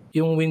kita?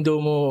 Yung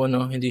window mo,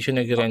 hindi siya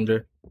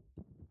nag-render.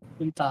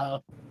 Yung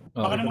tao.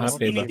 Oh, Baka naman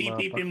happy ba?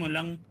 tinitipin mo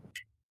lang.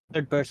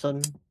 Third person.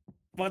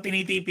 Baka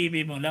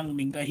tinitipin mo lang,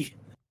 Mingkay.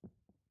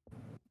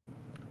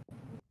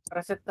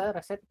 Reset.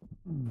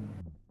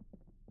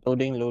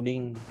 Loading.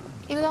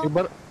 Ilang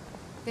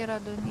tira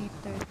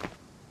donator?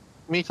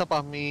 May isa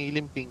pa, may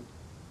limping.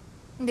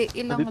 Hindi,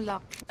 ilang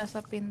lock nasa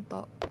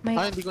pinto. May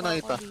hindi ko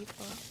nakita.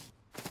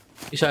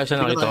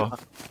 Isa-isa nakita ko.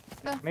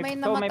 May May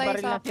namatay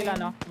baril sa na sila, akin.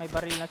 no? May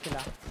baril na sila.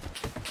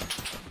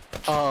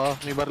 Oo,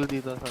 may barrel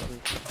dito. Sorry.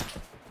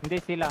 Hindi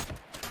sila.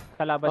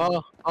 Kalaban.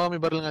 Oo, may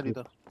barrel nga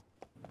dito.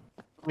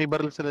 May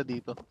barrel sila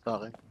dito sa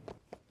akin.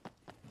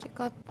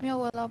 Sikat niya,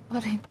 wala pa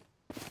rin.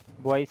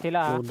 Buhay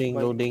sila.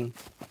 Loading.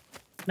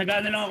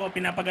 Nag-ano lang ako,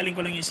 pinapagaling ko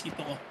lang yung sito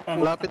ko.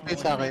 Lapit kayo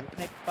sa akin.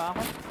 Next pa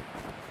ako.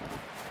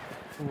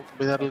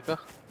 Binaril ka.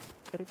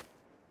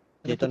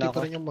 Dito na Puti pa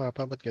ako. rin yung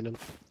mapa, ba't ganun?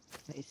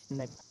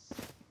 Na-snipe.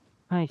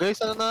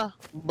 Guys, ano na?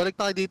 Balik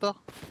na kayo dito.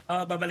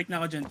 Babalik na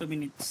ako dyan, 2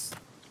 minutes.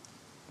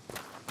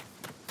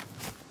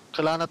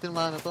 Kailangan natin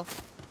maano to.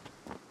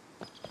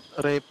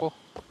 Repo.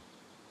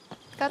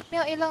 Kat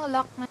niya, ilang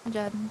lock na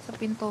dyan sa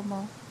pinto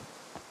mo?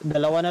 2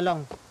 na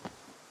lang.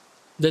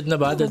 Dead na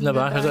ba?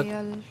 Sagot.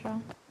 Dial siya.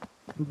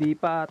 Hindi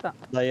pa ata.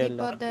 Dial Hindi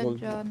pa lang. dead Gold.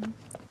 dyan.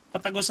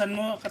 Patagusan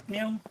mo,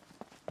 Katmeow.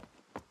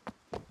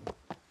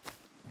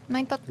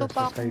 May 3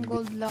 pa akong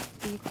gold lock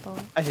dito.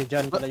 Ay, si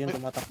John pala yung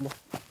tumatakbo.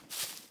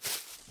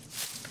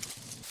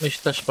 May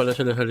stash pala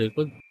sila sa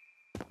likod.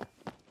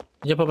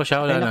 Diyan pa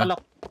siya? Wala Ay, na.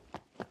 nakalock.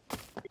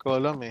 Hindi ko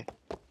alam eh.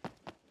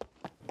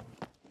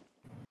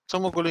 Saan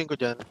mo guluhin ko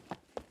dyan?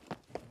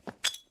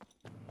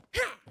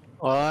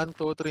 1,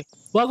 2,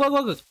 3.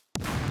 Wag!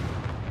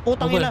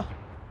 Putang Okay. ina.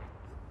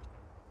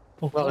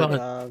 Bakit?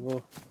 Gago.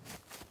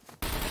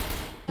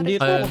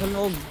 Dito Ayan. ako sa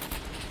loob.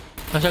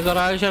 Nasa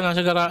garahe siya,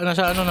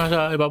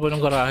 nasa ibabaw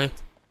ng garahe.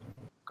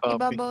 Copy.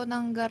 Ibabaw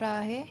ng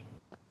garahe.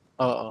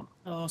 Oo.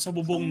 Sa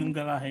bubong ng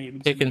garahe.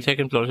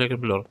 Second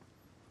floor.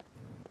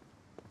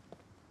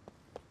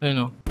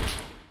 Ayun o.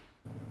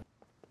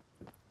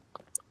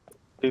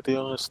 Dito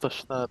yung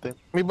stash natin.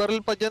 May barrel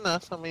pa dyan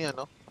sa may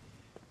ano.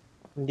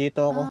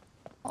 Dito ako.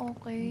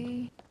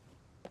 Okay.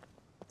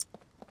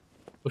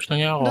 Push na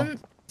niya ako.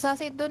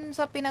 Doon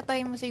sa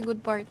pinatay mo si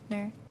good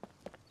partner.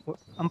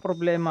 Ang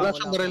problema. Wala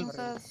siyang barrel.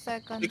 Sa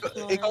second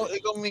floor.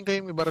 Ikaw Mingay,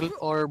 may barrel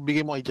or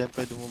bigay mo kay dyan.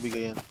 Pwede mo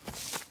bigay yan.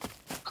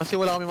 Kasi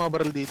wala kami mga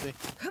barrel dito eh.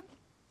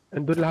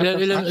 Andun lahat ng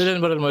stash. Ilan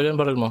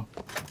barrel mo?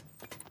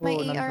 May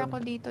ER ako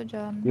dito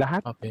dyan.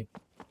 Lahat? Okay.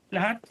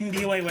 Lahat? Hindi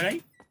hiwa-hiwalay?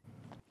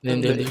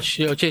 Hindi.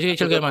 Chill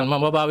kayo man.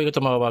 Mababawi ko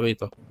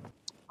to.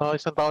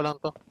 Isang tao lang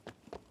to.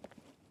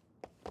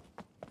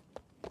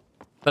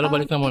 Pero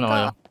balik na muna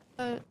kayo.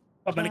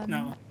 Pabalik na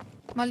ako.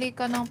 Mali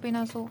ka ng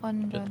pinasukan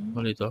dyan.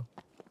 Mali to.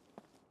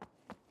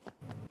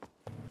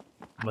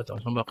 Ba't ako?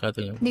 Saan ba kaya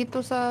ito yun? Dito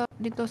sa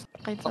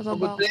kahit sa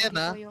Pasugod baba. na yan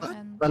dito yung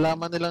end.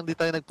 Nalaman nilang di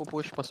tayo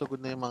nagpupush. Pasugod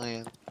na yung mga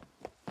yan.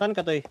 Saan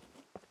ka, Toy?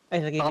 Ay,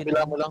 Sa nakikita.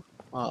 kabila mo lang.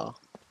 Oo.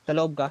 Sa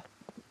loob ka?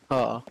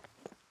 Oo.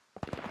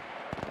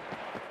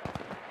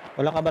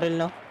 Wala ka baril,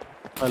 no?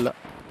 Wala.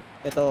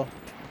 Ito.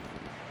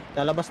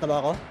 Lalabas na ba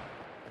ako?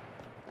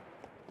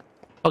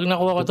 Pag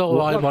nakuha ko to,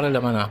 kuha kayo barrel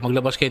naman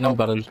Maglabas kayo ng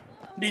barrel.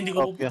 Hindi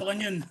ko puputokan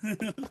yun.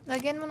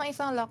 Lagyan mo ng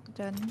isang lock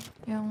dyan.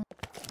 Yung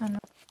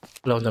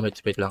Wala akong damit.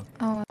 Wait lang.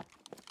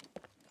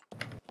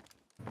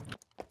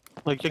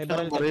 Nag-check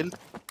na ng baril.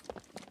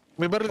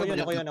 May baril Ako ka yun,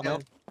 dyan. ako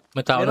yun.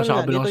 May tao na Meron sa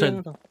nga, kabilang dito side.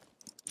 yun.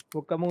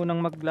 Huwag ka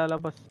munang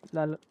maglalabas.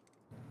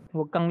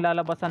 Huwag kang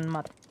lalabasan,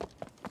 Matt.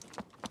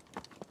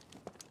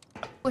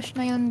 push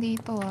na yun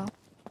dito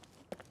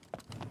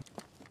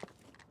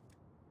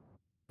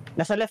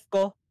Nasa left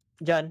ko.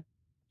 Dyan.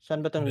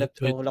 Saan ba itong left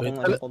ko? Wala kong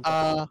ano kung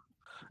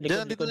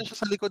Diyan, dito na siya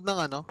sa likod ng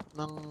ano,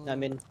 ng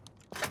namin.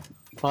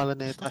 pangalan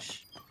na ito.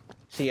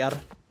 CR.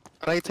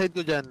 Right side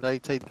ko dyan,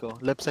 right side ko.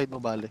 Left side mo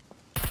bale.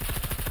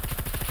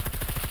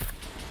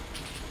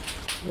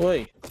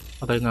 Uy.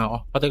 Patay na ako.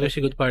 Patay ko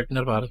si good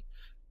partner, pare.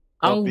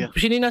 Ang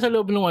sino yung nasa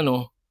loob nung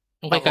ano,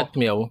 yung kay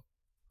Katmeow,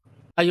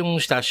 ay yung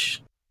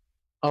stash.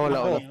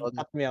 Wala.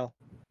 Katmeow.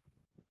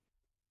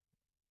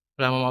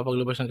 Wala mo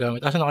makapaglabas ng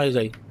gamit. Asan na kayo,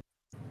 Zay?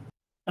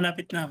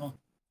 Malapit na ako.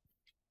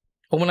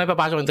 Huwag mo na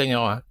ipapasok, hintayin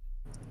niyo ako,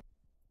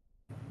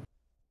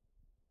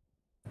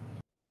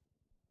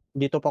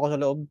 Dito pa ako sa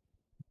loob.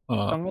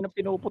 Ang ina,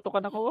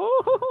 pinuputokan ako.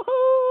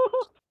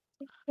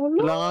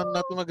 Kailangan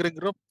natin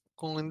mag-regroup.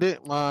 Kung hindi,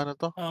 maano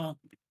to.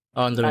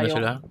 Andun na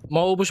sila.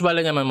 Mauubos bala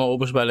niya man,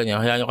 mauubos bala niya.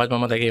 Hayaan nyo kahit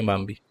mamatay kayong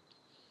Bambi.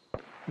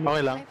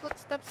 Okay lang. May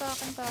footsteps sa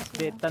akin sa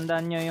Hindi,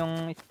 tandaan nyo yung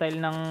style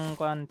ng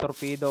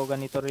torpedo,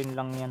 ganito rin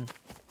lang yan.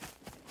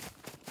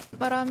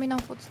 Marami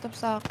ng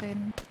footsteps sa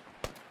akin.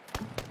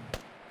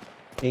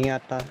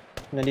 Ingat ha.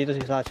 Nandito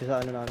si Sachi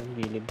sa ano namin,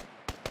 gilid.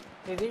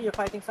 Easy, you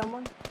fighting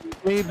someone?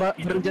 May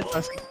barrel dyan,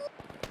 Sassy.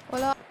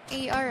 Wala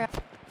AR ah.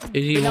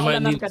 Easy,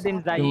 Pinaulanan ka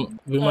din, Zay.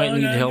 we might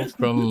need help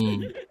from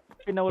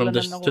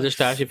Pinaulanan ako. to the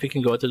stash. If we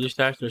can go to the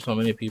stash, there's so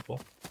many people.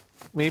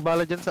 May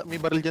bala dyan, may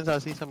barrel dyan,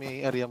 Sassy, sa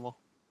may area mo.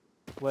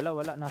 Wala.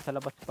 Nasa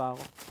labas pa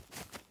ako.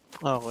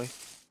 Okay.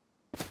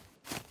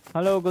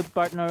 Hello, good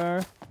partner.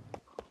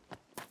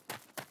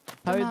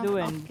 How you Tama,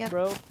 doing, akyat.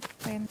 bro?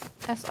 Fine.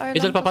 SR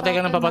Iter, lang to papatay sa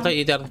ka ng akin, papatay,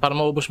 Iter, para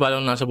maubos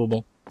balon nasa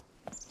bubong.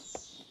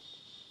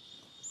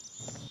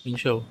 Yun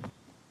show.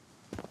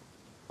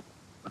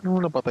 Ano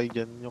napatay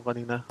dyan yung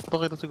kanina? Ito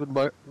kita si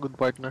good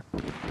partner.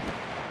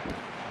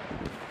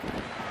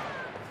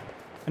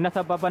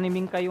 Nasa baba ni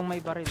Mingka yung may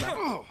baril.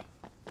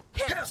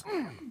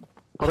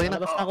 Patay na.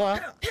 Labas na ako ha.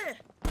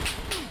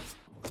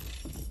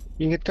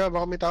 Ingat ka,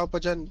 baka may tao pa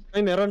dyan.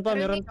 Ay, meron pa.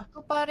 Rinig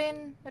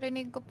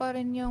ko pa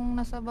rin yung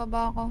nasa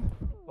baba ko.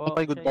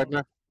 Patay good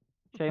partner.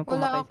 Siya yung Wala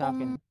pumatay sa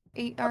akin. akong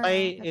AR. Patay,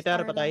 SR Iter,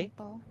 lang patay?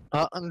 to.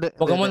 Hindi.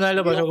 Huwag ka muna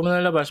lalabas, huwag ka muna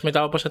lalabas. May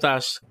tao pa sa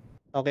taas.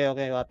 Okay,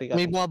 wapi.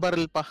 May mga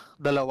barrel pa.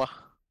 Dalawa.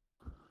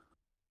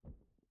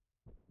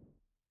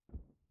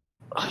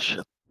 Ah,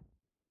 shit.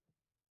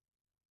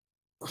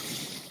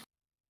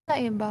 Na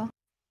iba.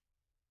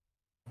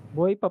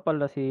 Boy pa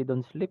pala si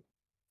Don Slip.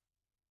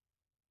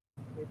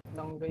 Wait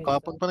lang guys.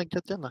 Kapon pa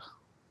nag-chat yan ah.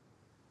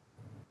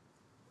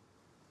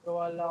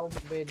 Wala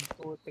akong bed.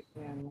 Putik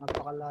na yan.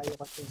 Napakalayo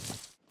kasi.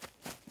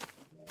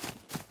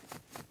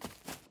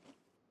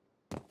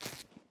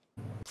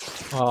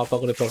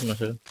 Makakapag-report na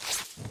sila.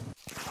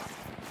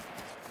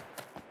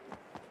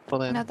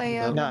 Patay na. Natay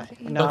ako.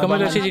 Come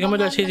on,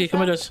 Hazy.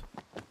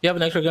 You have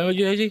an extra gun with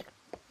you, Hazy?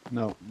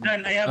 No.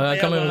 Dan, I have,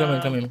 Come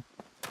in.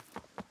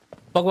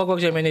 Wag,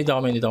 siya. May need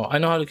ako. I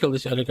know how to kill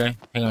this other guy.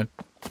 Hang on.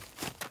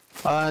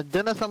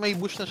 Dyan na sa may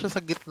bush na siya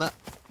sa gitna.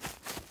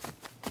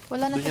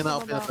 Wala na Doon siya niya na sa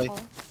ako baba pinatay. ko.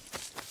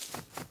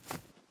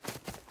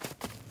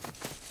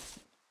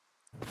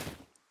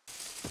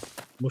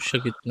 Bush sa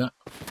gitna.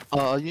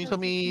 Yung sa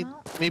may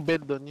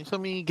bed doon. Yung sa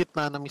may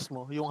gitna na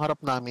mismo. Yung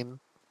harap namin.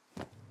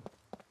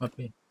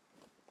 Okay.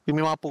 Yung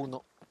may mga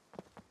puno.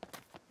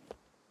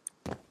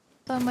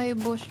 Sa may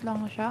bush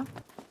lang siya.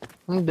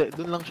 Hindi,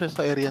 doon lang siya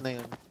sa area na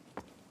yun.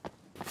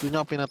 Doon niya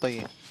ako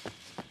pinatay eh.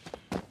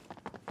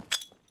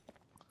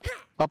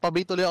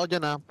 Papabait ulit ako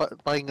dyan ha.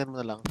 Pakinggan mo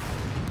na lang.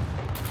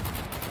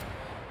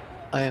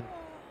 Ayan.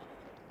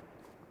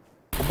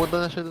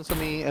 Pupunta na siya dun sa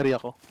may area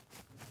ko.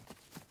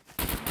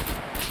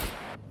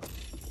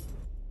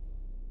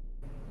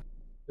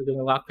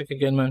 Lockpick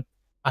again, man.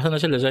 Asan na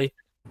sila, Zay?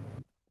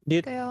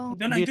 Dito, Kaya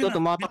dito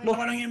tumatakbo.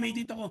 Dito lang yung may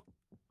dito ko.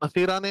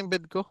 Nasira na yung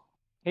bed ko.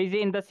 Hazy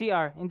in the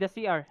CR.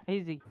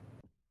 Hazy.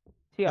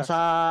 CR. Nasa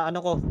ano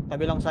ko,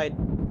 kabilang side.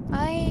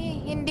 ay,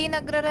 hindi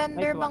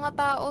nagre-render Nice one. mga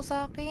tao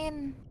sa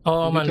akin.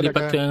 Oo, man. Hindi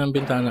Lipat talaga. ka na ng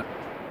bintana.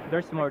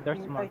 There's more. Kaya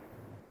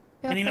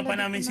Kanina pa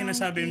pala namin di ko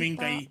sinasabi,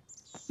 nakikita.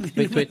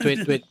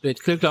 Wait.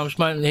 Clear comes,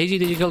 man. Hazy,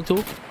 did you kill two?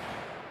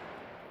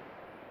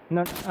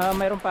 No,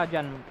 mayroon pa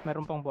dyan.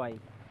 Mayroon pang buhay.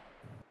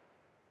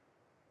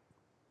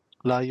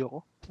 Layo ko.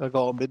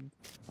 Nagawa ko bed.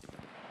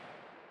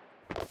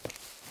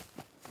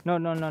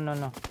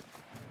 No.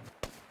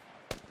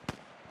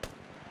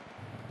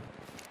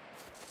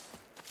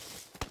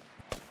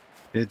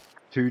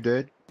 Two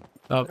dead.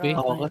 Copy.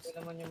 Oo. Ito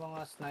naman yung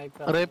mga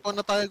sniper. Repo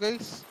na tayo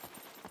guys.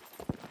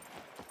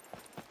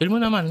 Chill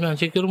mo naman, man.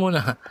 Secure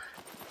muna.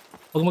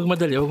 Huwag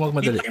magmadali.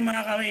 Hindi tayo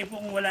makakawin po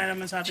kung wala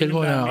naman sa atin. Chill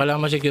yung muna. gamit.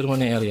 Kailangan ma-secure mo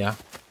na yung area.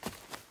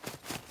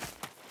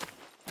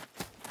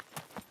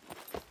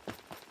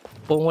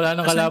 Kung wala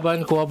nang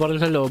kalaban, kuha pa rin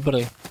sa loob,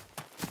 eh.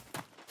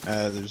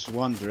 There's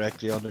one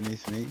directly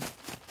underneath me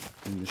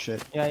in the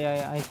shed.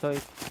 Yeah. I saw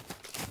it.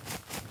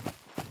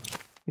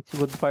 It's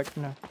good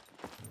partner.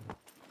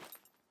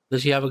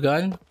 Does he have a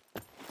gun?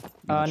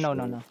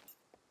 No.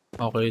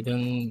 Okay,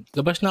 then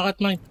labas na,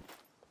 Katmine.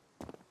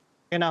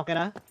 Okay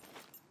na.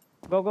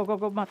 Go,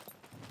 Matt.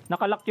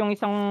 Nakalock yung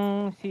isang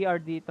CR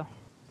dito.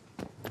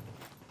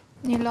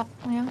 Nilock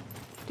niya.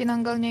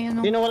 Tinanggal niya yun.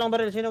 Sino walang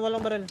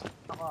baril?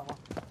 Ako.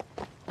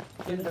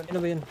 Sino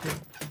ba yun?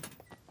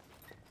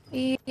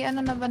 Ano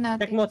na ba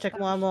natin? Check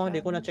mo amo. Hindi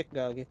ko na check,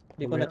 gagi.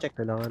 Hindi ko na check.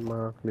 Kailangan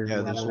ma-clear.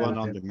 Yeah, there's one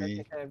under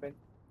me.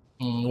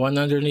 37. One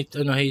underneath,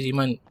 Hazy,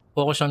 man.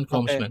 Focus on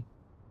comms, Okay. man.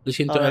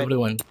 Listen to Alright.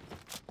 everyone.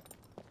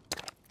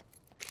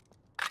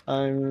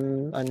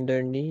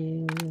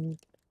 Underneath.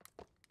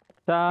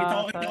 Sa Kita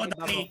ko,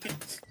 ibabaw.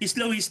 He's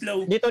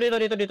low.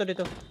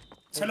 Dito.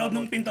 Sa loob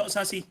ng pinto,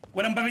 Sasi.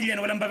 Walang baril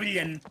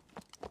yan.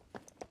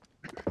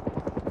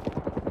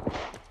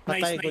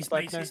 Patay, Nice. good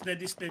partner.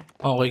 He's dead.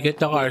 Okay, get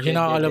the car. Sino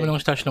nakakalaman ng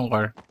stash ng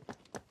car?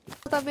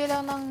 Tabi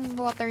lang ng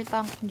water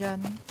tank dyan.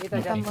 Dito,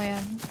 Kita dyan. mo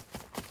yan.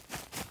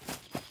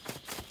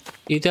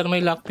 Iter,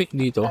 may lockpick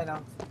dito. Ayun,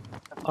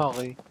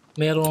 Okay.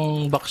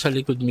 Merong box sa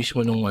likod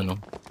mismo nung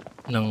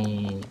ng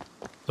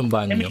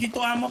tumbahan May nyo. dito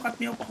amo, cut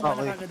me off ako.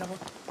 Okay. Agad ako.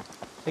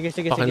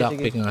 Sige.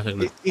 Pakilockpick nga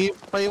saglit.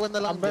 Paiwan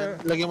na lang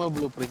dyan. Lagyan mo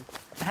blueprint.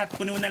 Lahat,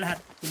 puno na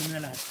lahat.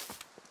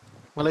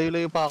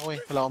 Malayo-layo pa ako eh.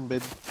 Wala akong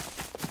bed.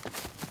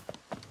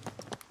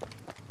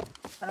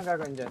 Anong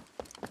gagawin dyan?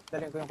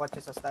 Dalhin ko yung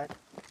kotse sa start.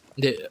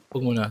 Hindi,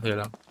 huwag muna. Sige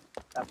lang.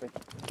 Tapos.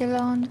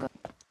 Kailangan ko.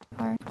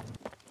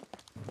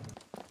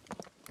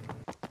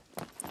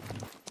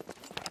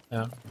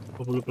 Yeah.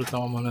 Pupulupulot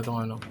lang ako muna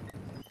itong ano.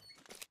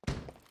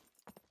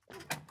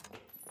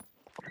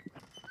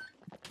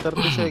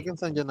 30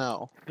 seconds, nandiyan na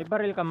ako. May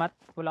baril ka, Matt?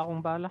 Wala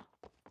akong bala.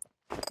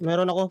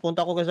 Meron ako.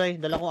 Punta ko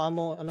kasi. Dala ko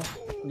ammo.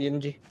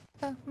 DMG.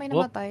 May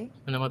namatay.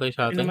 May namatay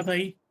sa atin.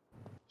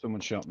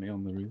 Someone shot me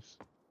on the roof.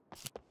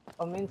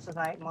 Min sa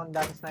mga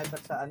dami sniper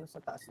sa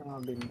sa taas ng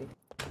mga building.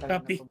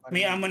 Copy.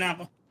 May ammo na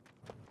ako.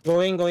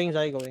 Going,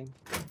 Zai, going.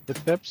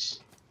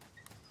 Footsteps.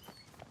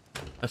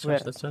 That's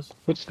us.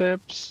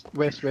 Footsteps.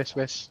 West.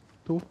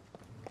 2.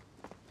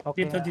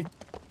 Okay. Dito.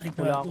 Ay,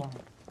 wala ako.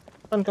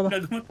 Saan ka ba?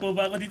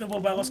 Baba ako dito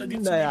sa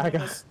dito.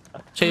 Dayaga.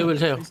 Sa'yo, Will,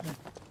 sa'yo.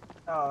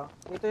 Oo.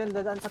 Dito yung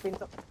dadaan sa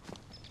pinto.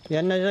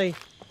 Yan na, Zai.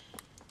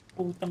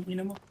 Putang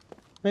ina mo.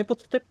 May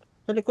footstep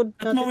sa likod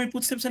At natin. may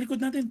footstep sa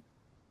likod natin.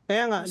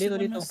 Kaya nga, dito.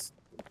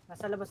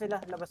 Nasa labas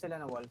sila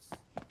ng walls.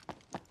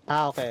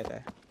 Okay.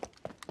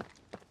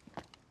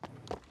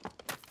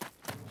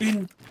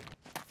 Ayun.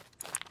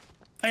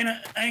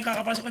 Ayun,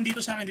 kakapasok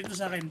dito sa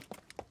akin.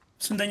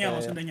 Sundan niya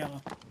ako.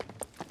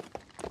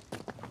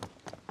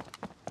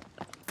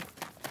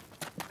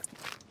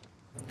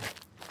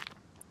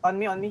 On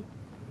me.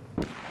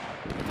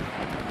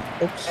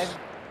 Oops.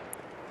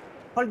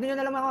 Hold nyo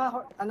na lang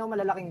mga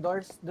malalaking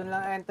doors. Doon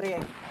lang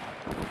entry eh.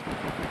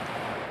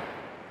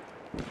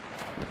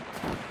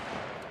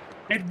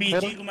 Red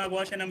BG,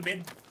 gumagawa siya ng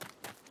bed.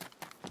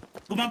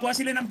 Gumagawa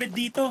sila ng bed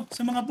dito,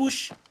 sa mga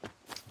bush.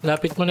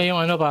 Lapit mo na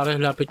yung pare.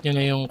 Lapit nyo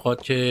na yung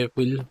kotse,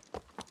 Will.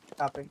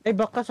 Copy. Ay,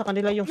 baka sa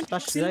kanila yung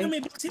stash, Zai.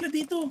 May back sila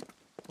dito.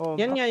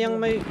 Yan nga, yung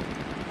may...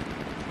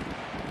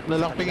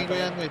 Lalakpingin ko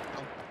yan, wait.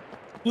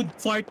 Good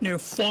partner,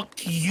 fuck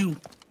you.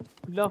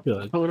 Love.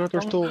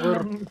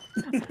 Stalker.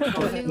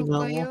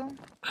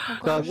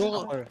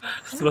 Gago.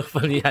 Diba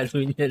palihan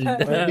mo yan?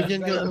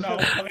 Bigyan ko. Wala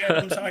akong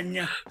pakialam sa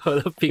kanya.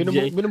 Wala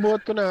PJ.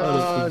 Binubuhat ko na.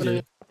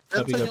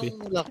 Gabi.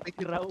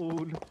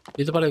 Raul.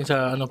 Dito pa rin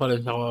sa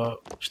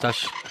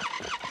stash.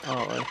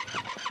 Okay.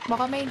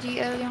 Baka may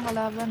GL yung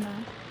kalaban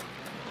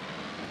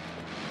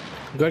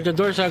Guard the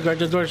doors.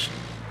 Guard the door.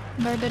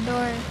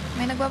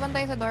 May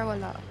nagbabantay sa door,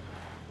 wala.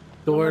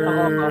 Door.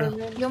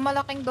 Yung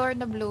malaking door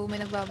na blue,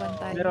 may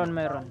nagbabantay.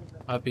 Meron.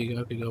 Happy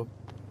go.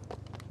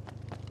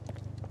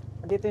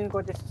 Dito yung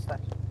kotse sa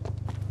start.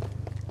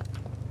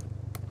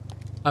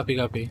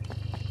 Copy.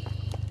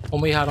 Kung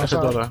may harang sa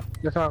door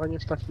Nasa akin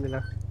yung stash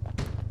nila.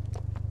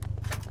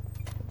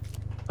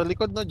 Sa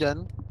likod na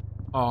dyan.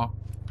 Oo.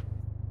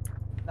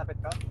 Lapit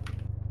ka?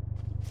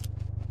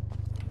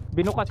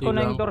 Binukat ko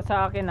na yung door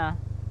sa akin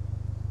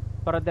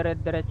para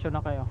diretso na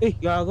kayo.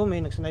 Gago,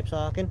 may nag-snipe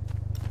sa akin.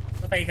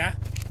 Patay ka?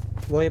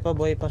 Buhay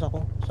pa sa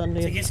ko. Saan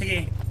na yun?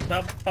 Sige.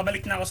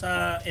 Pabalik na ako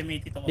sa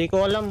M80 to. Di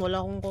ko alam, wala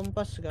akong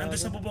kompas. Nandun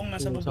sa bubong,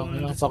 nasa bubong.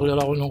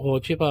 Napakilala ko ng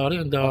kotse, pare.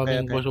 Ang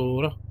daming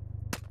basura.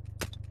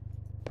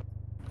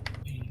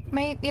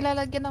 May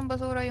ilalagyan ng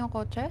basura yung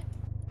kotse?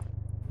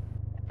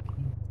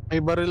 May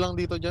baril lang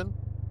dito dyan.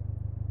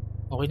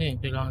 Okay na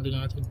kailangan din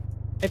natin.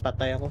 Ay,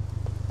 patay ako.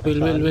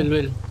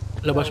 Will.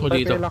 Labas mo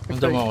dito.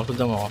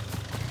 Sundan mo ako.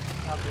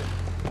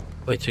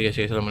 Wait, sige,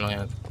 sala mo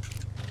lang yan.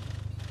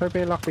 Sir, pa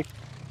yung lockpick.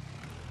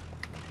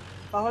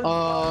 Pahol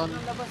ng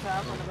labas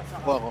palabas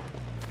Ako.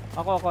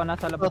 Ako,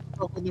 nasa labas.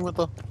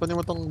 Kunin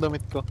mo tong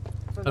damit ko.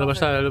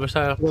 Labas tayo. Labas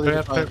na, Will.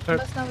 Ano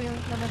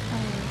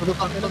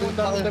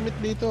ang damit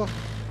dito?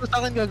 Sa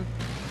akin gag.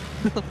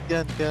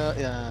 Yan,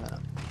 yan.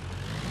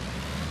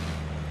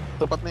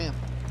 Tapat na yan.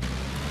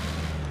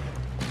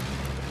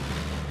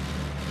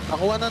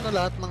 Nakuha na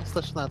lahat ng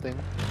stash natin.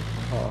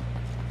 Oo.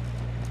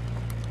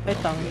 Ay,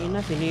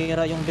 tangina,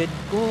 sinira yung bed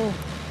ko.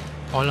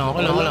 Okay lang.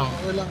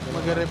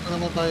 Mag-rep na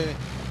naman tayo eh.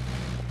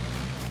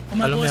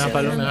 Follow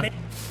me.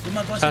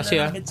 Sasi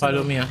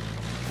follow me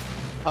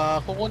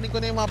kukunin ko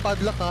na yung mga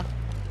padlock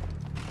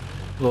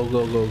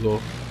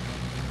Go.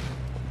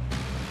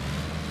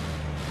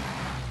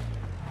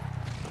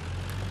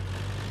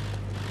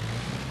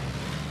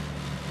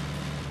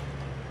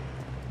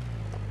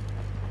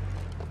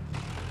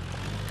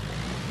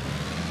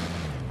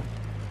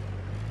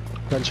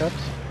 Gunshots?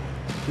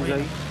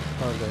 Okay.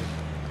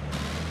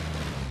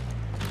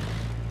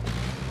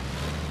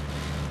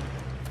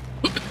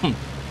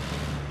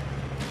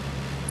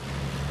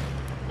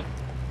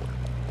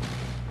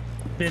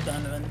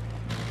 Ano.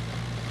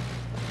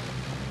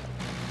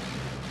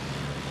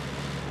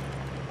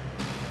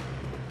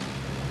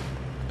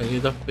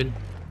 Dito, Will.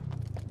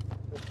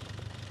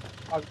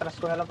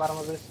 Pag-trust ko na lang para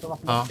mabilis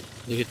tumakbo.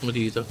 Dikit mo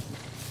dito.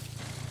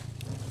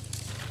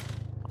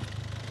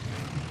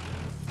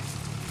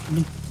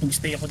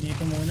 Mag-stay ako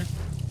dito muna.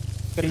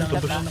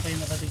 Kailangan na kayo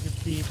nakadikit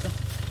dito.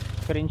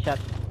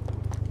 Screenshot.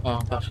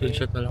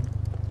 Screenshot na lang.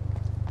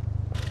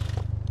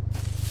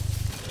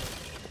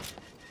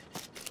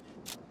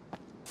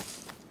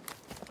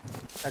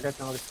 Agad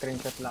na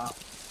mag-screenshot lang ako.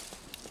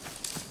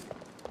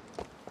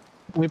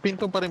 May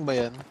pinto pa rin ba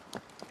yan?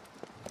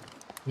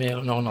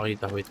 Meron ako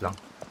nakita. Wait lang.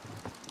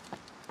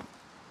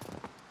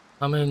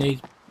 How many need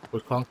for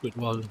concrete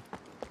wall?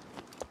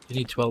 You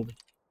need 12.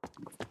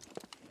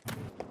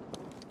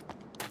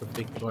 The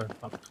big door.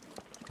 Fuck.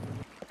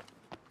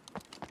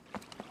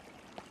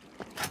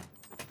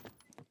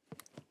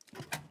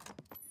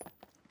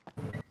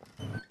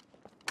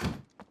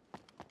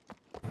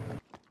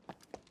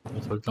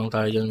 Hold lang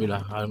tayo dyan, Wila.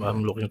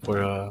 I'm looking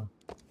for a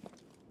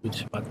good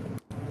spot.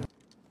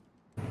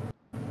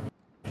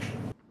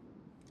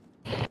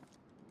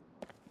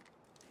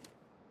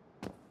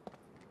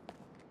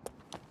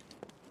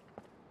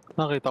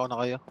 Nakita ko na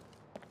kayo.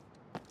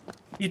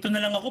 Dito na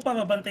lang ako,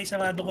 pababantay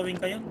sarado ko rin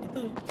kayo. Ito.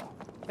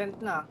 Sent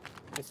na.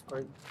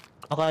 Discord.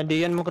 Baka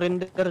di yan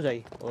mag-render,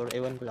 Zay. Or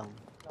ewan ko lang.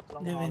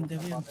 Depende.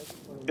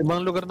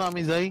 Ibang lugar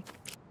namin, Zay.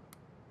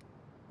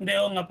 Hindi,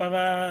 oo nga,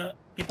 para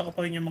kita ko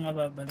pa rin yung mga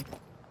babalik.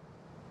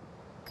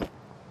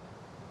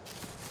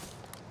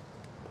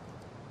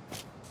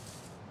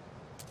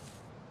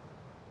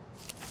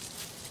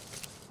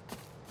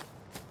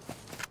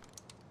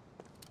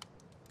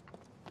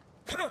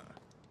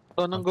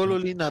 So, anong goal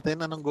uli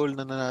natin? Anong goal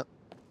na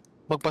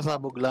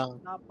magpasabog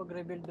lang?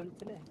 Nakapag-rebuild ulit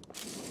sila eh.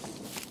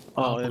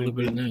 Okay,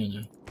 level na yun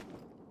eh.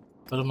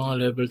 Pero mga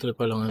level 3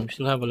 pa lang. We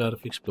still have a lot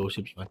of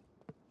explosives, man.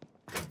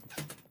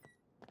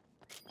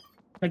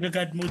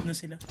 Nag-god mode na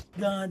sila.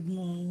 God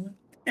mode.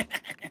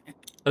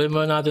 Alam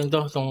ba natin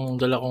to? Itong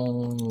dala kong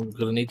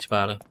grenades,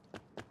 pare.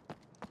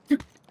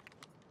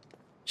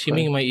 Si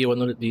Ming may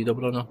iwan ulit dito,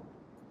 bro, no?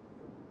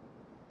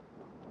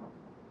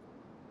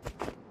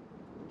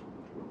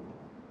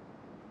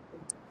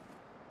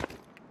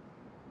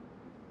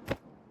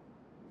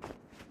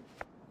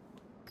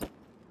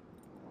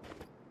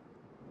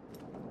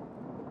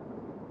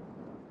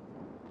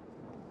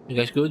 You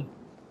guys good?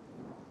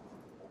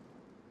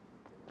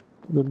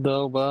 Good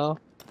daw ba?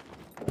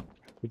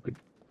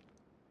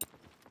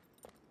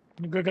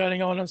 Nagagaling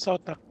ako ng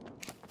south ah.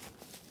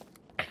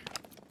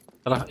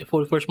 Tara,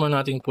 full force mo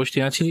nating push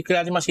din.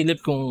 Kaya natin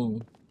masilip kung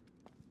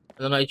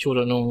ano na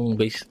itsura nung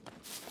base.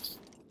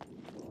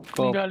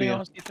 Nagagaling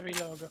ako sa C3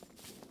 logo.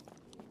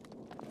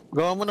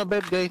 Gawa mo na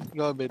bed, guys.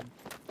 Gawa bed.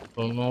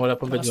 Kung wala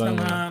pa bed, Lakas ng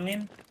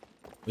hangin.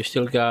 we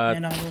still got...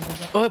 Yan ang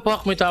bubaba. Oh,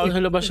 fuck! May tao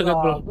sa labas agad,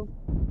 bro.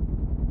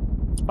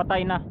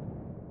 Patay na.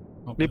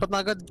 Okay. Lipat na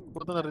agad.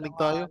 Puto narinig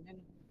tayo.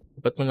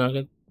 Lipat mo na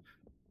agad.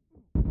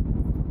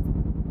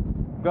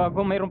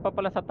 Gago, mayroon pa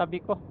pala sa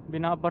tabi ko.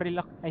 Binabaril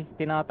ako. Ay,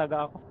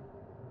 tinataga ako.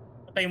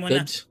 Patay mo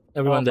na. Deads?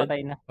 Everyone dead?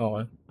 Patay na.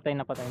 Okay. Patay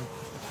na.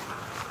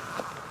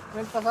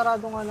 Men,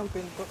 pasarado nga ng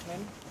pinto,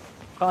 men.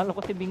 Kala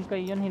ko si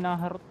Bingkay yun,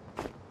 hinaharot.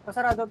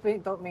 Pasarado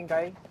pinto,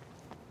 Mingkay.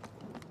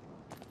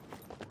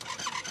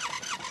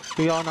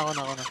 Sige, ako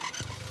na.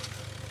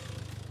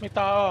 May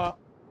tao ah.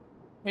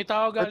 May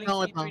tao galing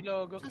Wait sa lang. C3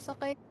 logo.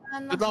 Sasakay ka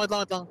na.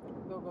 Wait lang.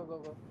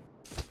 Go.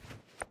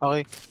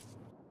 Okay.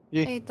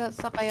 Ay,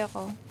 sakay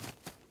ako.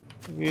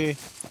 Sige.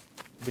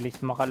 Bilis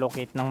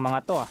makalocate ng mga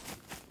to ah.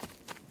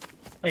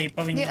 Ay, Hindi,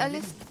 pamingin.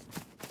 alis.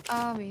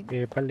 Wait.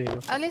 Pali, no?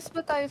 Alis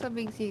ba tayo sa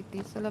big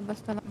city? Sa labas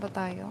na lang ba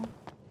tayo?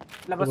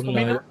 Labas ko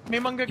May, na. may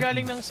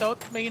manggagaling ng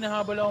south, may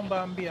hinahabol akong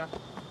Bambi ah.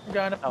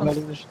 Naghanap ng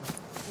Galing na siya.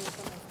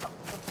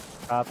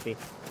 Copy.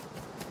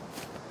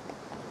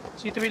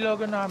 C3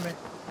 logo namin.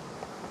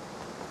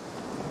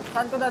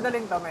 Saan ko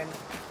dadalhin to, men?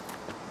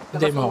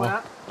 Hindi mo ako.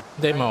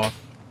 Hindi mo ako.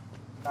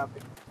 Copy.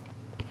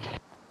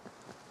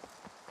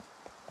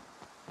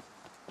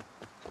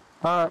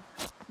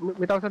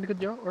 May tao sa likod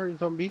nyo? Or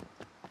zombie?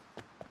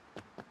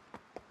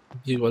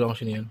 Hindi ko alam kung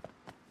sino yan.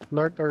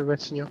 North or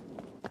west nyo?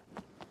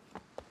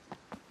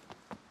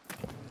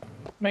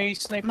 May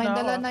snipe May na ako.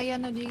 dala na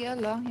yan o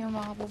GL yung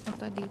mga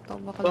pupunta dito.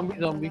 Baka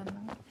Zombie.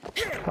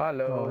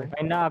 Hello.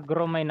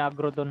 May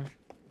nagro dun.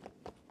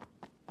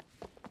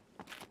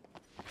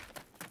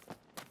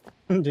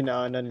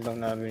 Dinaanan lang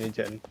namin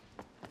dyan.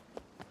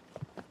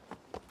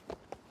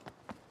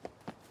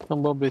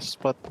 Ang ba best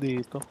spot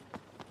dito?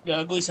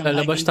 Gago, isang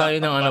Lalabas hiking tayo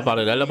backpack ng ano, pa.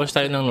 pare. Lalabas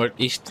tayo ng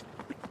northeast.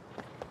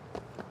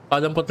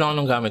 Padampot lang ako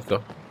ng gamit ko.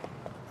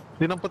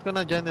 Dinampot ko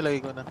na dyan, nilagay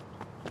ko na.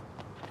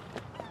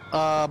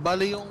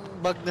 Bali yung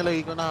bag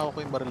nilagay ko na, hawak ko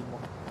yung baril mo.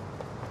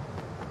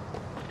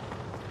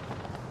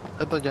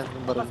 Ito dyan,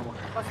 yung baril mo.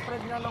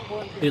 Pa-spread na lang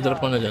konti. I-drop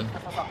mo na dyan.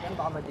 Sasakyan,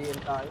 baka ma-DL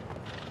tayo.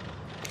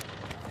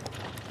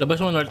 Labas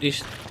mo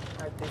northeast.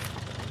 Artist.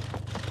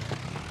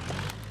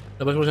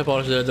 Labas mo sa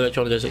forest,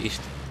 diretso ko dyan sa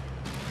east.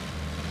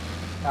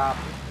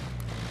 Copy.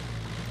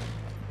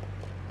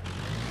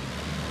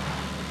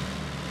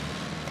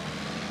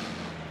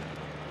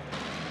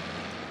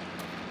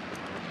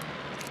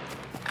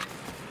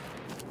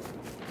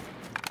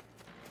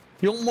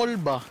 Yung mall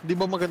ba? Di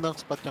ba magandang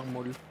spot yung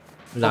mall?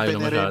 Layo na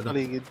Open area yung masyado.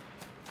 paligid.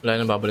 Layo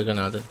na babalikan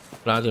natin.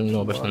 Wala natin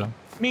lumabas na lang.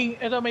 Ming,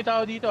 ito may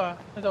tao dito ah.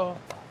 Ito.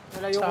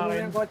 Nalayo ko Sa muna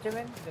akin. yung kotse,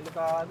 men.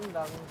 Delikado,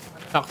 daming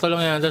Sakto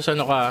lang yan. Tapos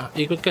ano ka,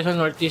 ikot ka sa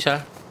northeast ha.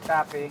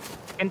 copy.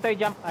 Entoy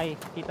jump. Ay,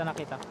 kita na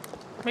kita.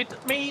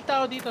 May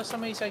tao dito sa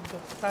may side ko.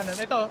 Kanan.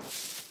 Ito.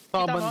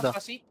 Saka Kita mo, banda.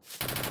 Kasi.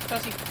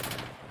 Kasi.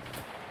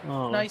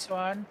 Oo. Nice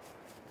one.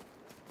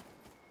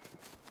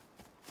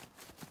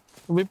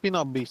 May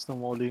pinaka-base na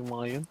muli yung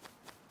mga yun.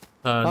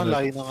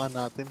 Layo na nga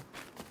natin.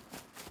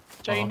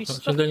 Chinese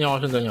to. Sundan niyo ako,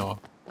 sundan niyo ako.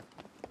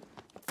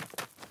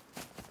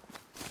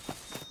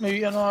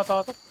 May ano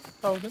ata ito.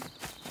 Tawag doon.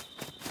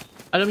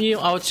 Alam niyo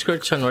yung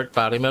outskirts sa north,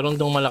 pare, meron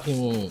dong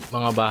malaking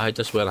mga bahay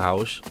tas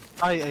warehouse.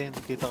 Ay, ayun,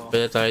 kita ko.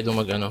 Pwede tayo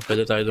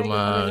pwede tayo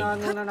mag...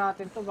 Ano na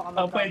natin to,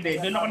 baka Pwede.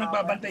 Doon ako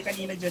nagbabantay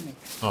kanina dyan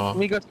eh. Oo.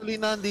 May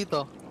gasolinahan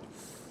dito.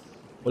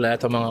 Wala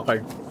ito mga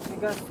card. May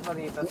gas pa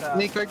dito sa...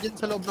 May card yan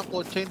sa loob ng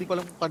kotse, hindi ko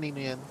alam kung kanino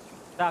yan.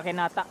 Sa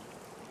akin ata.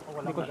 Oh,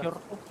 Hindi ko sure.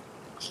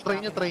 Try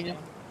nyo.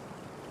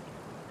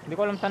 Hindi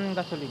ko alam saan yung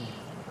gasoline.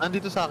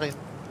 Andito sa akin.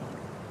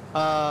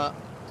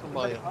 Saan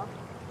ba kayo?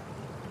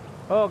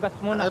 Oh, gas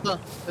muna.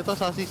 Ito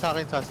Sasi sa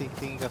akin, Sasi.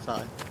 Tingin ka sa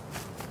akin.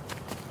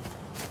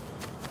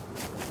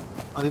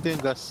 Andito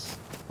yung gas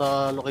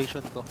sa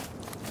location ko.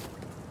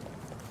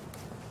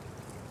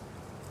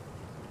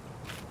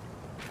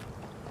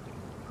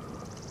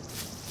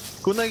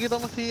 Kung nakikita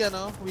mo si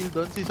Will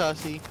doon, si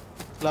Sasi,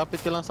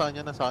 lapit ka lang sa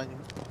kanya, nasa kanya.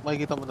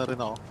 Makikita mo na rin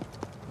ako.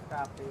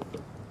 Copy.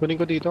 Kunin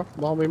ko dito,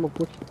 baka may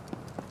mag-push.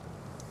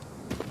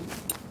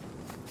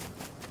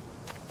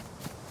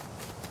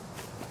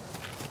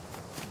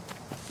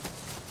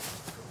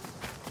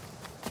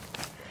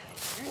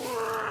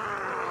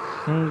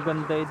 Ang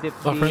ganda i-dip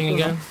Buffering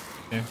dito. again? No?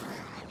 Okay.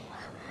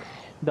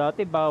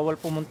 Dati bawal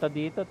pumunta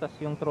dito, tas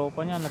yung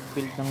tropa niya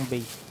nag-build ng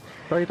base.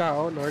 Try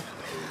tao, Lord.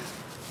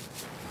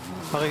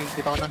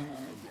 Makikita ko na.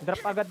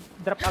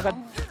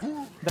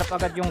 Drop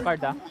agad yung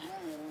card ah.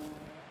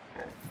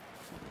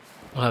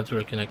 I'll have to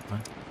reconnect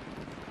man.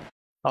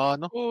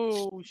 Ano?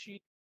 Oh,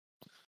 shit.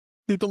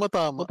 Dito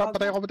matama.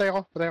 Patay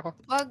ako.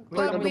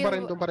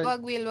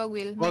 Wag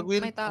will.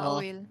 May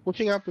tao will.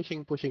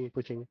 Pushing.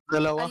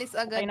 Dalawa. Alis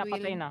agad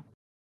Patay will. na.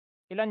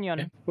 Ilan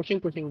yun? Pushing,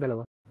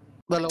 dalawa.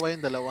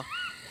 Dalawa.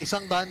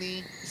 Isang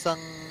Dani,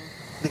 isang...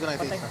 Hindi ko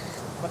nakita isa.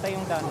 Patay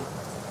yung Dani.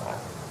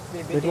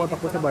 May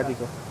tumatakbo sa body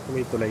ko.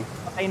 May tulay.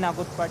 Patay na,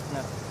 good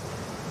partner.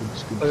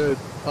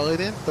 Okay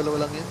din,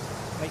 dalawa lang yun.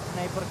 May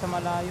sniper sa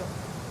malayo.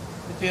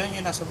 Ito yan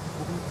yung nasa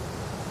bubong.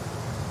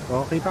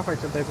 Okay pa,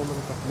 first tayo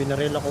pumunta.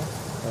 Binaril ako.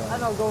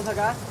 Go sa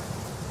gas?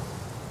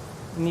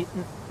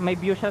 May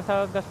view siya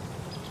sa gas.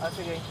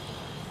 Sige.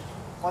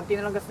 Konti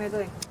na lang gas nito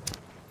eh.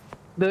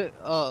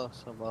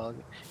 Sabagay.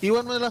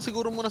 Iwan mo na lang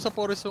siguro muna sa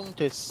forest yung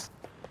chest.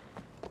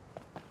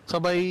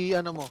 Sabay,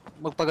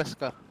 magpagas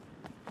ka.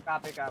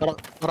 Copy.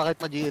 Para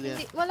kahit ma-GL yan.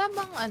 Wala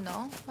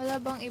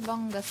bang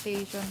ibang gas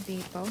station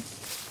dito?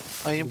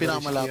 Ay, yung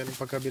pinakamalapit.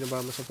 Pagka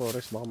binaba mo sa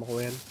forest, baka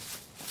makuha yan.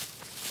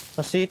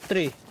 Sa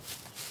C3.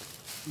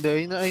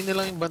 Hindi, ayun na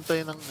lang yung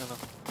bantay ng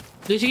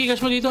Sige, gas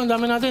mo dito. Ang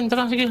dami natin.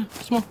 Tara, sige.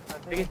 Gas mo.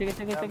 Sige.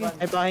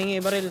 Ay, pahingi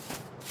baril.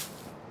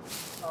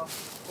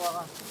 Kuha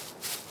ka.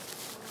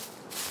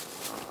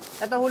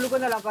 Ito, hulog ko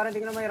na lang para hindi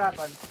ko na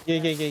mahirapan.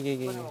 Gigi.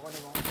 Kunin mo.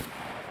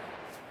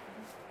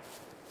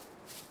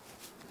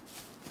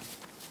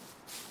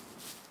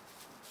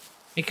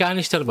 May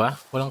canister ba?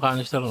 Walang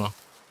canister, no?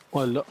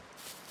 Wala.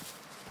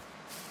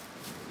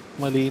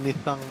 Malinis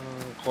ang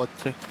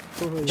kotse.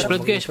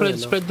 Spread kayo,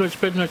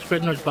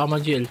 spread north. Baka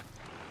ma-GL.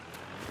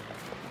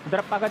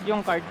 Drop agad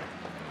yung card.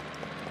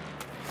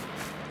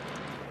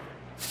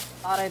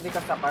 Ready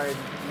ka sa card.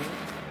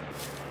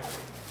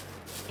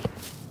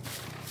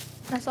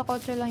 Nasa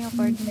kotse lang yung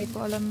card. Hindi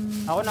ko alam.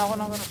 Ako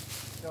na.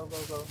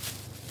 Go.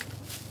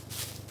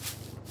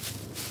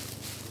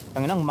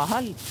 Tanginang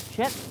mahal.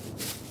 Shit.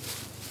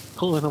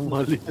 Kung anong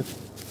mahal yan.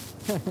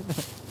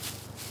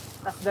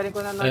 Tapos dali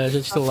ko na Is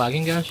it still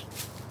lagging, guys?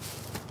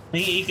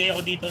 May iikay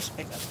ako dito,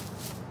 spec up.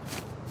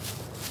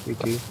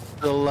 Okay.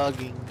 Still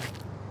lagging.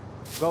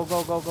 Go.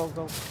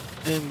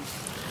 And...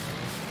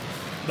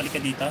 Balik ka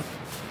dito.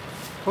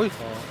 Hoy!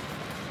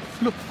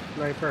 Look!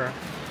 Sniper ah.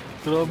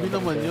 Grabe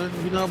naman yun.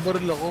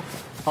 Binabaril ako.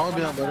 Ako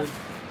binabaril.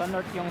 Sa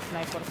north yung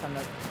sniper sa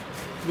north.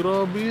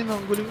 Grabe yun.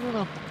 Ang galing yun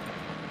ah.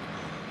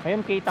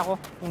 Ayun, kita ko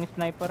yung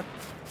sniper.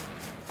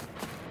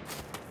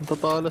 Ang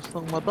tatalas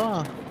ng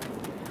mata ah.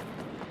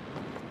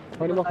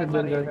 Paano bakit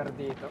dyan?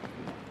 dito?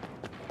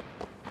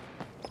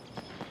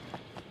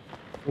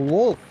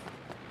 Wow!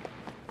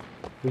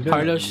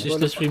 Carlos, is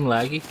the stream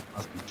laggy?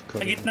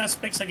 Sa gitna,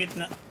 spec sa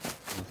gitna.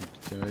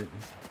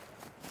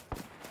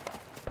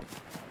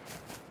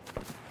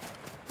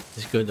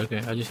 It's good,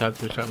 okay. I just have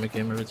to restart my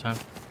game every time.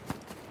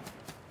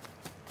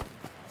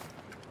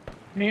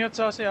 Ingat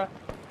sa siya.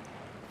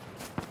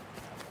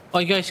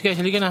 Okay guys,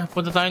 halika na.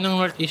 Punta tayo ng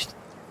northeast.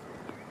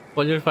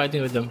 While you're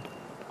fighting with them.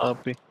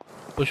 Copy.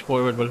 Push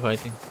forward while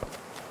fighting.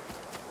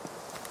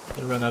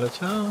 We'll run out of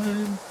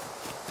time.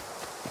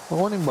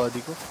 Ako na yung body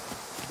ko.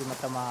 Hindi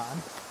matamaan.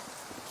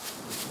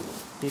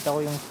 Kita ko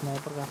yung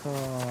sniper kaso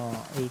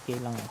AK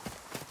lang eh.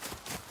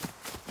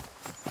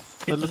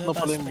 Nalut na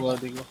pala yung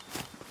body ko.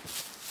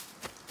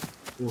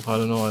 Ooh, I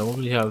don't know. I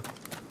only have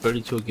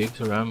 32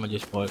 gigs of RAM. I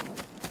just bought.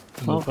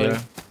 Okay.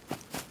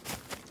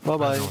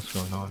 Bye-bye. I don't know what's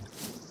going on.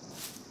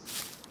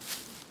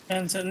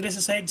 Yan, sa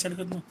side, sa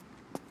likod mo.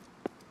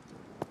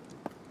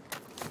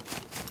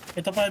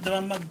 Ito pa, daw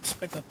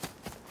mag-spec up.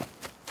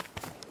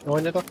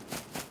 Okay na to.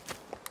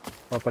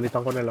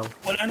 Papalitan ko na lang.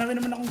 Wala na rin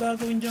naman akong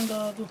gagawin dyan,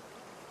 gago.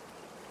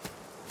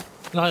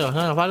 Ano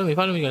kayo?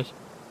 Follow me guys.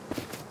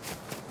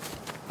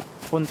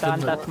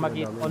 Puntahan, Good tas work.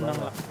 mag-spawn ng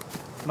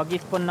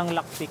mag-spawn ng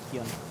lockpick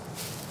yun.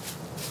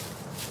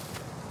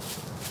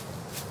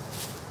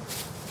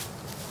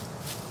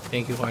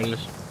 Thank you,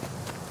 Carlos.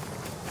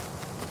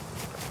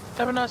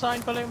 Pero nasa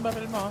akin pala yung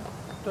barrel mo, ha?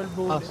 12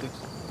 bullets.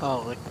 6.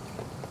 Okay.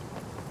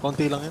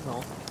 Konti lang yun,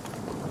 ako.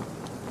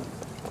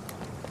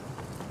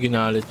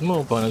 Ginalit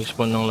mo pag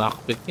nag-spawn ng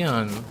lockpick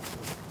yan.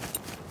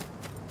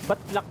 Ba't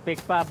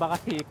lockpick pa? Baka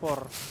C4.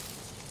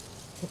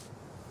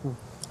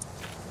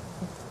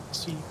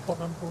 C4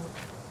 ang po.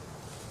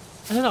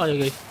 Ano na kayo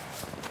guys?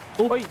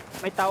 Uy,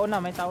 may tao na.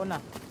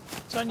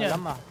 Saan yan?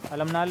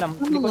 Alam na.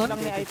 Likod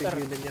lang ni Aether.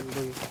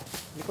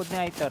 Likod ni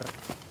Aether.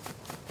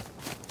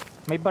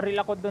 May baril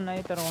ako doon,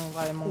 Aether, kung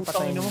kaya mong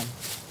patayin mo.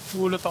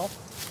 Gulot ako.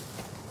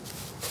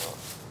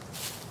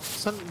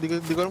 Saan? Di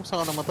ko alam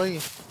saan ka namatay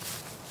eh.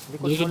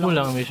 Likod mo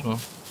lang mismo.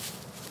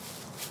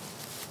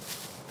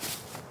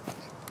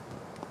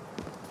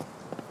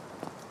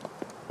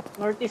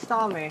 Northeast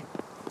na kami.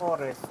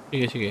 Forest.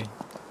 Sige.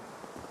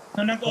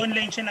 Nung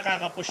nag-online siya,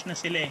 nakaka-push na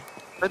sila eh.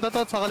 Ito,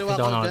 sa kaliwa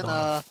ko dyan.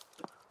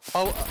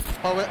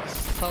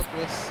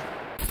 Southwest.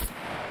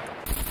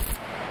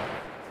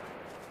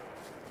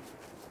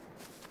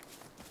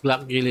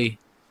 Black Gilly.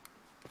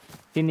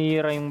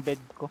 Sinira yung bed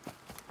ko.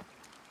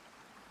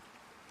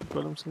 Hindi ko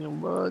alam saan yung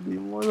body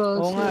mo.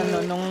 Oo nga,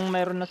 nung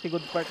meron na si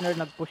good partner,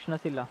 nag-push na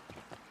sila.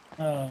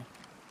 Oo.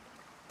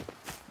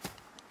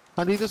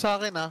 Nandito sa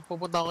akin ha,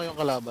 pupunta ko yung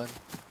kalaban.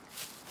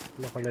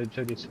 Nakalive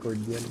sa Discord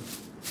yan.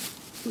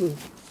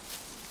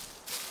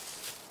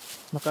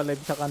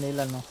 Naka-live sa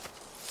kanila, no?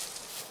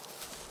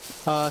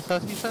 Sa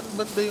season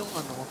banda yung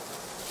ano,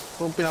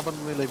 kung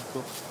pinapanood mo yung live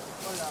ko.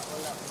 Wala.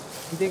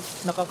 Hindi,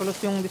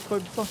 naka-close yung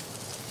Discord ko.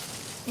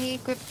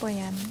 I-equip po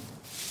yan.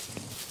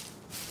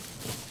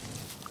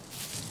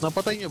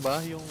 Napatay nyo ba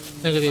yung...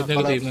 Negative.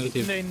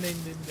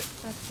 Hindi.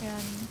 Tapos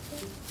yan.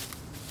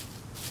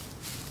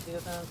 Dito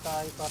na lang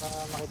tayo para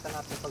makita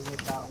natin pag may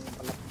taong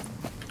pala.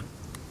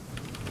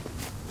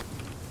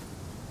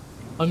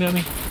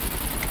 Ami.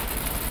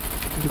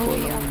 Hindi ko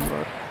Uwi alam. ako.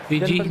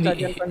 BG,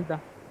 Diyan banda.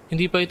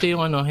 hindi pa ito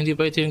yung ano, hindi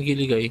pa ito yung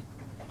Gilly guy.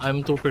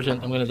 I'm 2%,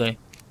 I'm gonna die.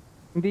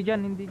 Hindi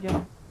dyan.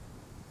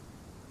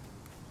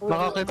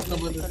 Nakakita na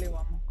ba doon?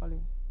 Kaliwa.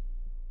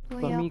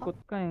 Uwi ako.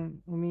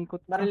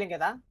 Umikot ka. Barilin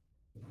kita?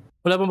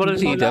 Wala pang barrel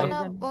si Eater?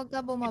 Huwag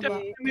ka bumaba.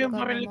 Ito yung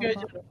barrel kayo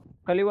dyan.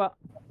 Kaliwa.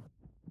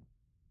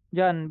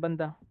 Dyan,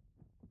 banda.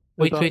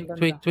 Wait.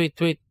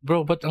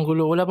 Bro, ba't ang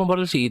gulo? Wala pang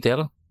barrel si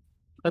Eater?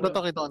 Ito,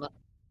 kita ko na.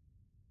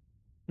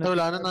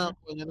 Wala na.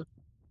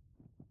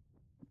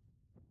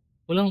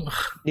 Walang...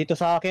 Dito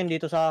sa akin.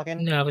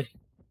 Nangyari.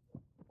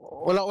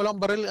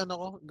 Walang baril, ano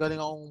ko, galing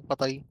akong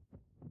patay.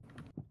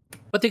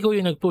 Pati ko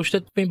yung nag-push,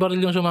 that may barrel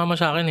yung sumama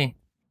sa akin eh.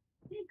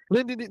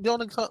 Hindi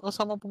ako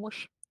nagsama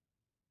pumush.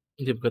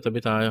 Hindi, pagkatabi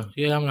tayo.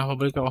 Sige lang,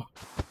 nakabalik ako.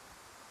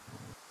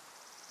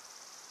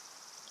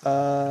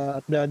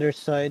 At the other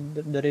side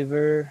of the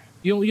river.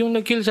 Yung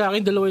nag-kill sa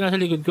akin, dalawa yung nasa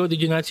likod ko.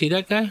 Did you not see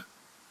that guy?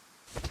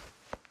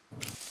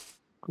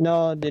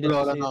 No, didn't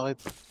Wala see.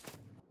 nakita.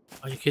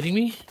 Are you kidding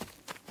me?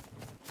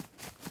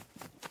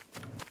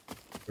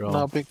 Bro.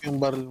 Napik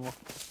yung baril mo.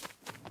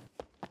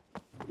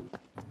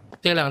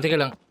 Teka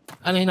lang.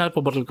 Ano hinarap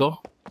po barrel ko?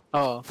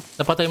 Oo.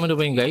 Napatay mo na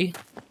ba yung guy?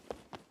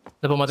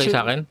 Napamatay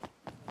sa akin?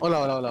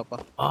 Wala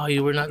pa. Oh,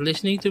 you were not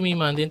listening to me,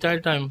 man, the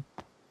entire time.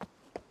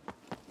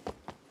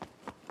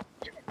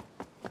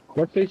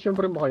 What station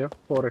pa rin ba kayo?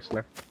 Forest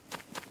na.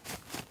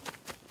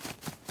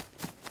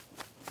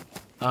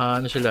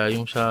 Ano sila,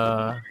 yung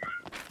sa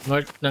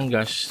north ng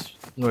gas,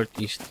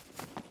 northeast.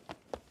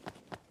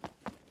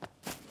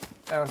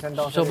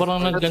 So parang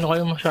nag-ano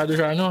kayo masyado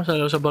sa ano,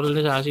 sa barrel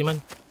ni Sassy, man.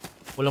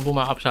 Walang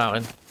pumakap sa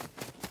akin.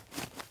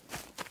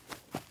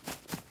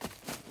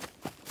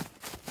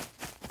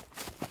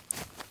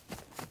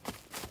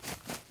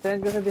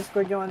 Send ko sa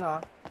Discord yung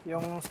ano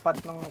yung spot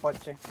ng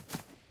kotse.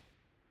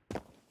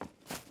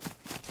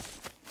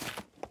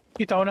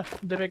 Kita ko na.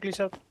 Directly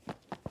south.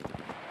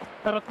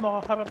 Harap mo.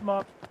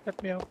 Let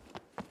me out.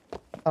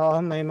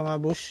 May mga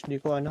bush.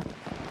 Di ko ano.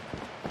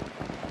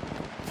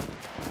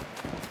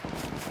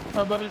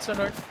 Baril sa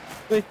north.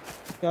 Uy,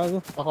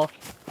 gago. Ako.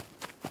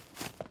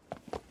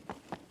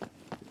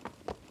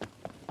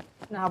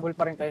 Nahabol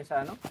pa rin kayo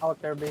sa ano?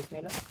 Outer base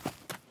nila.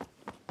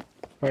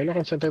 Okay na,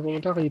 kung saan tayo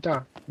pumunta,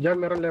 kita. Diyan,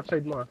 meron left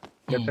side mo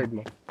Left side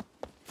mo.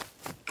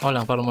 Ako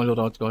lang, para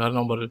maluraut ko. Wala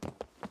nang barrel.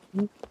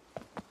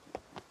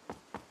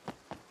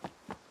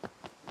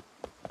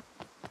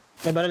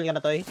 May barrel ka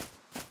na to eh?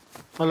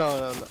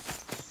 Wala.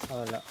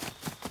 Wala.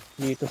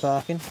 Dito sa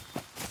akin.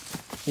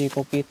 Hindi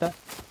ko kita.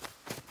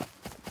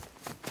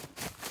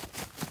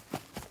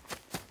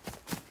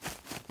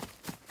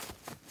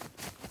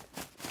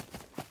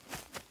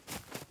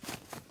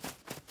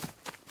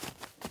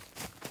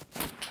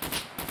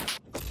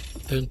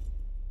 Ayun.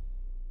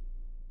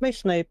 May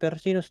sniper.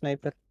 Sino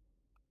sniper?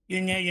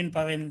 Yun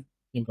pa rin.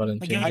 Yung pala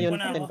Nag-wave Ayun, po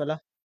na natin ako. pala.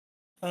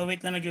 Oh,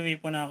 wait lang, nag-wave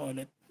po na ako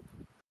ulit.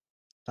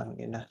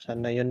 Tangina,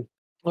 saan na yun?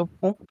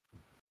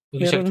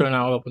 Yung sector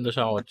na ako papunta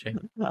sa kotse.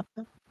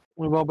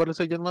 May babaril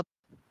sa dyan, Mat.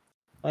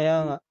 Kaya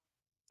nga.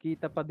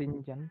 Kita pa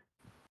din dyan.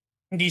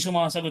 Hindi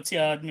sumasagot si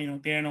admin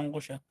nung tinanong ko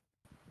siya.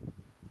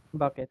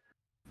 Bakit?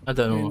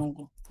 Tanong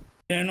mo.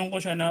 Tinanong ko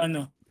siya na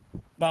ano,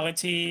 bakit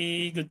si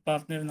good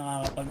partner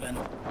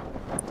nakakapaglaro.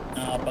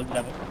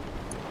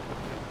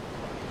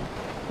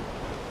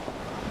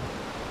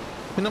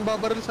 May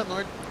babaril sa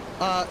north.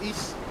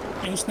 East.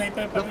 Yung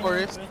sniper pa The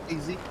forest.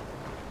 Easy.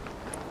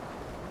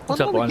 What's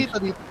up, Paano nakikita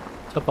dito?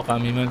 What's up,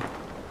 kami, man?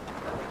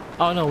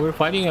 Oh no, we're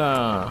fighting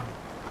a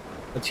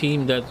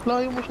team that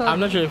I'm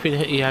not sure if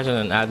he has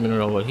an admin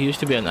role, but he used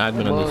to be an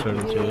admin on this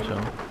server too. So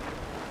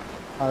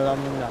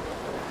Alam na.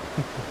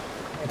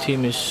 the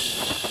team is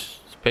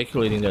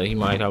speculating that he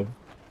might have.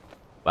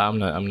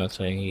 I'm not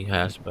saying he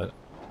has, but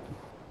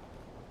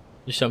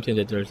just something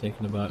that they're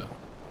thinking about.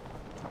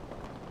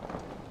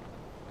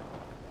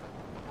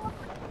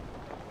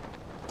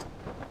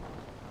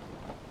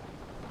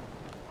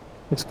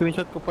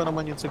 Screenshot ko pa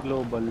naman yun sa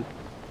global.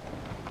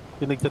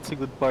 Pinag-chat si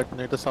good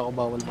partner, tapos ako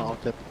bawal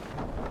maka-chat.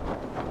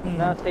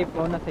 Na-save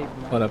mo, na-save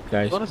mo. What up,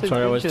 guys? Ano sa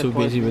Sorry, I was too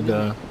screenshot? busy with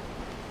the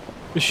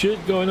shit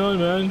going on,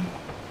 man.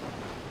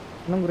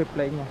 Anong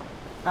reply niya?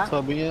 Ha?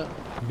 Sabi niya,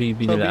 BB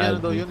sabi nila niya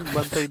admin. daw yun,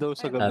 bantay daw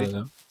sa I gabi. don't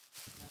know.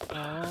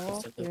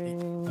 Okay.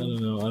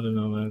 I don't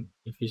know, man.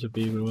 If he's a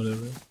baby or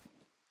whatever.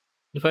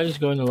 The fight is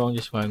going along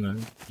just fine,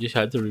 man. Just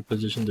had to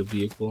reposition the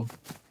vehicle.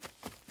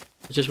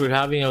 It's just we're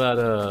having a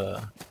lot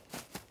of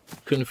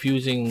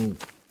confusing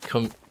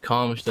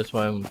comms. That's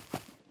why I'm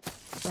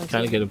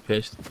kind of getting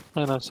pissed.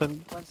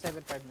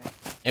 175 na.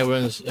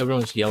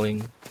 Everyone's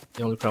yelling.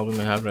 The only problem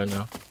I have right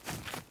now.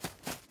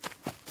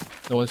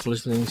 No one's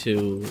listening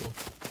to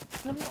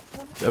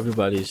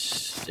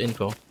everybody's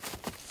info.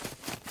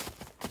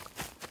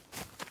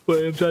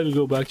 But I'm trying to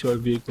go back to our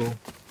vehicle.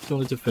 Still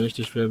need to finish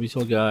this rev. We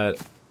still got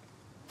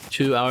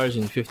 2 hours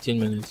and 15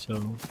 minutes,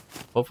 so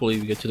hopefully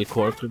we get to the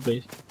core of the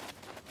base.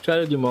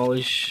 Try to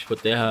demolish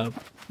what they have.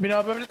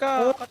 Binabaril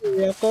ka!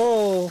 Hindi ako!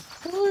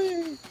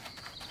 Uy!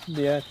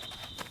 Hindi yan.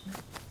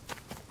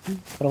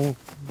 Parang...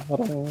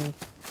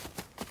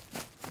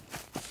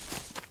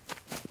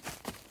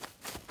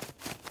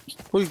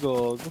 Uy,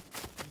 gago.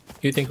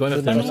 You think one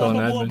of them is on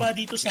Ano admin? ba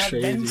dito sa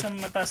hagdan Crazy. sa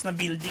mataas na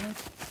building?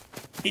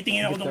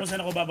 Titingin ako doon kung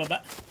saan ako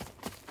bababa.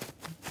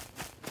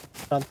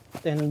 Front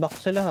and back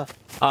sila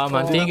ha.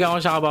 Man, tingin ka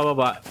kung saan ka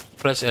bababa.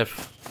 Press F.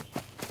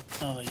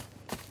 Okay.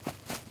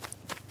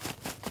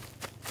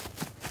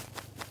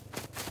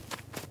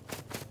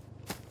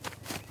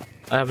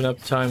 I have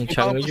enough time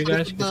chatting with you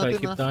guys because I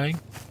keep dying.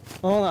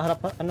 Oo nga,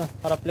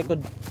 harap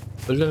likod.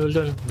 Hold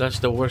on. That's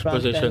the worst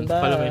Front position.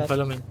 and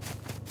Follow me.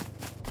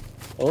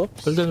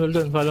 Oops. Hold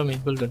on. Follow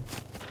me.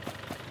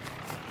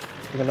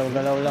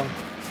 Galaw lang.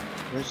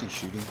 Where's he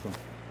shooting from?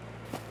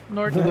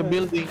 North In the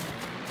building.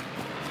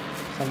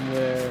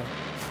 Somewhere.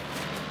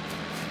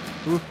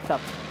 Rooftop.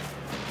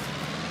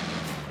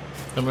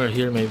 Somewhere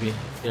here, maybe.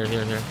 Here.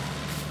 There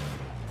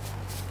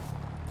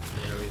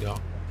we go.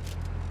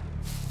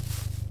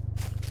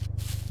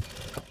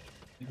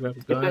 Grab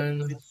a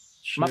gun.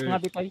 Map Sure. nga,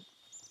 Bipay.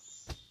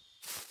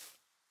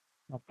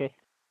 Okay.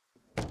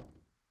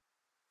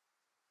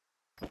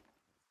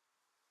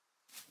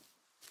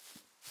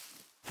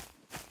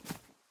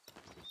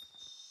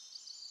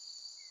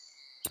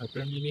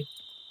 Upper maybe.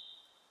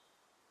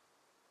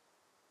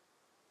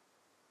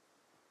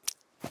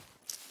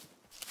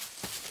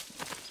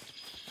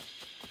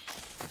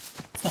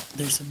 Fuck,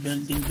 there's a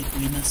building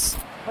between us.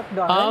 What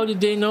the How hell? did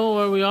they know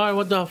where we are?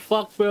 What the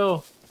fuck,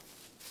 bro?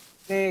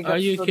 Are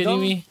you kidding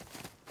me?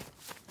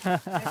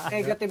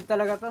 Negative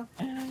talaga to.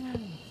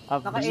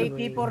 Naka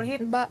 84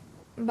 hit. Back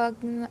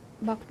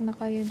na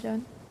kayo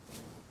dyan.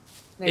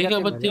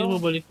 Ikaw, ba't di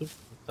mo balik ko?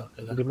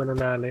 Hindi mo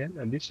nanalo yan.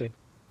 Abyss eh.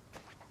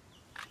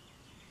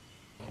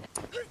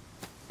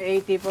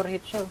 84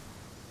 hit siya.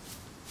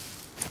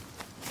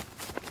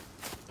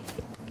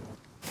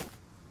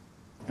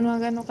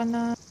 Magano ka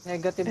na.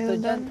 Negative to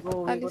Wildan. dyan.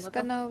 Uuwi ko Alis na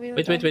ka to. na,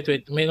 Wildan.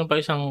 Wait. Mayroon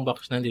pa isang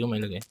box na hindi ko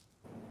mailagay.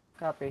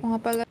 Copy. Mga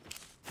pala.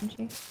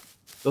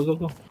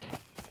 Go.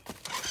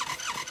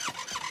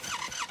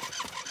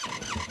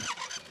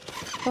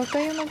 Huwag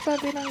kayo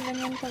magsabi ng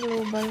ganyan sa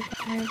global.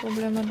 May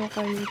problema daw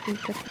kayo.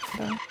 Ticket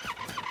daw.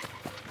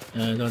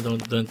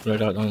 Don't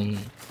blurt out on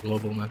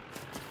global, man.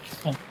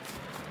 Oh.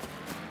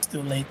 It's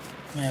too late.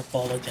 I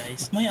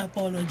apologize. Fine.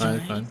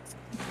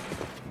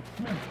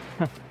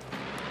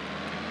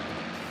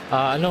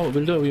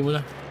 We'll do it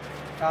muna.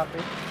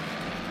 Copy.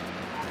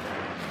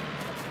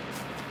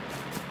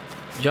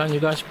 John,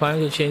 you guys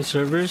planning to change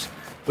servers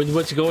with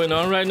what's going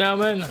on right now,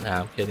 man?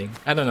 Nah, I'm kidding.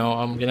 I don't know.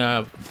 I'm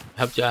gonna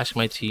have to ask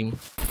my team.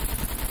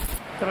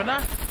 Tara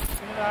na!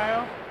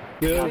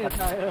 Sino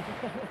tayo?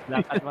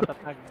 Lakad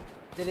matatag.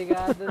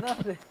 Delikado na.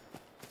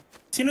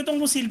 Sino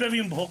tong silver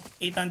yung buhok?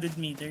 800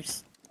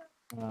 meters.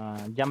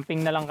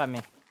 Jumping na lang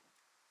kami.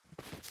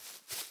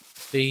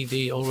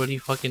 They already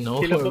fucking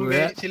know where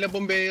we're at. Sila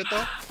Bombeo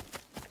to?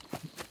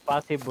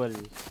 Possible.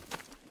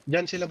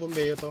 Diyan sila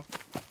Bombeyo to.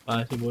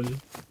 Possible.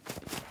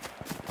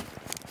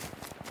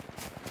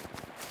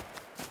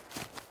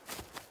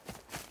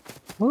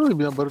 Uy,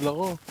 binabaril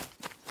ako.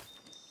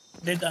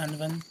 Dead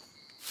Anvan.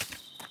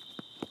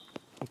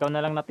 Ikaw na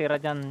lang natira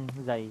dyan,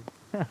 Zay.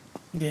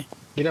 Hindi.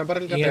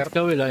 Binabaril ka, Ingat Ter.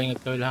 ka, Will. Ingat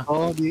ka, Will.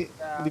 Oo,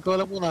 di ko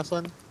alam kung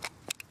nasan.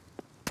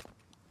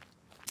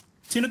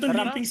 Sino tong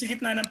limping sa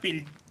gitna ng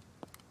field?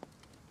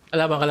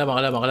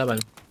 Kalaban.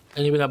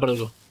 Ano yung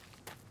binabaril ko?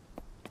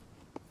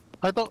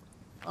 Ito.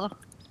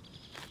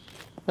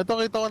 Ito,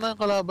 kita ko na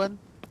ang kalaban.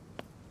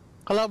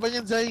 Kalaban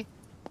yan, Zay.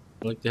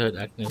 Like the head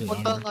act na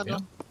Pupuntang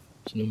ano?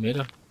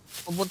 Sinumera.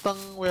 Pupuntang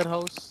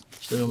warehouse.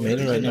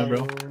 Sinumera right now,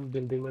 bro.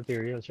 Building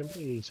material.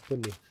 Siyempre,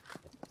 spoon eh.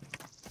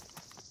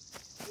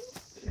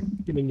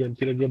 Pinagyan,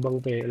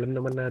 pinagyabang pa eh. Alam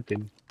naman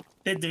natin.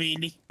 Dead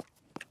really.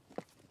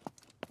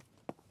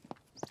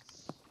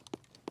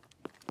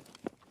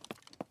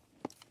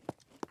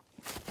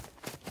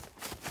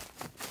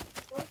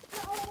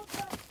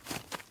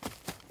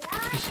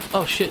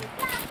 Oh shit.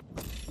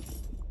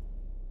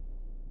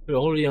 They're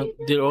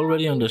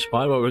already on the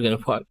spot where we're gonna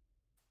fight.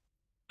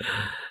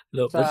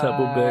 Look, that's not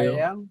Bombeyo.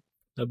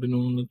 Sabi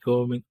nung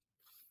nag-comment.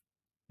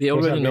 They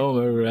already know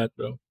where we're at,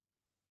 bro.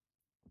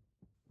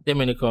 They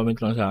may nag-comment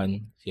lang sa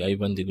akin, si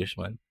Ivan de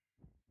Guzman.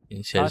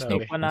 It says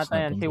no. Pa nata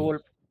yan, si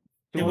Wolf.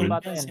 Si Wolf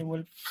ata yan. Si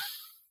Wolf.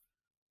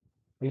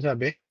 Ano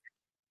sabi?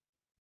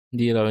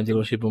 Hindi raw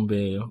si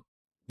Bombeyo.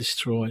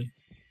 Destroy.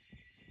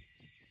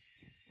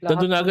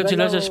 Nandun agad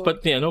sila sa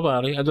spot ni ano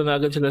pare. Nandun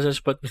agad sila sa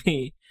spot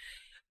ni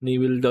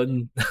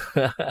Wildon.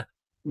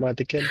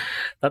 Matik yan.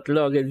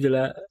 Tatlo agad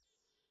sila.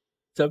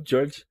 What's up,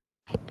 George?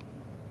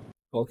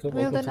 Welcome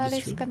Wildon, to the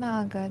alis stream. ka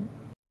na agad.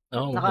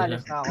 Oo,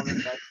 Nakaalis na ako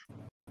minsan.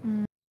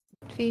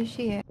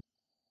 Fishy eh.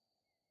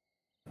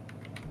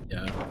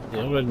 Yeah,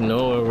 they already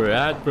know where we're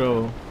at,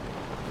 bro.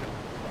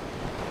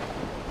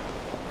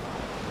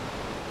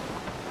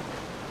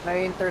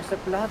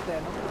 Na-intercept lahat eh,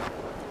 no?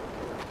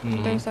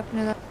 Intercept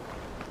nila.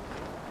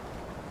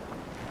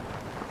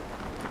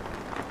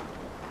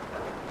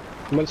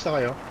 Umalis na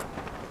kayo?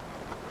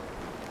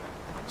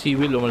 Si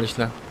Will umalis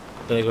na.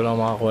 Try ko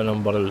lang makakuha ng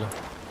barrel.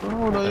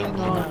 Oo, wala yun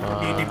nga.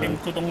 Didepend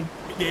ko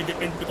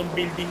tong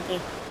building ko.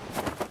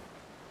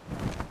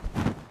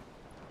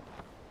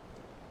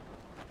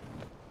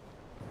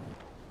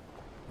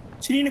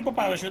 Sino yung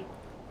nagpa-parachute?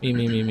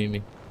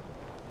 Me.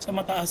 Sa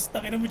mataas.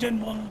 Takin mo dyan,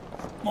 mukhang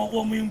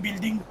makukuha mo yung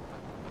building.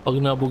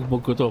 Pag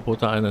nabugbog ko to,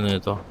 putaan na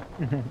nito.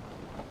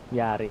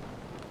 Yari.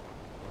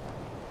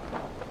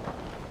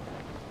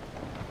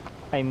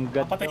 I'm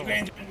good. Patay ko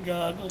yan dyan,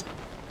 gago.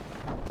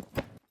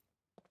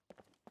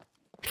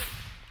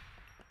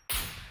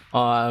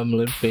 Oh, I'm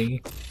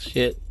limping.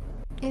 Shit.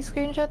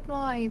 I-screenshot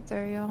mo nga,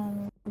 Ether,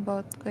 yung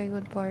about kay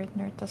good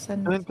partner. Tapos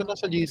send Anin ko na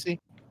sa GC.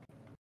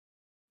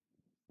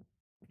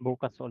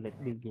 Bukas ulit,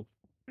 Biggie.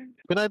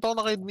 Pinakita ko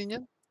na kay admin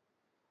yan.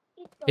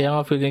 Kaya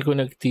nga feeling ko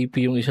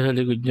nag-TP yung isa sa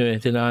likod nyo eh.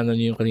 Tinahanan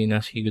nyo yung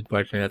kanina si good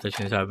partner natin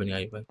sinasabi ni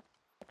Ivan.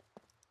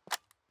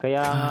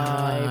 Kaya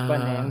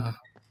Ivan eh.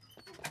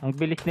 Ang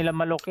bilis nila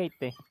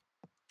malocate eh.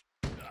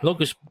 Look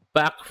is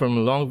back from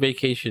a long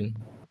vacation.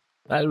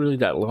 Not really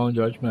that long,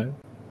 George, man.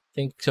 I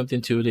think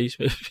something 2 days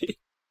maybe.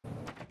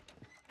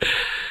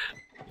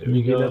 There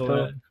we go,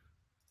 man.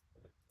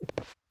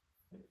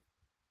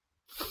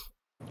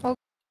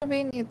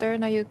 Sabihin, Ether,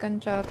 na you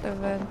can chat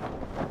event.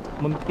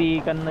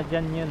 Muntikan na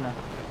dyan yun ah.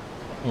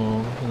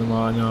 Oo,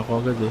 sinamahan niya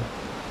ako agad eh.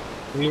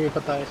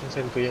 Lumipat tayo sa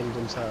send ko yan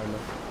dun sa ano,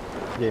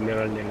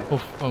 general nila.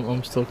 Oh,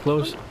 I'm still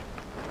close.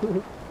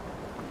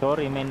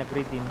 Sorry, may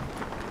nag-redeem.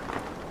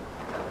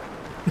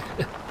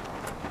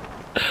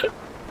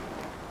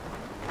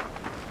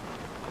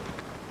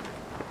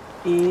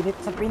 Init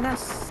sa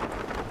Pinas.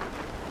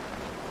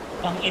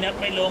 Ang ina,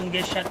 may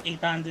longest shot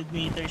 800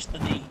 meters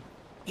today.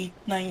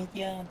 890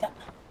 yata.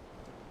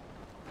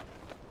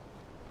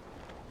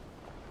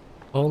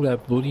 All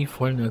that booty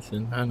for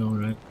nothing. I know,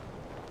 right?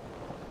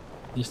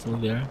 You still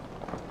there?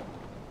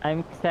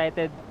 I'm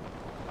excited.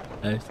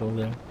 I'm still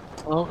there.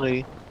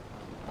 Okay.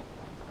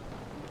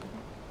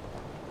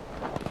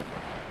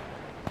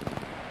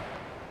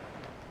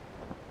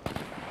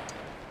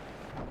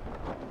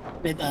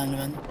 Dead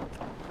Anvan.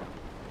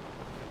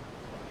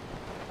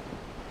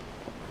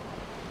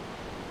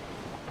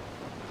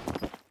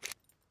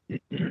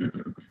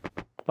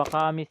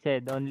 Pakami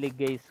said only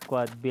gay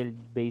squad build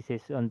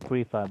bases on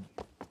prefab.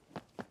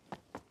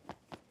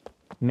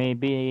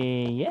 Maybe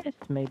yes,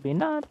 maybe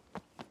not.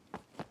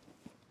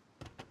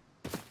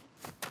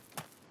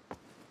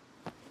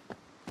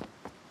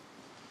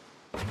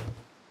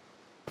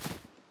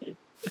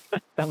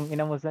 Tang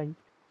ina mo sa.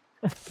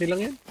 Okay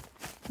lang yan.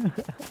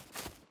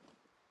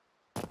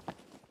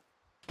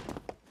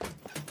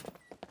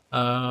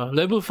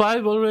 Level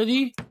 5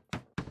 already?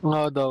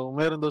 Nga daw,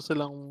 meron daw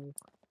silang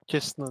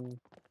chest nun.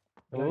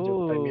 Wala,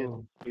 joke time yan.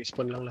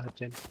 Respawn lang lahat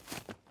yan.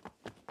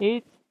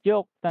 It's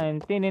joke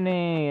time.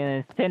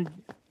 Send.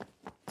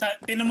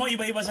 Tinan mo,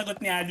 iba-iba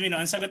sagot ni Admin.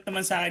 No? Ang sagot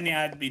naman sa akin ni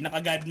Admin,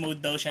 naka-God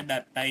mode daw siya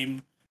that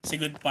time. Si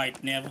good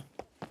partner.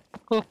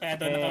 Kaya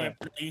daw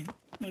naka-reply.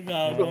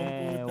 Nagago ang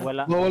puta.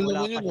 Wala Bawal wala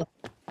naman pa yun, siya.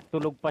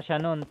 Tulog pa siya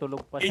nun,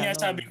 tulog pa Yun siya nga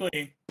nun. sabi ko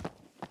eh.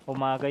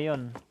 Umaga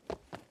yun.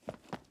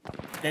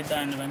 Dead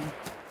ano man.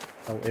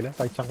 Ang ina,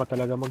 kahit saan ka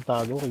talaga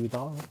magtago, kita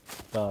ka.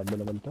 Sabi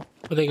naman to.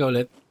 Patay ka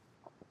ulit.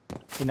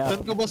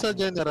 Saan ko ba sa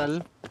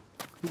general?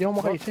 Hindi ako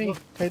makaisa eh.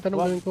 Kahit anong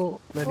gawin ko,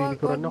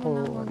 nalilikuran ako.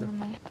 Wag mo na.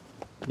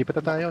 Di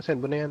pa tayo, send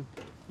mo na yan.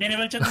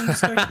 General chat ng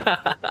Discord.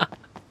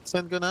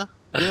 Send ko na?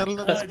 General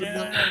na Discord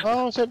na.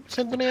 Oo,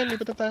 send mo na yan, di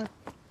pa tayo.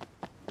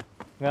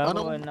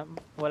 Gago,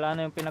 wala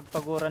na yung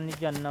pinagpaguran ni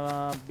Jan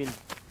na build.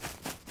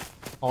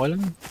 Okay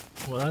lang.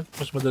 Wala.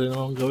 Mas madali na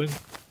akong gawin.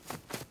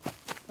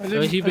 Alam-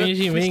 Kaya isipin niyo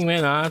si Ming,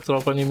 men ha.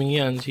 Tropa ni Ming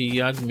yan.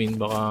 Si admin.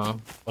 Baka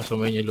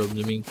pasumay niya loob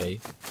ni Ming kay.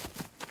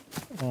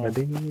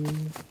 Pwede,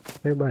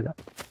 ay bala.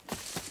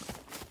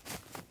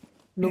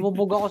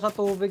 Lumubog ako sa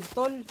tubig,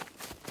 tol.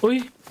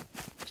 Uy!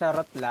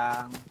 Charot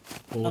lang.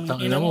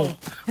 Putang ina mo.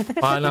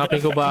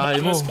 Pahanapin ko bahay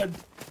mo.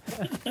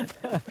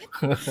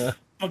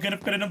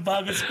 Maghanap ka na ng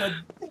bago squad.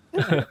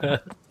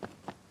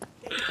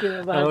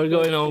 We're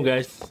going home,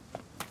 guys.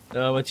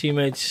 My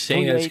teammate's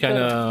saying that it's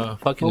kind of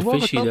fucking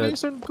fishy that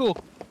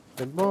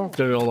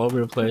they're all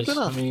over the place.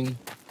 I mean,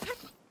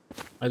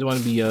 I don't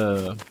want to be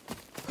you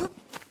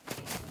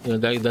know,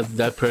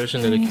 that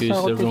person that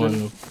accused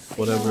everyone of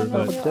whatever,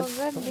 but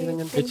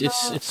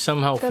it's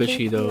somehow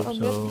fishy though.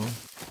 So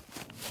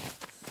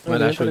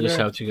might actually just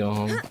have to go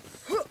home.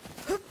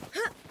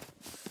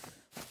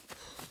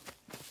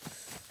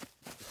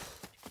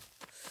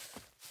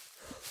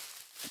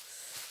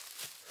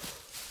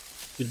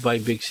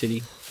 Goodbye, big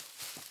city.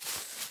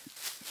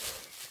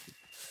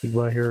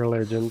 Goodbye, Hero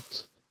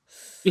Legends.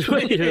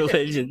 Goodbye, Hero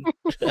Legend.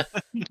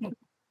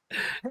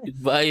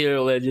 Goodbye,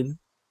 Hero Legend.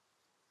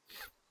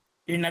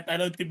 You're not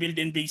allowed to build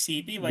in big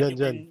city, but you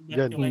can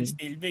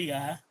still be,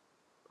 ha?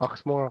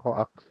 Axe mo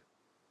ako, axe.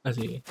 Ah,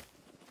 sige.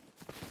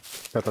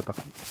 Tatatak.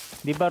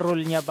 Di ba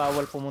rule niya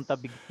bawal pumunta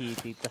big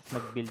city tas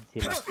nag-build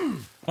sila?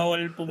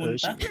 Bawal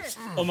pumunta?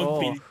 O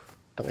mag-build?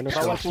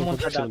 Bawal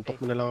pumunta dati.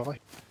 Mo na lang ako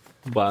eh.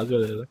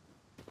 Bagal.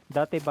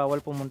 Dati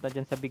bawal pumunta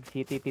dyan sa big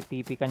city,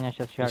 titipi ka niya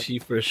siya shark. See,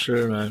 for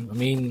sure, man. I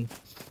mean,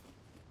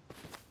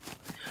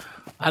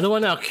 I don't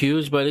want to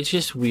accuse, but it's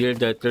just weird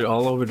that they're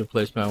all over the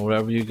place, man.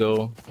 Wherever you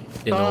go,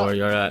 you know where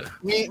you're at.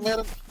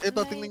 Meron, ito,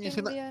 tingnan niyo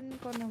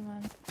ko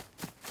naman.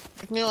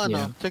 Check niyo yung ano,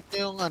 check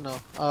niyo yung ano,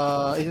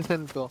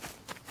 i-send ko.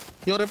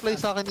 Yung reply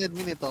sa akin ni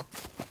admin ito.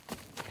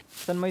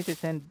 Saan mo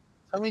i-send?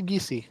 Sa may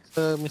GC,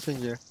 sa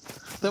messenger.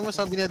 Ito mo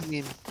sabi ni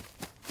admin.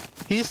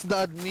 He's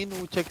the admin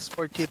who checks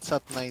for cheats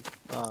at night.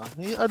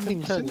 Yung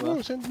admin siya, di ba?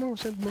 Send mo.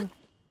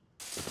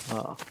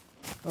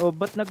 Oh,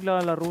 ba't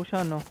naglalaro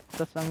siya, no?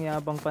 Tas ang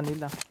yabang pa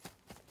nila.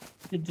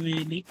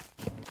 Really?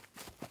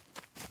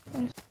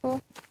 So,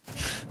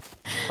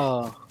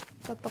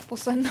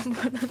 tatapusan na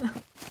ba na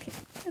natin?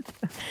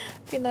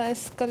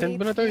 Pina-escalate. Send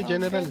mo na to,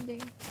 General.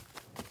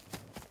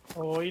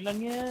 Okay lang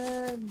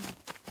yan.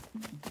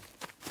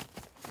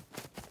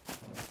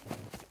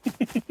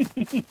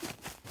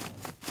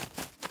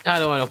 I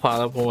don't want to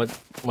follow up on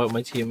what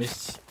my team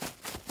is.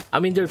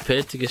 I mean, they're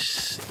pissed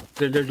because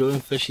they're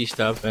doing fishy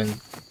stuff, and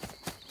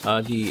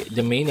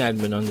the main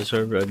admin on the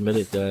server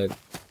admitted that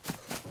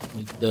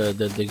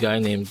the guy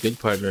named Good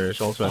Partner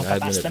is also an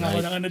admin at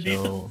night.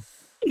 So,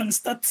 ng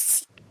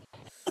stats.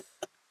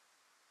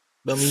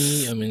 but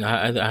me, I mean,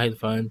 I had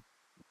fun.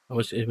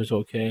 It was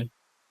okay.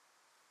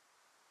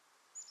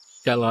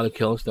 Got a lot of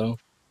kills though.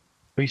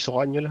 Uy,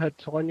 sukan nyo lahat.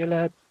 Sukan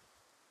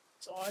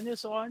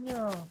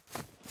nyo.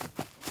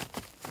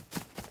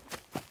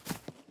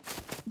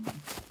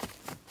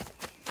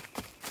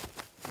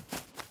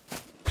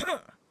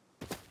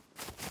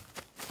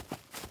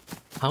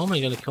 How am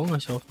I gonna kill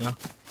myself now?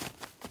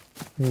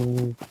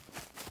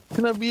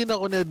 Sinabihin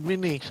ako ni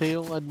admin eh. Siya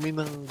yung admin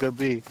ng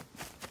gabi.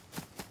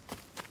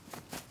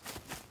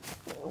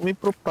 May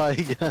proof tayo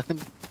yan.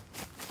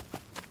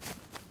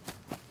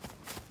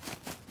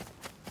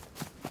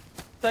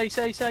 Say.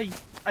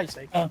 Ay,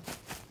 say.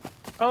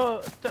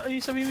 Oh,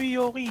 sabi mo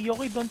Yoki.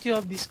 Yoki, don't you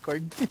have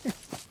Discord?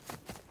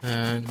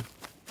 And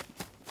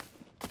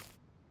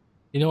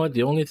you know what?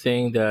 The only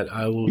thing that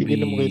I will be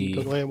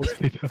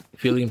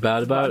feeling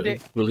bad about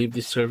will leave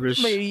these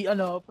servers. May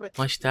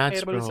My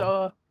stats, bro.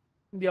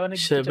 Hindi ako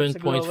nag-chat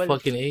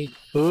 7.8.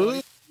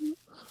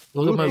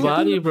 Look at my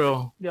body,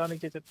 bro. Hindi ako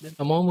nag-chat din.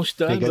 I'm almost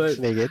done, but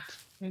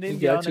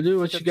you got to do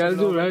what you gotta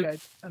do, right?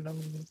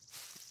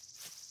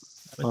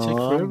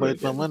 Bait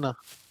naman ah.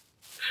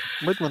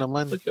 Bait mo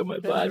naman. Look at my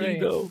body,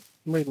 though.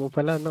 Bait mo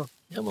pala, no?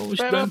 I'm almost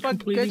pero done pag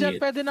completing it.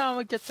 pwede na ako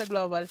mag-chat sa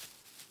global.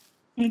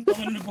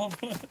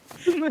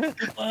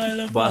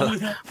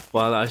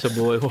 Bahala sa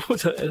buhay mo.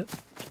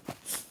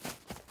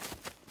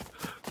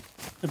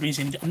 Sabihin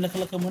siya, ang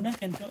laki-laki mo na,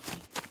 Kento.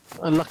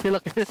 Ang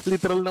laki-laki.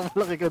 Literal na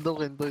malaki ka daw,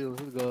 Kento yun.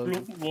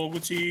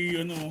 Wagod si,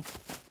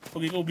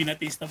 pag ikaw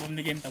binatista mo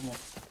ni Kenta mo.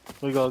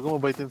 Uy, gago,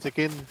 mabaitin si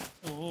Ken.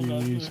 Oo,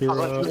 gago.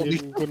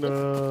 Sirain ko na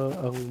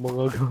ang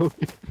mga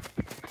gawin.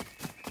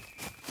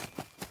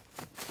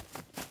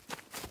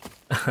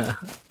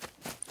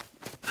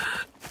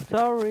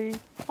 Sorry.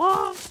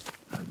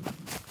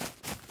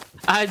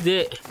 Ah,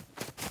 di.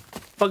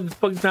 Pag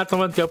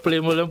natamad ka, play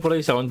mo lang para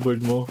yung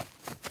soundboard mo.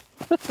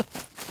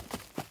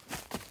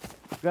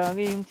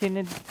 Gagi yung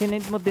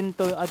sinend mo din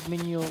to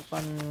admin yung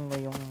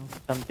yung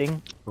something.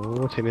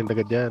 Oo, sinend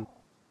agad yan.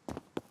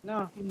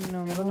 No,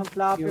 meron ng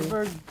Flappy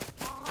Bird.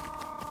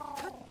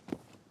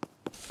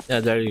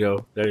 Yeah, there you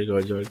go. There you go,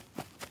 George.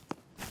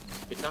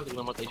 Wait lang,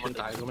 tignan mo tayo.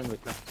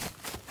 Wait lang.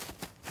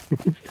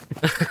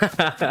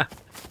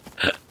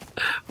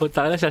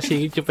 Punta ka na,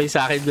 sasingit yung pa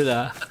sa akin dun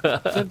ah.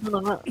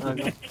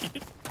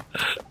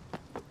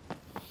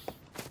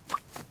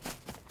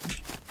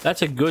 That's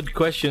a good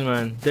question,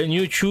 man. Then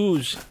you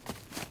choose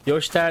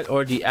your stat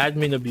or the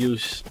admin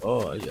abuse.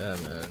 Oh, yeah,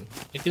 man.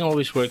 I can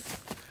always work.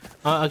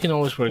 I can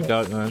always work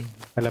out, man.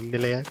 Alam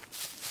nila yan.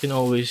 I can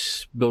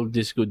always build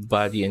this good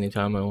body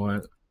anytime I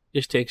want.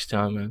 Just takes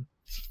time, man.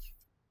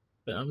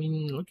 But I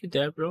mean, look at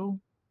that,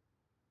 bro.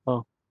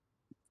 Oh.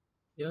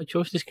 Yeah, I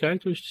chose this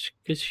character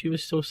because she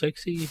was so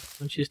sexy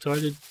when she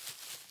started.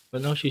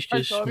 But now she's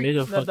just made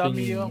of fucking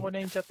Nadami ko na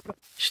yung chat ko.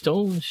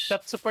 stones.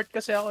 Chat support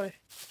kasi ako eh.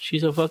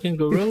 She's a fucking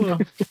gorilla.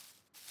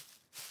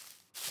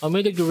 I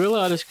made a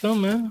gorilla out of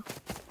scum, man.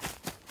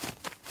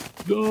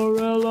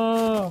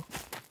 Gorilla!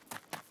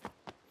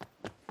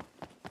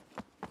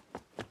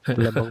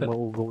 Labang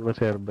maugong na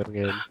server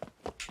ngayon.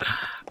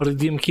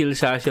 Redeem kill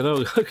sa siya raw.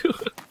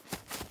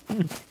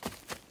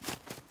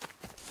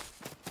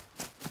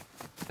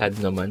 Sad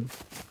naman.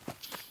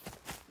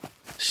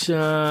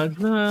 Sad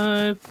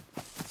life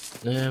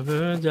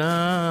never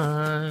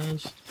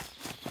dies.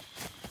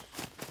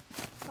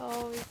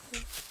 Oh,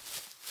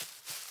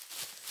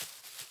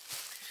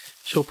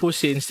 So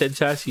pussy instead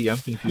sassy, I'm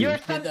confused.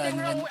 There's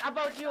something wrong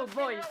about you,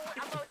 boy.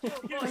 About you,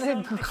 boy.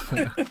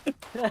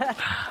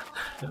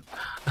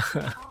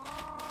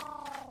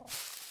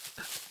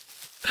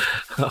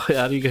 Okay,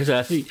 ari ka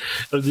sassy.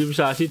 Redeem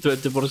sassy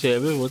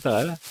 24/7. Buta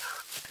ka na.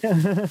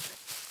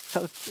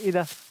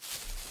 Ida.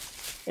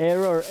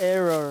 Error.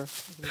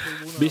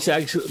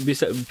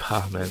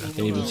 Ah, man, I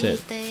can't even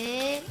say it.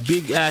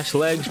 Big ass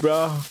legs,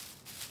 bro.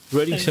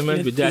 Ready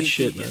cement with that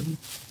shit, man.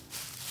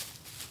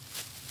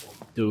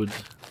 Dude.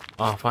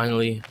 Oh,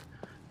 finally.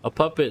 A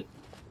puppet.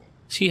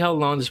 See how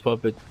long this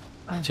puppet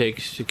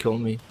takes to kill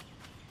me.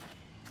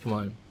 Come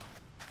on.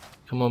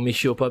 Come on,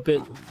 Michio puppet.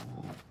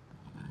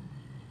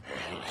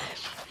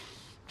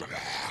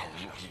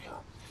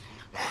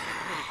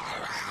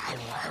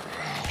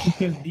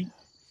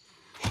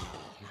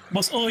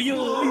 Boss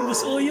Oyo! Uy,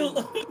 Boss Oyo!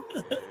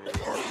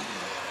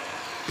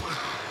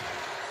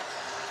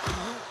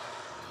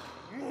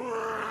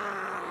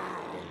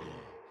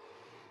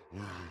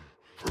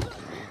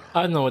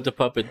 I don't know what the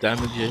puppet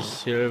damage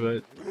is here, but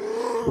it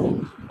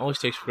always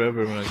takes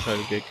forever when I try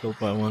to get killed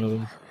by one of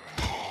them.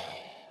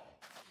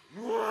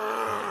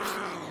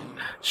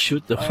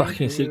 Shoot the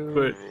fucking sick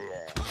bird.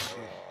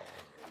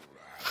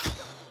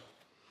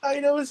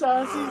 Ay naman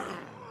sassy.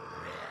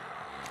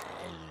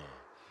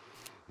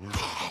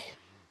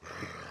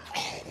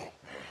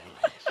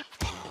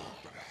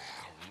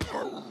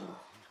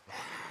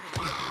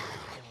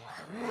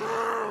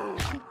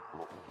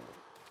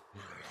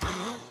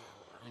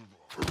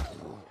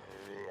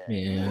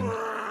 Man,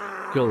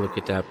 girl,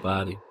 look at that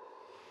body.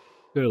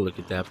 Girl,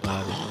 look at that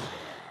body.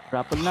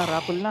 Rapple na.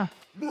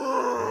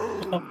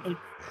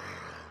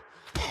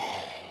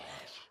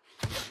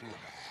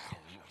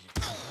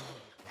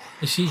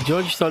 You see,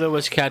 George thought it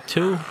was cat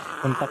too.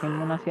 Kontakin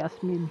mo na si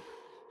Asmin.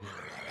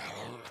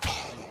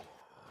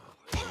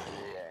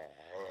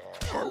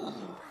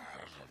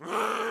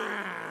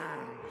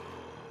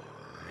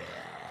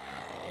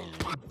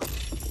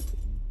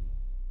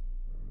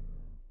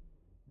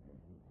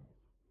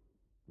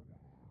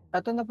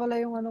 Ito na pala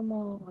yung ano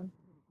mo.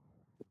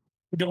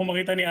 Hindi ko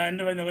makita ni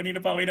Ano. Kanina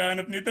pa ako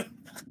hinahanap nito.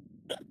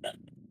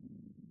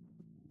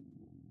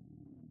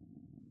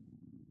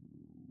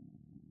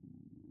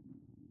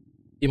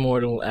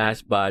 Immortal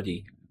ass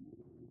body.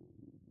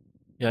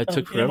 Yeah, it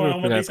took forever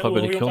for that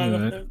puppet to kill me,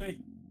 right?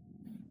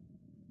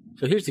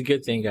 So here's the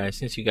good thing,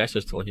 guys, since you guys are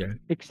still here.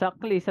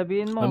 Exactly,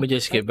 sabihin mo. Let me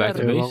just get back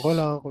to base.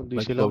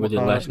 Like what we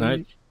did last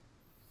night.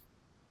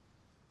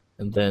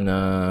 And then,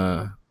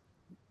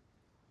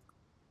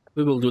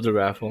 we will do the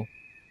raffle.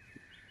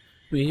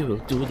 We will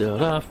do the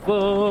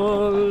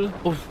raffle.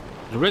 Oh,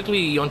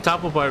 directly on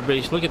top of our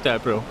base. Look at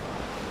that, bro.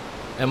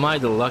 Am I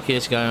the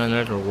luckiest guy on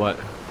earth or what?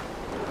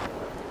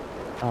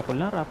 Raffle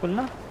na. Raffle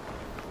na.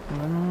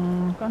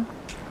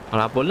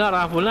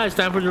 It's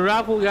time for the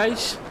raffle,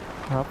 guys.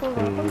 Raffle.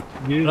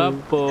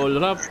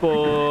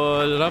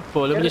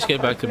 Raffle. Let me just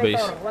get back to base.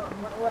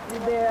 What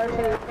did they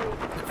say?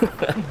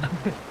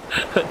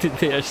 What did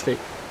they say?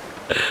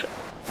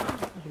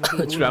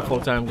 It's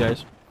raffle time,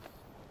 guys.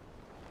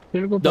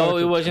 Though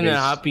it wasn't a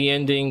happy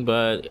ending,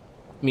 but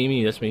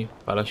me, that's me.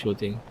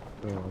 Parachuting.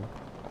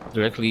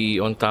 Directly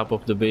on top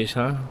of the base,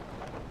 huh?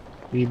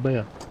 Iba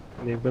ya.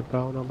 Never pa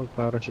ako na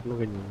mag-parachute ng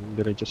ganyan.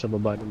 Diretso sa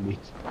baba ng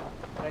base.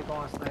 Try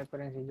ko nga sniper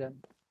yan si Jan.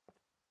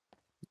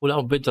 Wala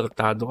akong bed,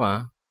 traktado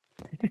ka.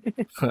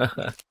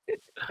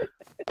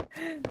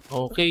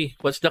 Okay,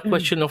 what's the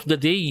question of the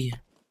day?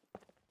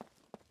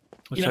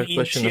 What's our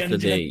question of the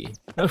day?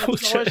 What's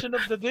the question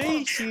of the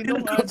day?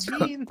 Sinong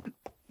admin?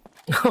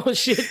 Oh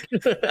shit.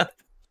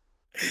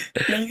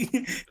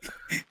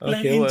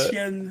 Okay,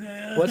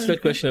 what's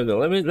the question of the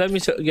day? Let me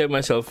get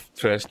myself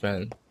dressed,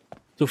 man,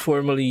 to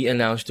formally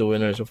announce the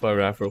winners of our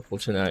raffle for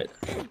tonight.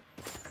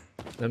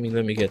 Let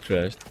me get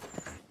dressed.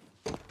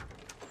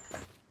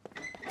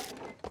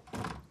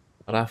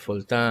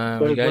 Raffle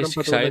time. You guys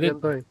excited?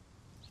 You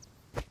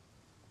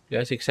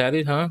guys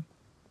excited, huh?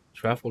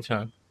 It's raffle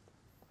time.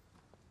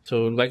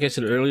 So, like I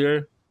said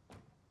earlier,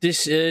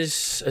 this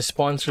is a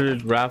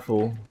sponsored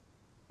raffle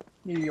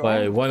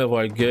by one of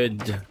our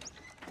good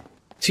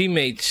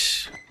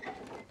teammates.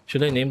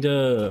 Should I name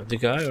the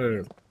guy,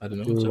 or I don't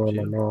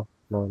know?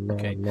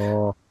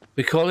 No.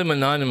 We call him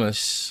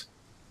Anonymous.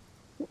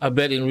 I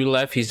bet in real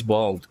life he's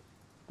bald.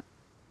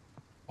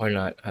 Or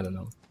not, I don't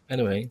know.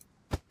 Anyway,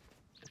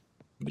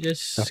 we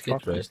just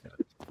get dressed now.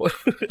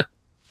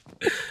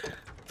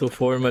 To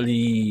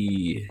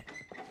formally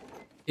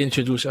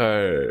introduce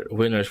our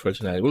winners for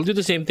tonight. We'll do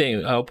the same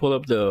thing. I'll pull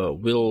up the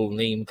will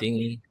name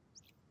thingy,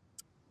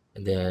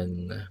 and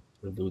then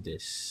we'll do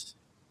this.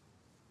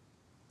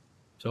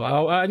 So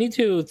I need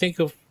to think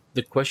of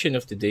the question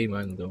of the day,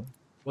 man, though.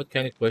 What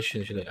kind of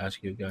question should I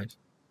ask you guys?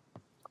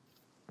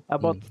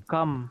 About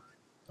scum.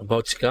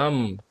 About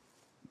scum.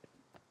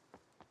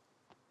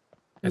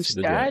 That's a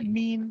good one.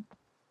 Admin.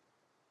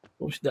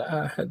 Who's the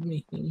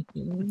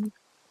admin?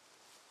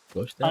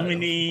 How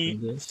many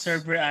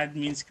server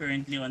admins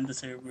currently on the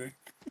server?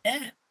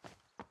 Yeah.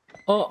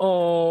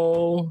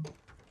 Uh-oh.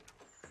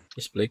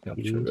 Display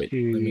capture. Wait,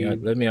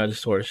 let me add the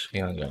source.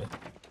 Hang on, guys.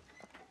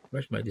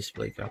 Where's my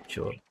display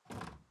capture?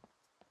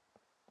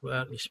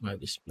 Where is my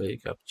display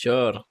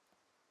capture?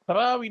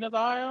 Tara, uwi na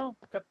tayo.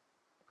 Kat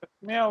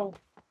meow.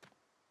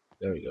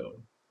 There we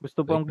go.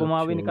 Gusto pang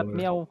bumawi ni Kat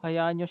Meow.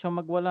 Hayaan nyo siyang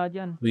magwala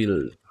dyan.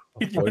 Wheel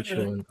of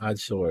Fortune. Add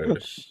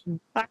source.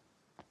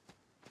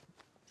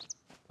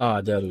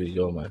 There we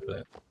go, my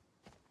friend.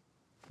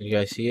 You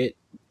guys see it?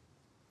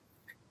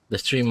 The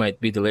stream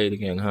might be delayed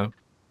again, huh?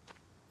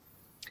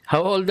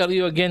 How old are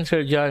you again,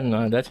 Sir John?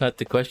 That's not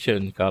the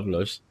question,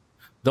 Carlos.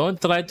 Don't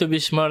try to be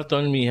smart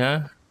on me,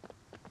 huh?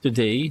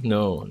 Today?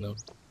 No.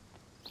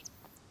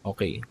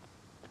 Okay.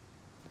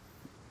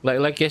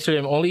 Like yesterday,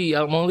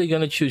 I'm only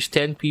gonna choose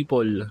 10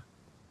 people.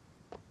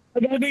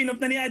 Gagawin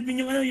up na ni admin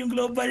yung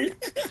global.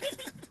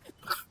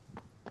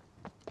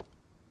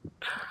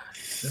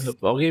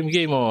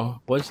 Game.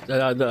 What's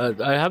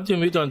I have to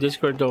mute on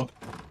Discord though,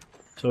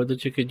 so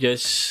that you could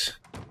just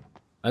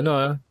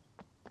ganyan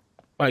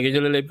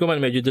live ko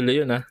man, medyo delay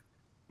yun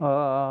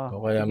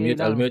okay,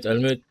 I'll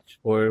mute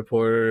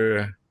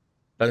for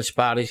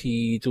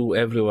transparency to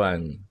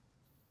everyone.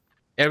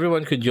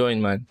 Everyone could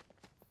join, man.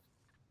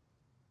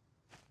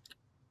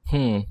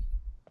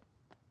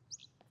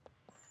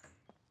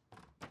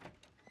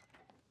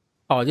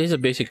 Oh, this is a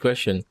basic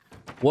question.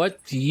 What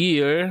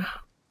year?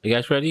 You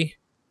guys ready?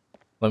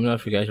 Let me know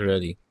if you guys are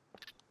ready.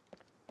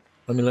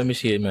 Let me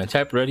see it, man.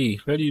 Type ready.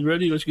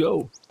 Let's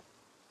go.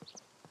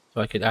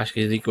 So I could ask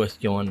you the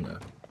question.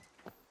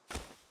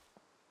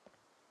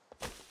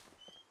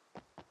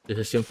 This is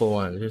a simple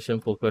one. This is a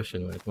simple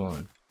question, man. Come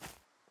on.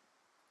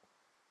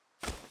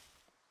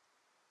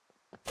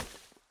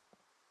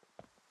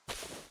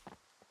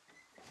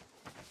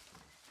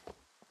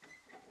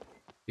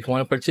 If you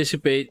want to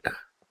participate,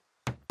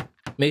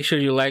 make sure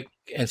you like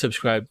and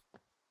subscribe.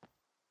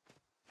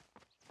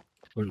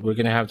 We're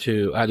gonna have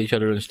to add each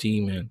other on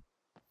Steam, man.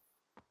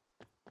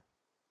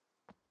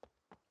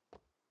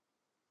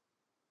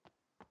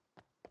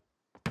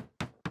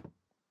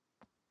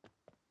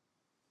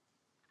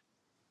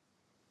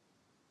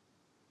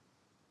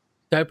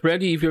 Type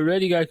ready if you're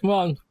ready, guys. Come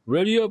on.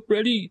 Ready up,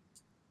 ready.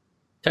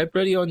 Type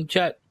ready on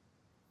chat.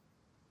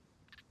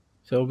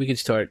 So we can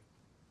start.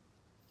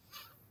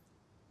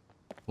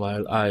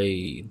 While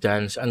I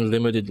dance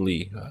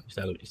unlimitedly. Is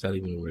that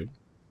even a word?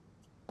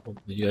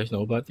 Did you guys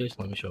know about this?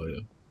 Let me show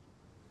you.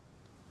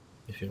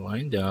 If you're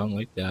lying down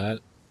like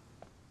that,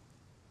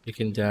 you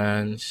can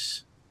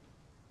dance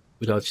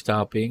without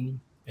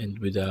stopping and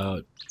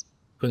without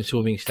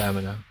consuming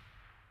stamina.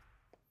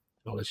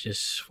 So let's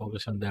just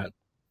focus on that.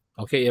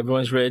 Okay,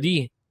 everyone's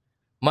ready.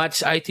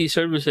 Matt's IT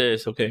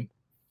Services. Okay.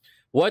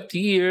 What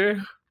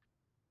year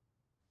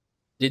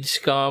did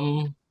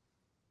Scum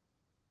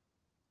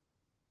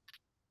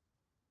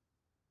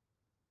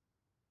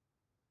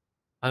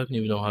I don't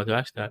even know how to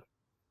ask that.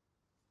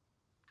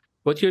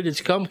 What year did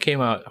Scum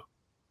came out?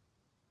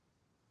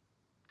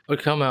 Or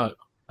come out?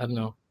 I don't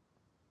know.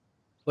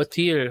 What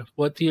year?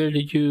 What year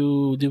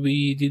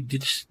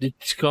did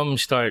Scum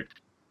start?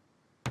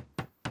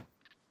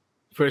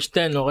 First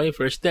 10, okay?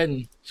 First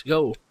 10. Let's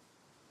go.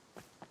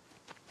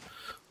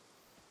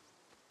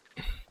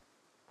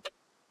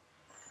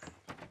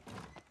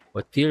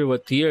 What year?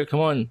 What year?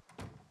 Come on.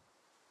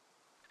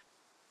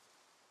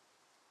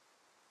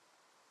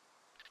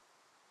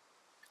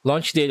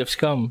 Launch date of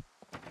Scum.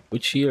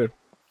 Which year?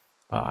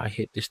 I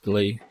hate this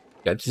delay.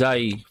 Got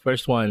Zai.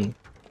 First one.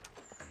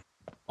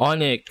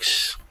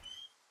 Onyx.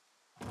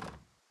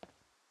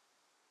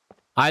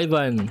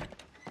 Ivan,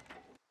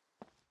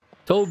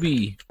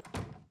 Toby,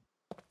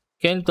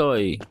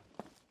 Kentoy,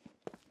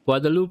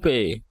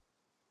 Guadalupe.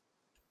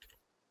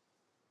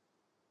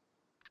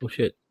 Oh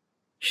shit.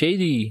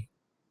 Shady.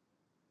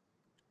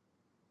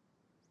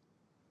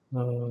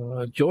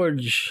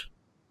 George.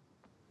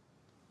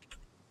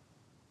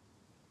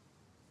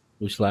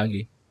 Who's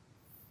laggy?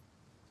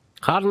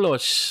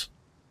 Carlos.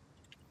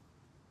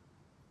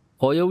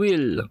 Hoya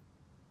Will.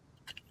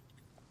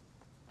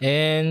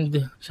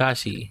 And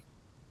Sassy.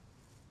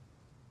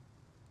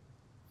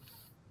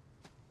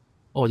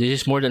 Oh,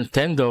 this is more than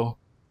 10 though.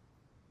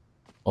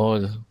 Oh,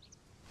 you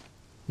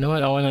know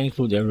what? I want to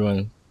include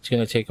everyone. It's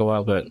gonna take a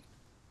while, but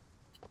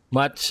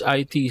Matt's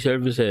IT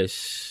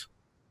services.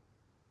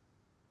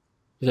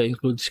 Did I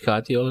include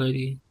Scotty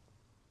already?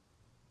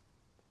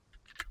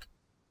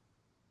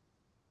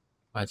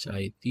 Matt's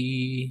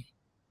IT.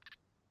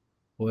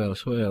 Who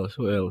else? Who else?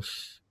 Who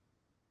else?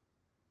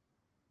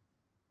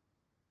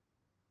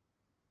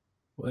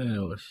 Who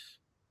else?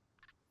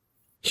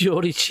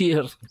 Jory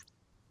Cheer.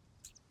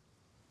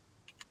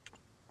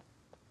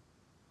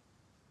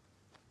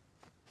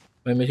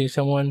 Am I missing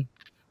someone?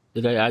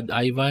 Did I add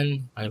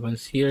Ivan?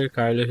 Ivan's here.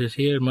 Carlos is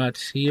here.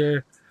 Matt's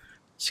here.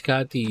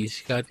 Scotty.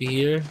 Scotty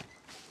here.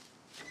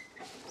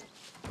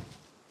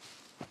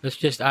 Let's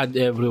just add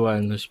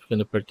everyone who's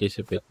gonna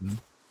participate.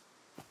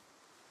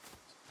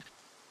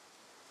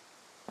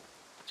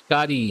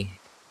 Scotty.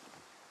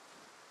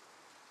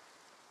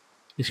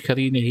 Is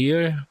Karina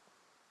here?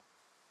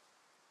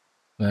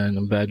 Man,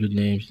 I'm bad with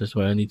names. That's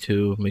why I need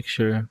to make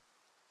sure.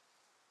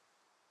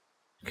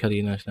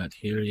 Karina's not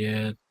here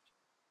yet.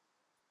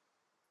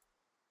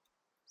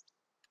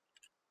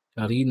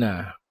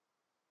 Karina.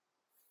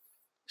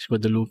 Is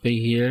Guadalupe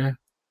here?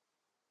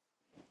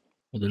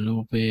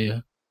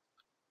 Guadalupe.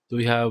 Do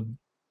we have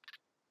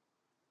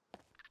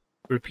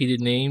repeated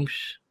names?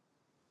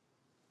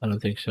 I don't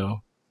think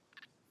so.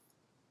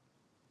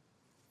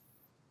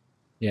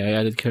 Yeah, I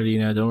added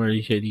Karina. Don't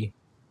worry, Shady.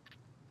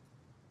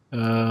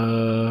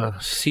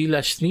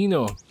 Silas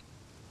Nino.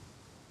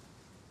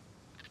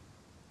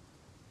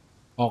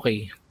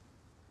 Okay.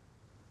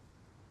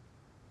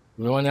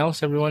 Everyone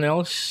else? Everyone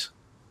else?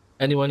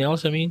 Anyone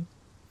else, I mean?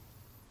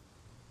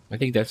 I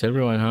think that's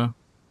everyone, huh?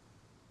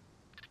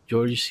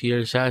 George is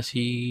here.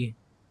 Sassy.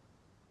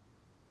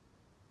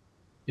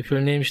 If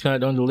your name's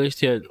not on the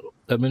list yet,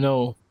 let me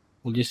know.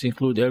 We'll just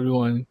include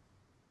everyone.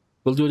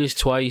 We'll do this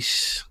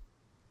twice.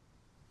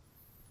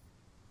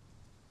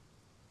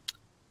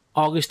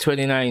 August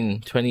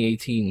 29,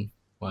 2018.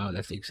 Wow,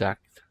 that's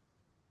exact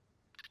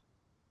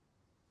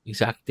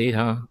date,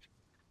 huh?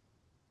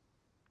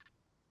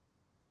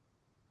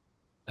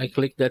 I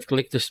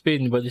clicked to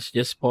spin, but it's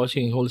just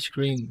pausing whole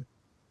screen.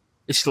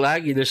 It's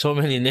laggy, there's so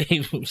many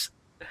names.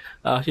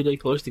 Should I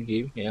close the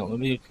game? Yeah, let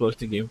me close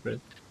the game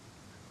first.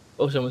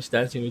 Oh, someone's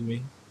dancing with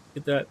me. Look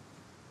at that.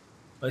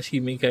 I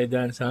see Minkai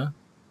dance, huh?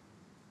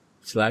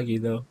 It's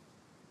laggy though.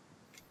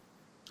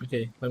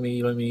 Okay, let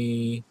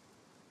me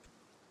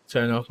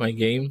turn off my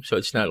game so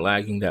it's not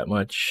lagging that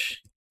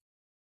much.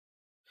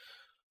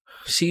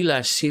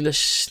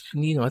 Silas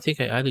Nino, I think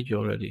I added you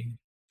already.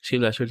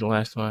 Silas, you're the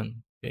last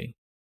one. Okay.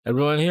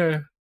 Everyone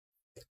here.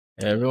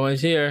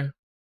 Everyone's here.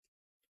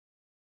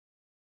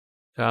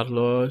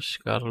 Carlos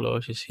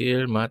is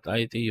here. Matt,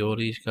 IT,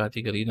 Yori,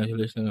 Scotty, Karina, you're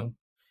listening.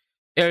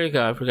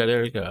 Erica, I forgot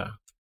Erica.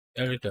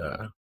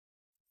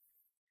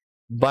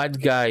 Bad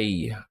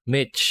guy,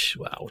 Mitch.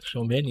 Wow,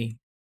 so many.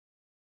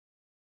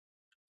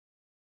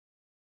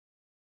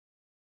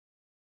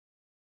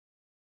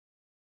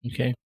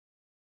 Okay.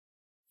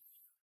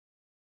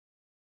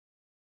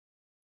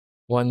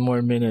 One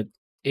more minute.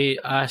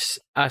 Cedrus.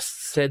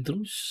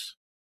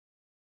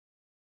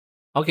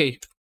 Okay.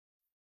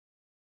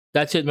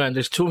 That's it, man.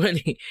 There's too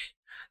many.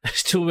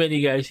 There's too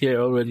many guys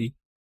here already.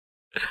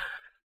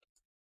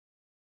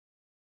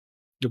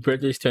 Your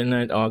birthday is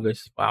 29th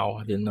August. Wow,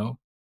 I didn't know.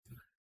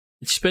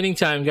 It's spinning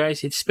time,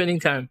 guys. It's spinning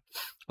time.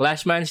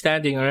 Last man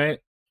standing, alright?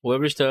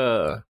 Whoever's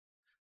the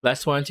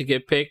last one to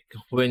get picked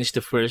wins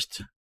the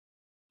first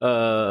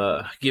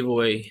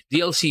giveaway.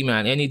 DLC,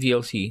 man. Any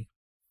DLC.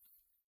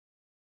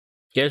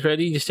 You guys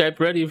ready? Just type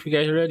ready if you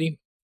guys are ready.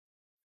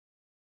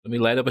 Let me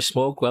light up a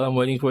smoke while I'm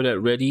waiting for that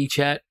ready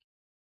chat.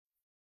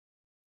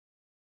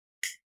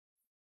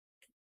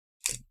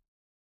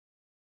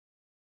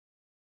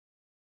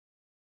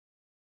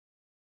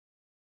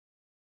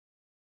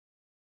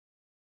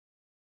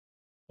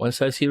 Once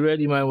I see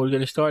ready, man, we're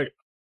gonna start.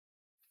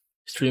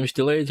 Stream's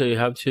delayed, so you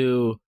have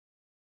to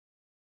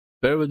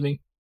bear with me.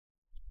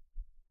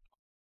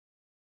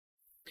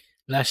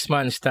 Last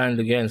man stand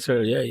again,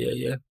 sir.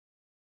 Yeah.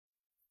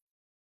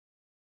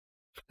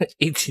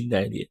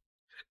 1890.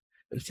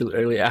 Until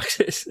early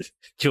access.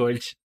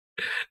 George.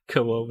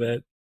 Come on,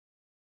 man.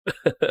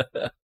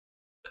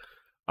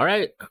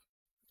 Alright.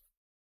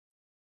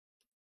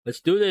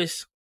 Let's do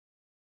this.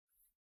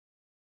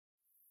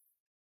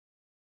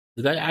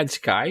 Did I add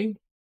Sky?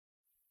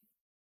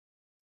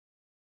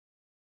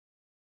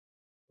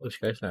 Oh,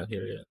 Sky's not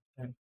here yet.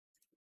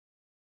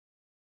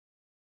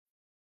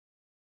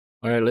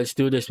 Alright, let's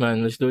do this,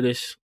 man. Let's do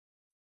this.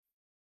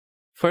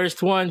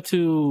 First one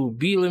to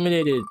be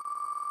eliminated.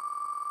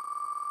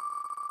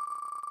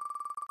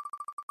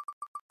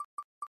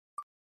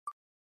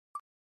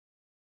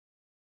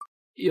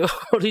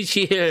 Yori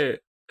here.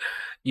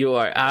 You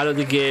are out of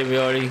the game,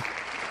 Yori.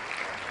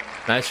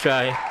 Nice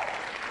try.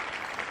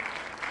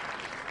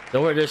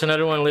 Don't worry, there's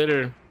another one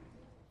later.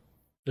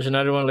 There's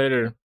another one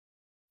later.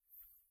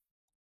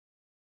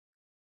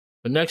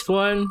 The next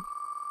one.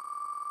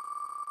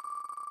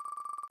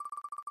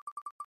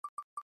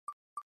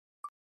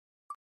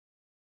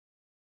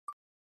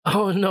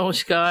 Oh no,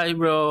 Sky,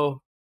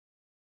 bro.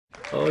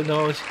 Oh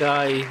no,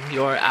 Sky.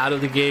 You are out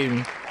of the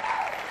game.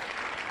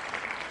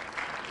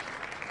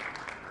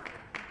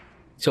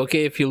 It's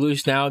okay if you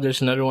lose now.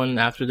 There's another one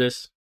after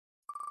this.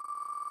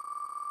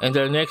 And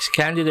the next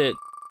candidate.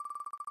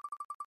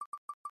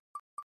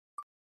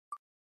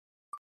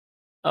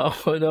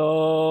 Oh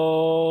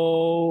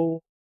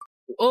no.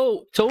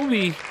 Oh,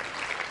 Toby.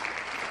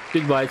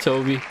 Goodbye,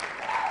 Toby.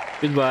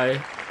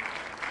 Goodbye.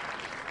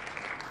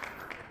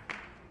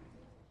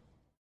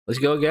 Let's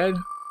go again.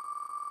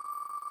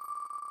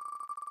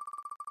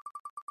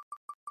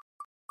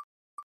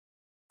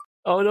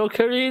 Oh no,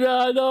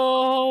 Karina,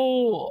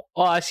 no!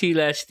 Oh, I see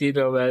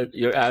Lestino, man.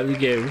 You're out of the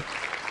game.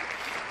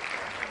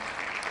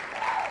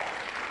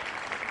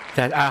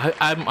 That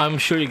I'm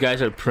sure you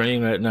guys are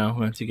praying right now,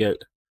 man, to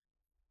get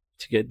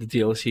the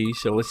DLC.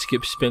 So let's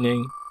skip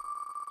spinning.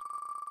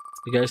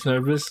 You guys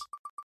nervous?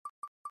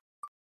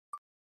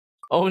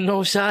 Oh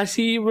no,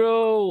 Sassy,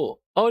 bro!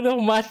 Oh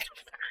no, Matt.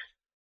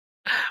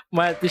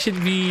 Matt, you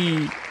should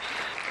be.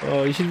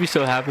 Oh, you should be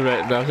so happy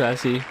right now,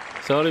 Sassy.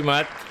 Sorry,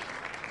 Matt.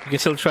 You can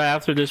still try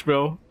after this,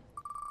 bro.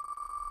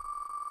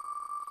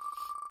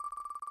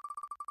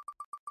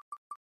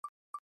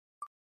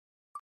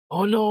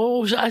 Oh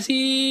no,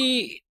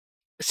 Sassy!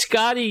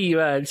 Scotty,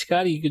 man.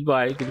 Scotty,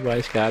 goodbye.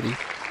 Goodbye, Scotty.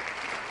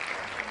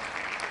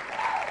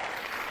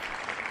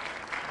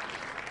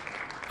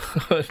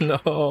 Oh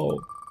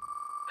no.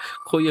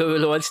 Kuya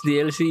will watch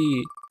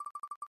DLC.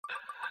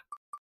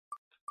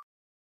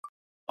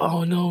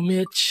 Oh no,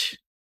 Mitch.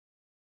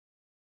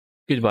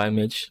 Goodbye,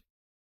 Mitch.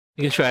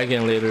 You can try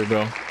again later,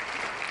 bro.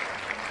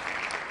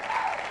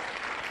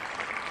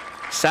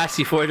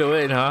 Sassy for the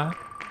win, huh?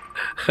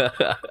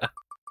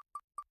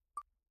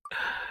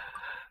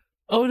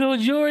 Oh no,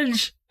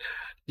 George!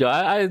 Yeah,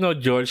 I know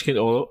George can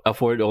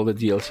afford all the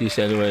DLCs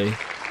anyway.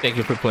 Thank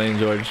you for playing,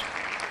 George.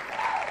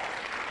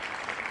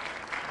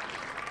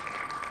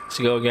 Let's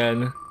go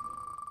again.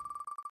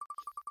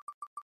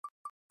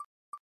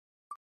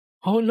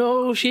 Oh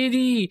no,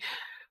 Shady!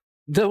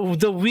 The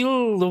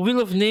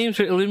wheel of names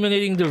are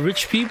eliminating the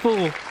rich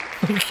people.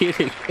 I'm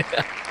kidding.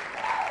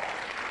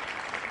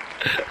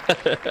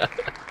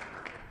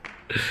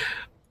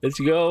 Let's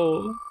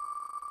go.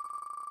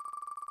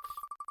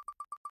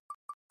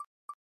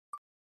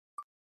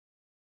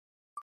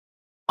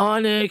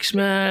 Onyx,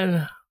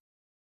 man.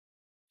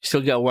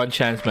 Still got one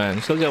chance,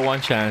 man. Still got one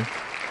chance.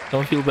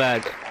 Don't feel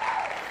bad.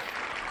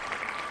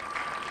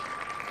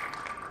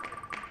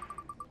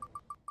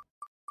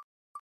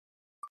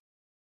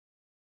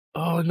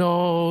 Oh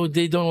no,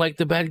 they don't like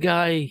the bad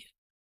guy.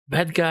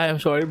 Bad guy, I'm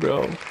sorry,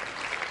 bro.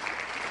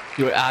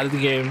 You're out of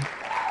the game.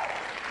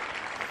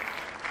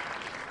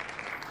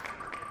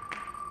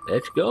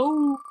 Let's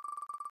go.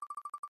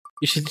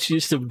 You should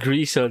use some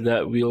grease on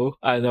that wheel.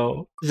 I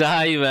know.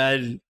 Zai,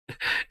 man.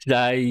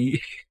 Zai.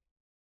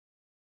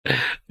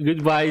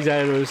 Goodbye,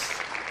 Zyrus.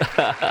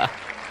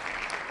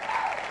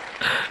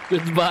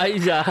 Goodbye,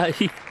 Zai.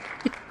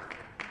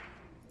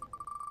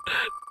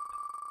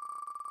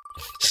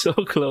 So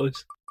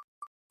close.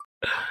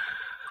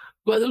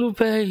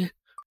 Guadalupe.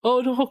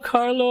 Oh no,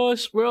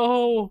 Carlos,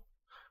 bro.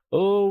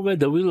 Oh man,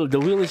 the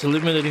wheel is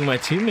eliminating my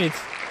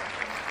teammates.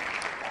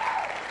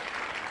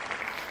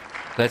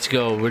 Let's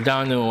go. We're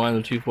down to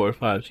 1, 2, 4,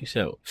 5, 6,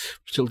 7. We're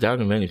still down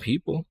to many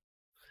people.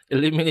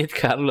 Eliminate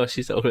Carlos.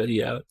 He's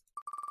already out.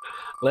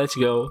 Let's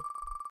go.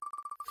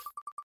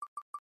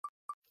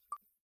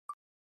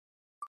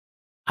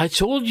 I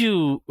told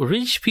you,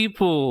 rich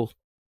people.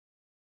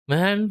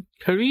 Man,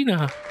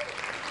 Karina.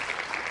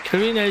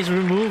 Karina is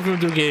removed from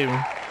the game.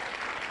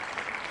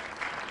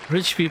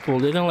 Rich people.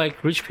 They don't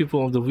like rich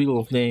people on the wheel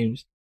of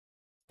names.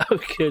 I'm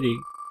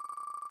kidding.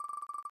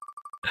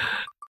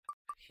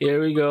 Here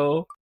we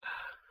go.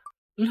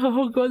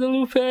 No,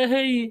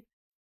 Guadalupe!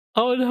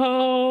 Oh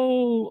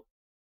no!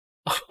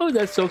 Oh,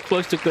 that's so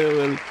close to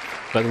clear.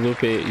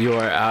 Guadalupe, you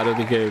are out of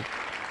the game.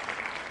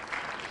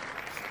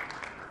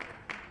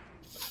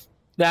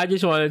 I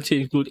just wanted to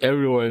include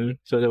everyone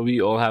so that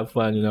we all have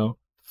fun, you know?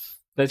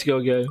 Let's go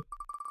again.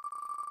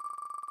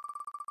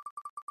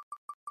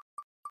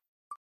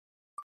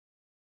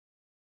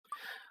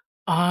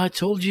 I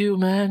told you,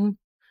 man.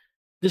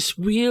 This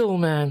wheel,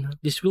 man.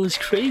 This wheel is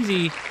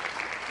crazy.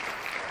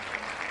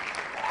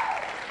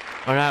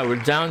 Alright, we're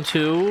down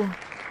to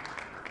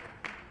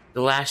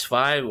the last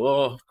 5.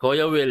 Oh,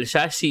 Koya Will,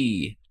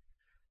 Sassy,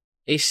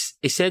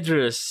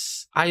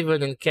 Isedrus,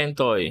 Ivan, and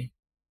Kentoy.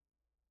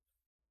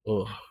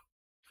 Oh,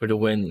 for the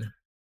win.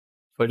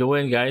 For the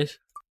win,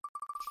 guys.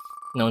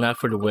 No, not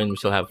for the win. We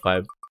still have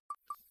 5.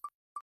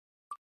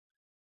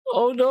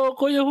 Oh no,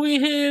 Kuya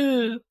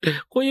Will!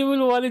 Kuya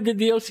Will wanted the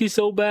DLC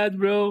so bad,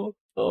 bro.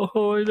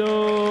 Oh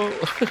no.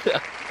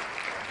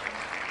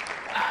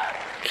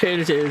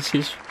 Trader says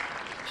she's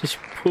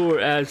poor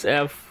as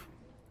F.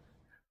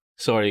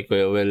 Sorry,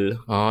 Kuya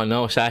Will. Oh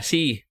no,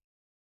 Sassy.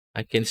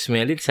 I can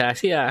smell it,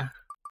 Sassy ah.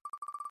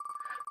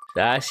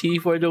 Sassy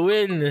for the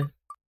win.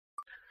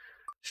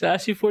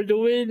 Sassy for the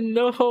win.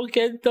 No,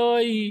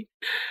 Kentoy.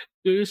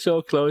 You're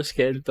so close,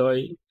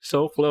 Kentoy.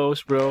 So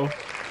close, bro.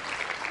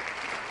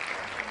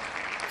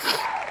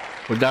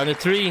 We're down to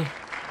 3.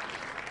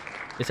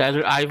 It's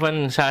either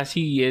Ivan,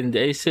 Sassy, and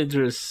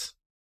Isidrus.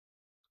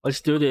 Let's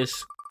do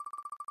this.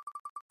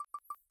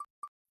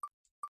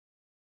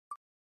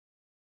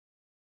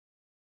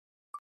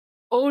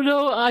 Oh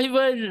no,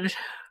 Ivan!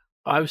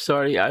 I'm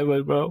sorry,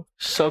 Ivan, bro.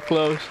 So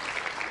close.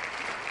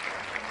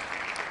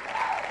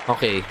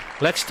 Okay,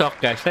 let's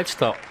talk, guys. Let's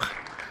talk.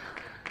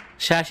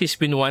 Sassy's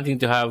been wanting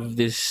to have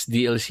this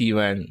DLC,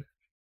 man.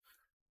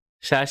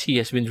 Sassy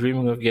has been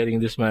dreaming of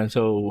getting this, man.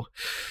 So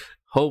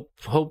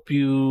hope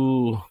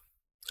you.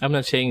 I'm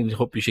not saying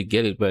hope you should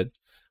get it, but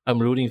I'm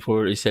rooting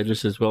for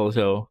Cedrus as well.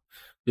 So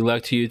good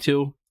luck to you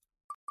too.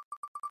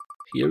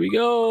 Here we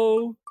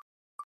go.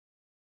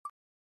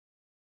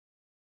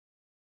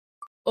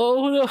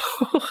 Oh no.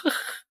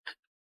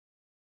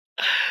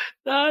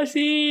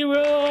 Sassy,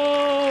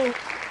 bro.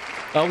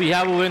 Oh, we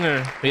have a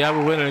winner. We have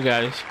a winner,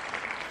 guys.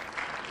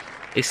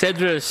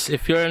 Cedrus,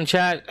 if you're in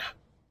chat,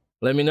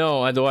 let me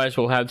know. Otherwise,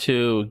 we'll have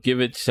to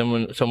give it to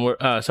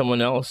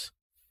someone else.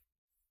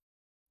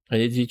 I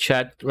need you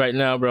chat right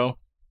now, bro.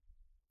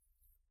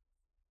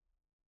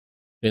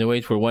 Gonna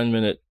wait for 1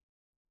 minute.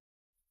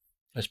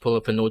 Let's pull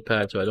up a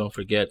notepad so I don't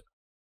forget.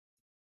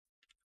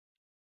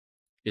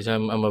 Because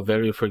I'm a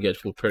very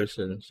forgetful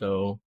person.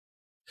 So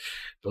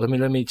let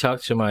me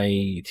talk to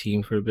my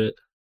team for a bit.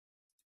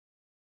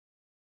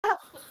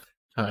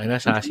 And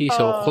that's Sassy,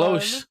 so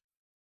close.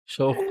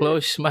 So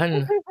close,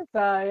 man.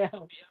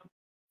 Sayang.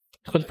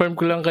 Confirm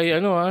ko lang kay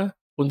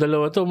kung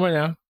dalawa to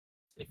man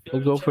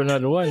we'll go for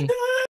another one.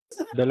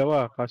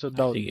 Dalawa, kaso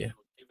down. Sige.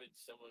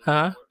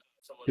 Ha?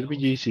 Sino ba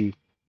GC?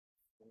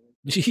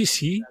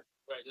 GC?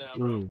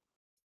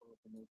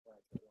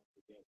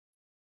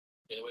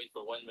 Wait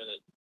for 1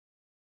 minute.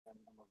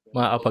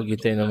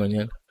 Makakapagintay naman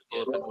yan.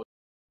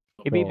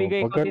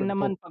 Ibibigay ko din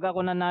naman pag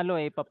ako nanalo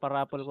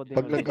paparapol ko din.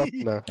 Pag nag-up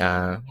na.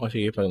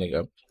 Sige, pag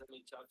nag-up.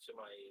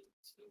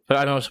 Pero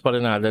ano sa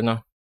parinada,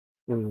 no?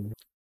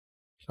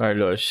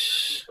 Carlos.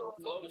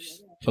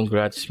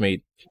 Congrats,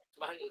 mate.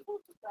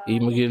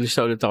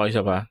 Mag-ilista ulit ako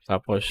isa pa.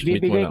 Tapos,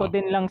 meet mo Ibibigay na ko ako.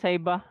 din lang sa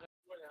iba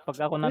pag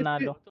ako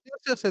nanalo.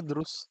 Siya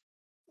Cedrus.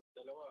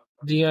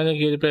 Hindi nga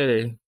nag-replay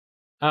eh.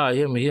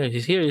 Yeah,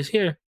 he's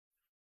here.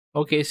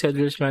 Okay,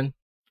 Cedrus, man.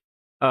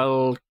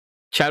 I'll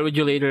chat with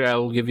you later.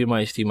 I'll give you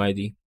my Steam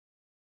ID.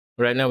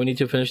 Right now, we need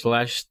to finish the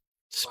last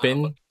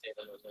spin,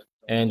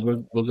 and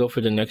we'll go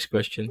for the next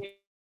question.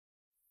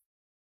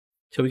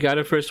 So we got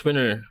our first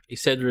winner,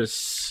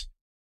 Cedrus.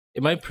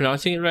 Am I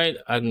pronouncing it right?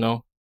 I don't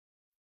know.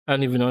 I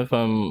don't even know if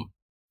I'm.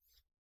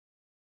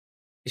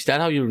 Is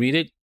that how you read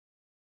it?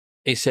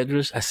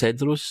 Cedrus?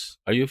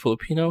 Are you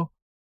Filipino?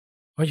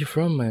 Where are you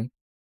from, man?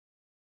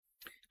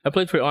 I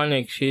played for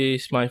Onyx.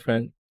 She's my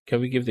friend. Can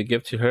we give the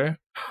gift to her?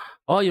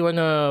 Oh, you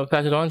wanna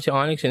pass it on to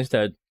Onyx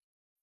instead?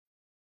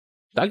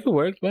 That could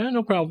work, man.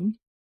 No problem.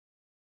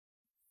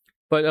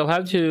 But I'll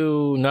have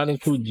to not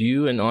include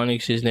you and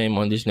Onyx's name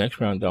on this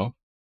next round, though.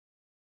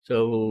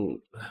 So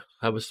we'll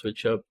have a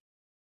switch up.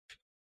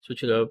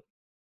 Switch it up.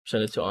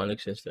 Send it to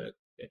Onyx instead.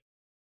 Okay.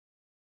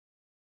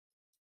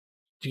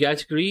 Do you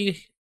guys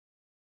agree?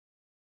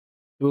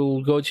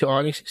 We'll go to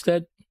Onyx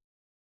instead.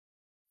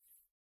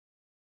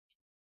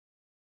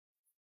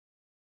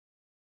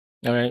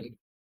 All right.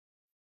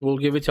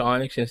 We'll give it to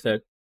Onyx instead.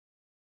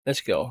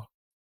 Let's go.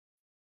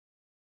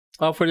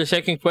 For the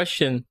second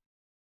question.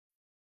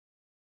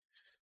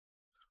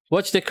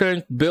 What's the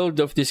current build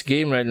of this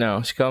game right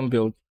now? Scum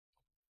build.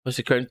 What's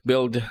the current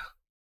build?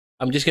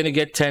 I'm just gonna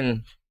get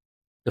 10.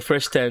 The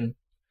first 10.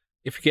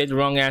 If you get the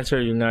wrong answer,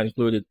 you're not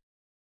included.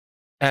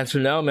 Answer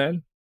now,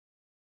 man.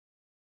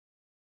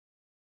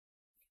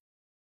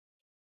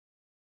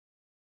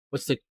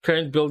 What's the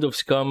current build of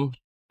Scum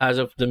as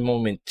of the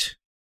moment?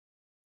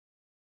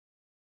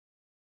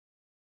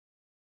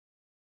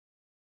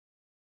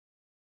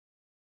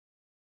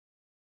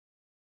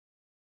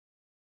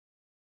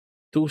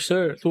 Two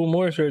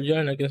more, Sir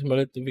John. I guess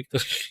Malit to Victor.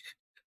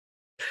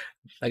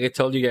 Like I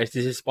told you guys,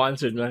 this is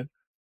sponsored, man.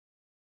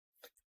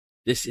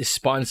 This is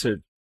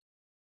sponsored.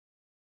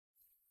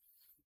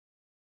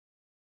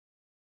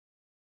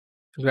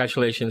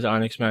 Congratulations,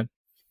 Onyx, man.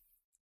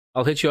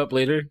 I'll hit you up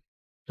later.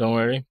 Don't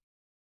worry.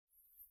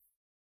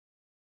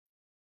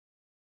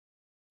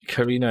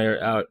 Karina,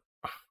 you're out.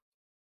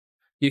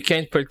 You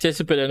can't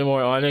participate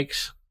anymore,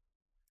 Onyx.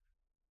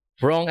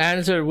 Wrong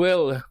answer,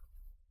 Will.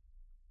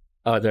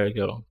 Oh, there you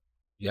go.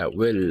 Yeah,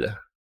 Will.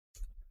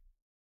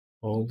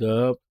 Hold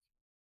up.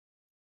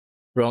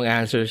 Wrong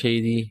answer,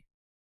 Shady.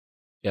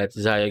 Got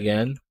Zai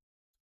again.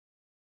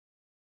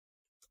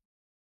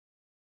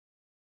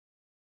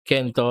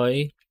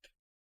 Kentoy.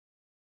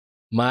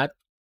 Matt.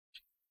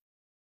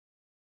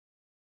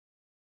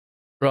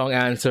 Wrong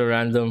answer,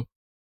 random.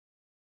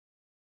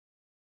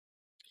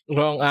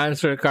 Wrong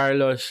answer,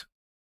 Carlos.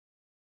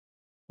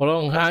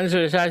 Wrong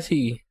answer,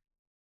 Sassy.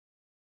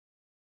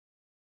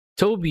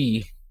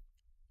 Toby.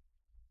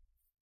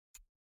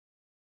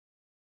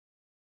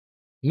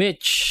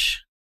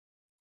 Mitch.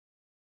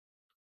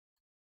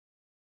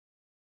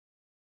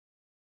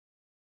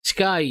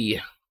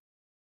 Sky.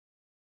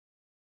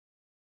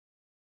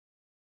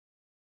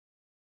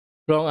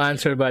 Wrong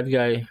answer, bad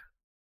guy.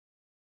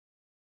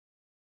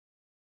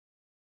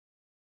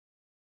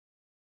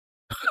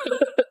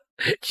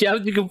 You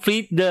have to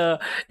complete the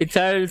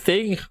entire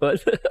thing.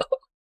 What the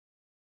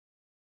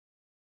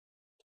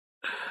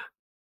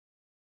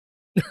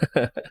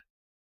hell?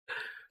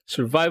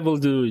 Survival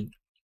dude.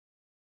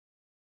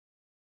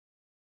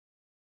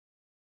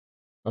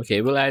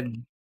 Okay, we'll add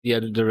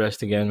the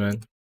rest again,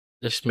 man.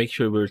 Just make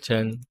sure we're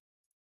 10.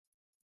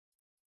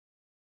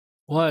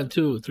 1,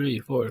 2, 3,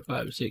 4,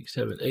 5, 6,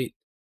 7, 8,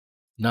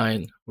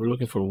 9. We're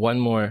looking for one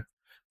more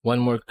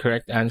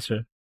correct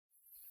answer.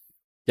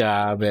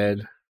 Yeah,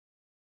 man.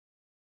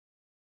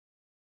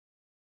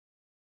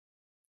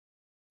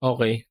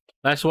 Okay.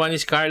 Last one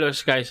is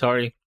Carlos, guys.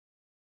 Sorry.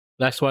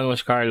 Last one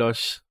was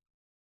Carlos.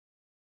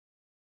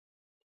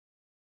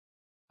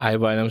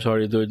 Ivan, I'm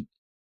sorry, dude.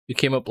 You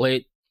came up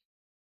late.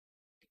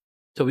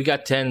 So we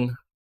got 10.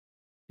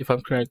 If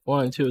I'm correct.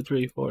 1, 2,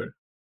 3, 4,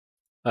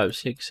 5,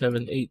 6,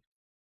 7, 8,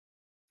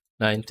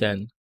 9,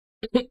 10.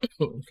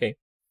 Okay.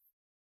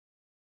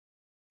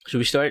 Should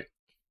we start?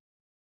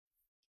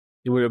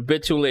 You were a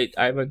bit too late,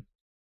 Ivan.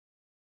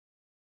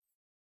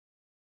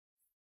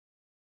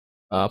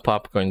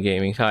 Popcorn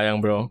Gaming.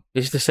 Sayang, bro.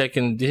 This is the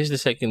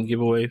second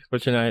giveaway for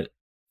tonight.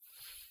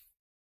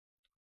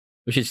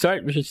 We should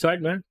start,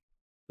 man.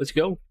 Let's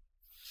go.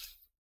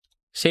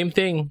 Same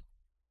thing.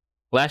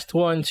 Last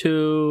one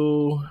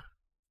to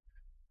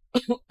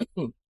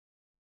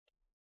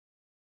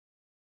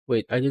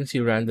wait, I didn't see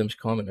random's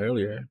comment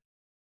earlier.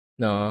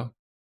 No.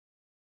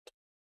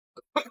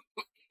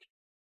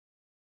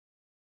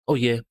 Oh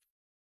yeah.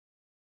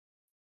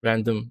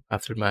 Random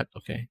aftermath,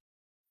 okay.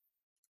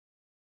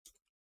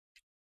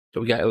 So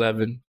we got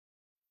 11.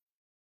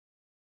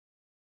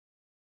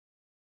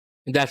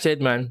 And that's it,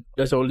 man.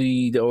 That's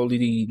only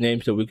the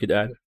names that we could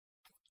add.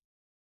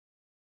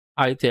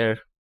 ITER.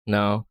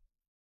 No.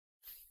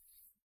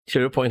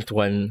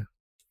 0.1.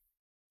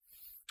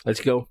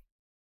 Let's go.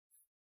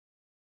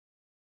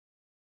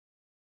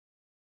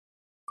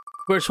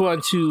 First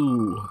one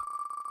to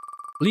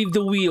leave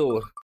the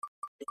wheel.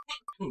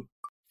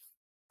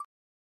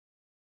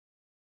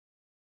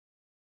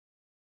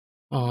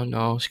 Oh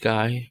no,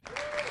 Sky.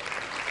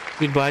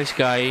 Goodbye,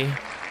 Sky.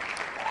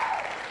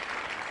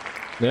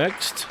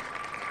 Next.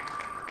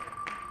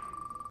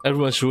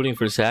 Everyone's rooting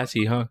for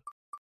Sassy, huh?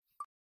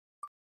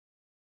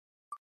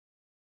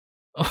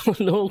 Oh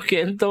no,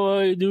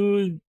 Kentoy,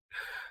 dude.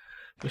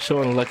 We're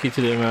so unlucky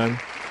today, man.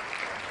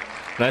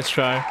 Let's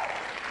try.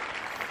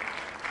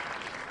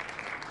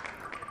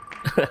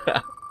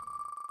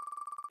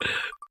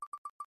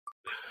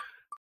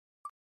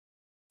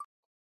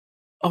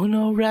 Oh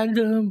no,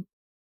 random.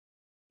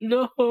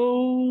 No.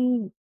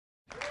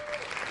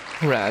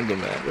 Random,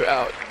 man. We're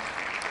out.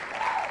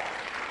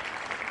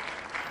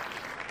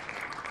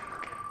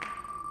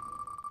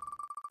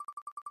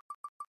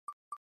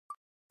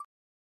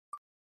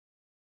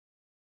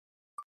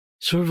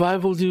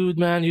 Survival dude,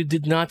 man. You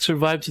did not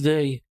survive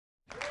today.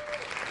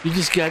 You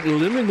just got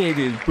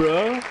eliminated,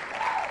 bro.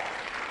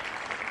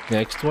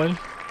 Next one.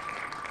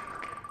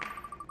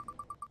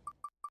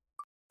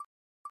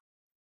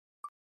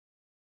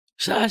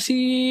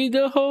 Sassy,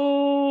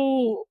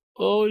 no!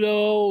 Oh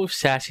no,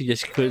 Sassy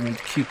just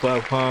couldn't keep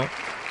up, huh?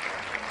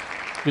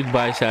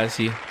 Goodbye,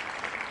 Sassy.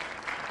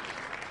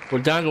 We're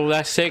down to the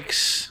last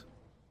 6.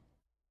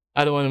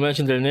 I don't want to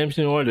mention their names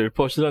anymore. They're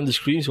posted on the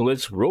screen, so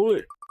let's roll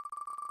it.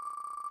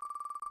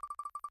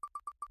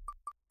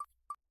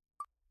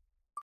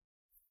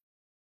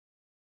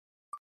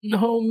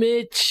 No,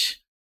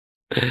 Mitch.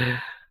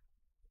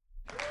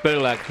 Better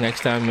luck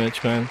next time,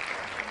 Mitch, man.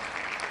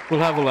 We'll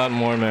have a lot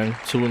more, man,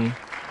 soon.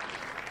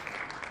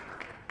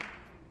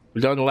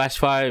 We're down to the last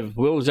 5.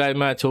 Will, Zay,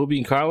 Matt, Toby,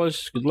 and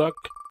Carlos. Good luck.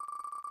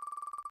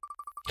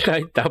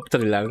 Kahit top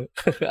 3 lang.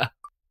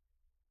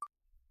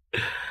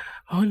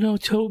 Oh no,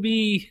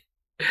 Toby.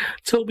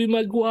 Toby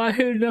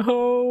Maguire,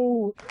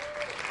 no.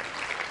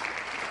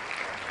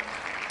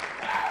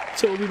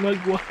 Toby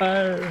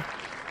Maguire.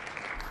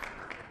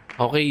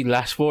 Okay,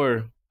 last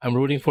 4. I'm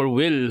rooting for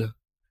Will.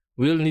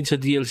 Will needs a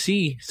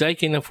DLC. Zay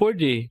can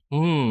afford it.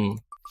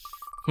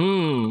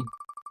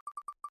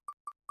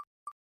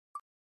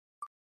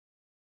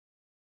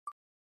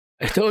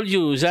 I told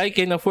you, Zay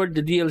can afford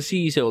the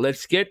DLC, so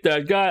let's get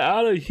that guy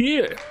out of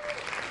here.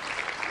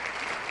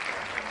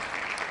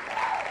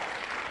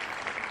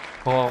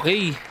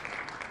 Okay.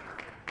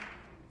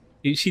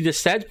 You see, the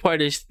sad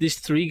part is these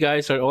 3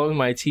 guys are all on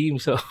my team,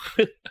 so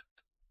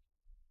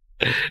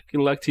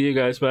Good luck to you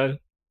guys, man.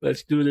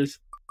 Let's do this.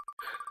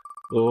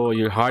 Oh,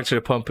 your hearts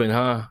are pumping,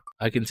 huh?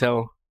 I can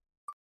tell.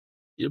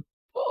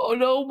 Oh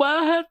no,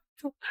 Matt!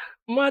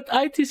 Matt,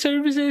 IT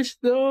services.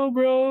 No,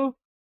 bro.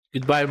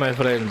 Goodbye, my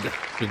friend.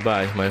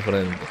 Goodbye, my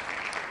friend.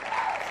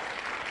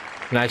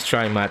 Nice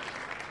try, Matt.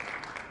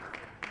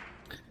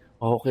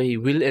 Okay,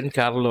 Will and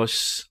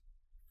Carlos.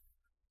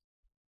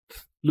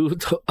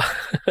 Luto.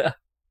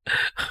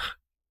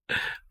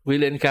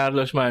 Will and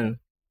Carlos, man.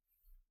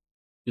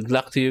 Good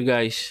luck to you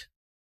guys.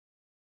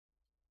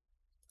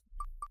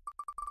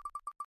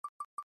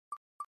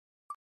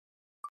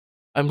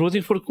 I'm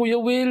rooting for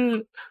Kuya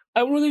Will.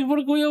 I'm rooting for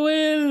Kuya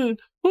Will.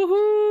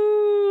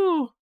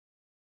 Woohoo!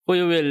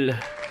 Kuya Will.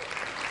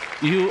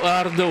 You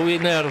are the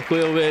winner,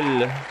 Kuya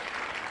Will.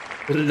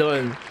 Well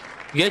done.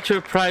 Get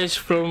your prize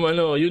from,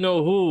 you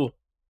know who.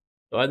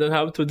 So I don't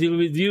have to deal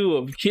with you.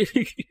 I'm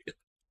kidding.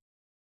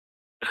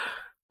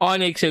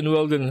 Onyx and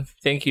Weldon,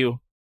 thank you.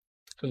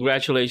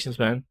 Congratulations,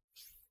 man.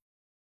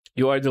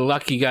 You are the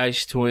lucky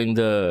guys to win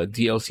the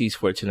DLCs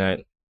for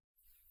tonight.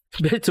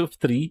 Bet of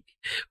 3.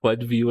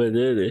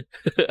 1v1.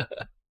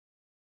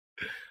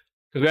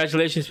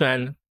 Congratulations,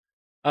 man.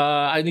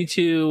 I need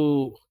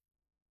to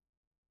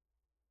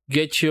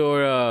get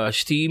your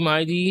Steam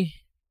ID,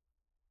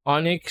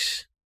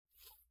 Onyx.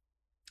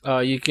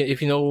 You can,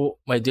 if you know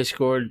my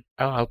Discord,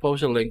 I'll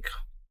post a link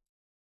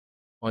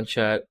on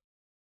chat,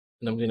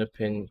 and I'm gonna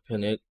pin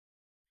it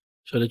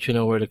so that you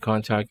know where to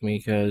contact me.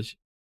 Because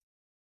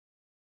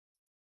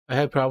I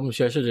had problems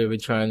yesterday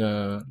with trying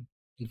to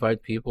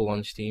invite people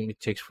on Steam. It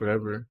takes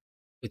forever.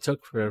 It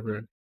took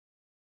forever.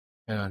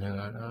 Hang on.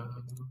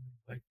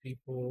 Invite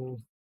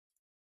people.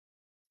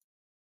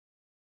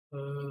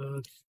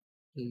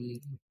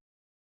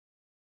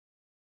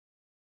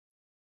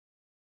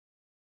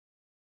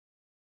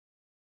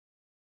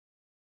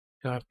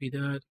 Copy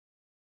that.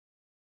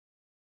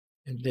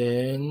 And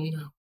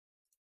then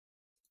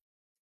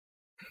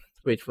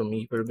wait for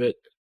me for a bit.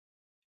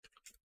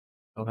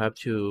 I'll have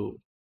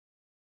to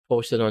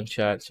post it on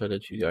chat so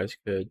that you guys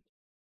could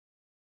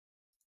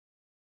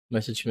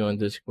message me on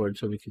Discord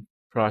so we could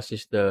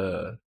process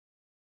the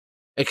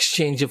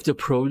exchange of the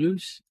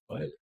produce.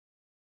 What?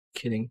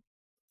 Kidding.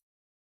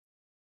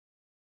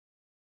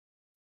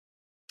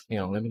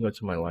 Let me go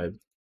to my live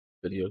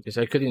video because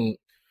I couldn't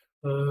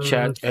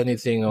chat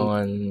anything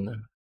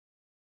on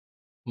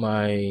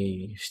my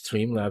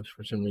Streamlabs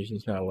for some reason.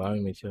 It's not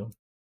allowing me to.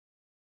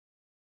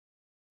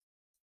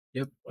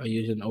 Yep, I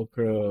use an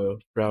Opera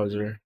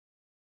browser.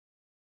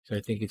 So I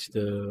think it's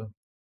the...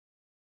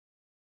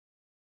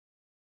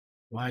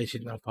 Why is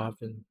it not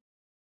popping?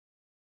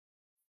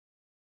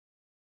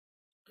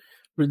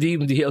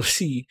 Redeem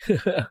DLC.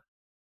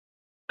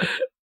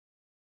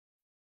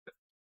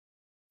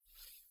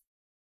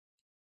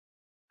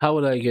 How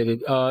would I get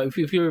it?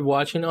 If you're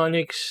watching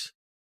Onyx,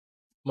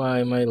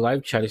 my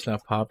live chat is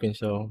not popping,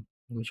 so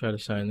let me try to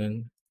sign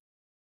in.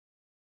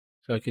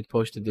 So I could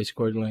post the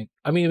Discord link.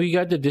 I mean, we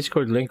got the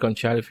Discord link on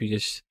chat if you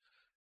just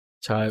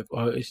type.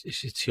 Oh,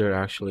 it's here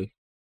actually.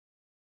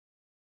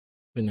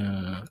 I'm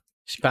gonna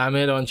spam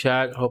it on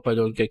chat. Hope I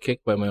don't get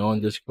kicked by my own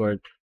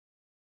Discord.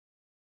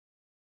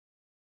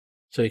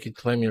 So you can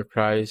claim your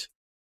prize.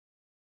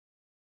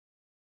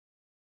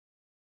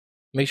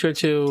 Make sure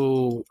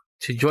to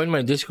join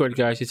my Discord,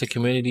 guys. It's a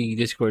community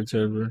Discord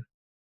server.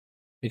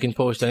 You can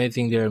post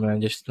anything there,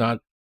 man. Just not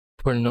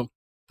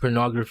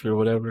pornography or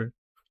whatever.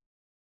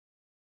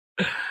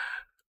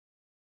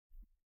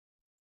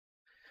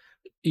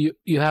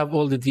 You have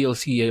all the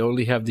DLC. I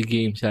only have the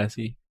game,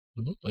 Sassy.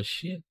 Oh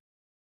shit.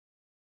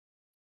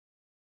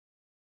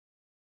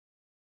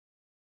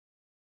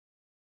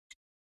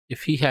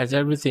 If he has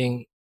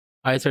everything,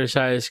 Ether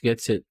Size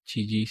gets it.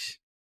 GG's.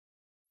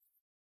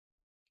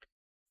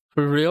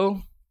 For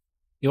real?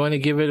 You want to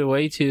give it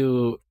away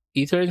to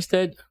Ether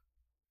instead?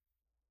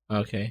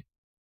 Okay.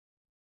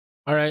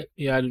 Alright,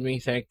 you added me.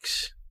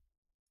 Thanks.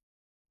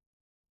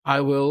 I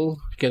will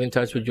get in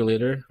touch with you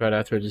later, right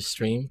after this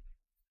stream.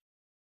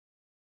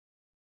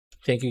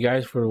 Thank you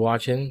guys for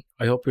watching.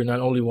 I hope you're not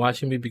only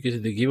watching me because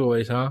of the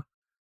giveaways, huh?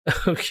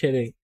 I'm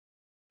kidding.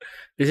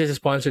 This is a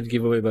sponsored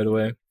giveaway, by the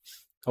way.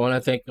 I want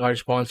to thank our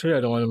sponsor.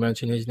 I don't want to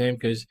mention his name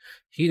because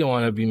he don't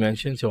want to be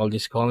mentioned, so I'll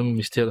just call him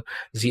Mr.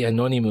 The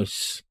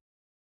Anonymous.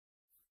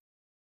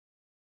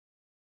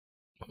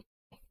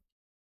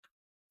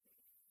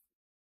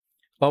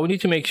 Well, we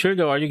need to make sure,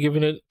 though. Are you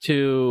giving it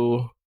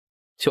to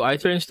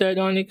Ether instead,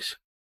 Onyx?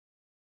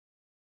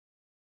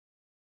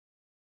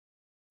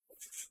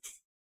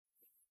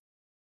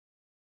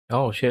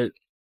 Oh, shit.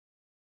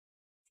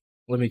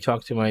 Let me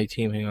talk to my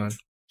team. Hang on.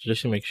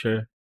 Just to make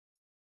sure.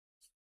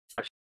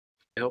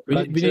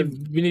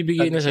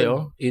 Binibigay na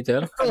sa'yo,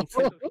 Ether?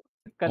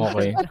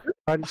 Okay.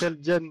 Cancel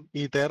dyan,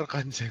 Ether.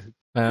 Cancel.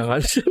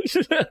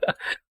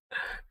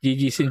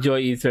 GG's, enjoy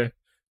Ether.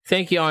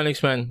 Thank you,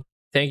 Onyx, man.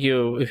 Thank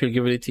you if you're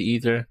giving it to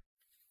Ether.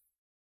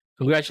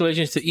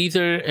 Congratulations to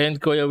Ether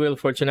and Koya Will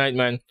for tonight,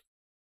 man.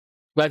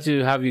 Glad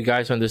to have you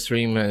guys on the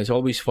stream, man. It's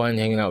always fun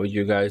hanging out with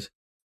you guys.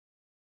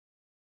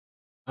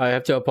 I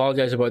have to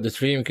apologize about the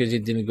stream because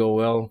it didn't go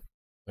well.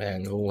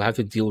 And we'll have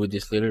to deal with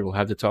this later. We'll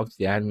have to talk to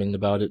the admin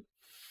about it.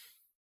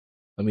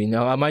 I mean,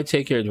 now I might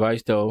take your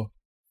advice though.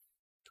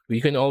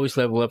 You can always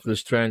level up the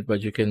strength,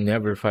 but you can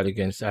never fight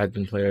against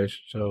admin players.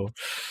 So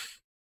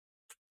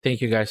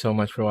thank you guys so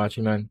much for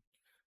watching, man.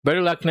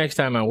 Better luck next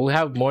time, man. We'll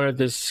have more of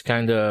this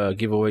kind of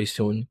giveaway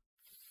soon.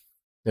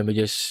 Let me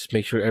just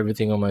make sure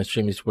everything on my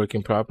stream is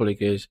working properly,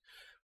 because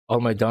all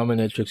my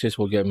dominatrixes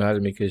will get mad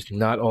at me because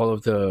not all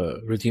of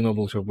the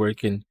redeemables are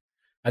working.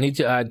 I need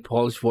to add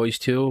Paul's voice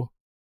too,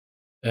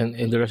 and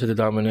the rest of the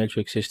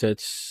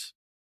dominatrixes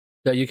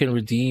that you can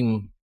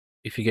redeem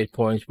if you get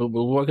points. But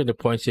we'll work on the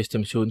point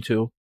system soon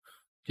too.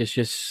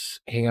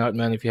 Just hang out,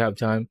 man, if you have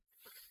time.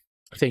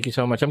 Thank you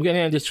so much. I'm gonna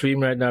end the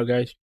stream right now,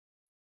 guys.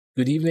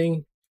 Good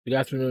evening, good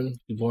afternoon,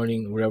 good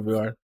morning, wherever you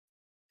are.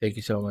 Thank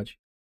you so much.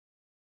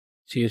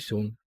 See you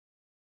soon.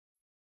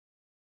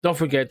 Don't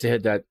forget to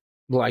hit that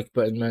like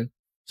button, man.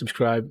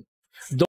 Subscribe.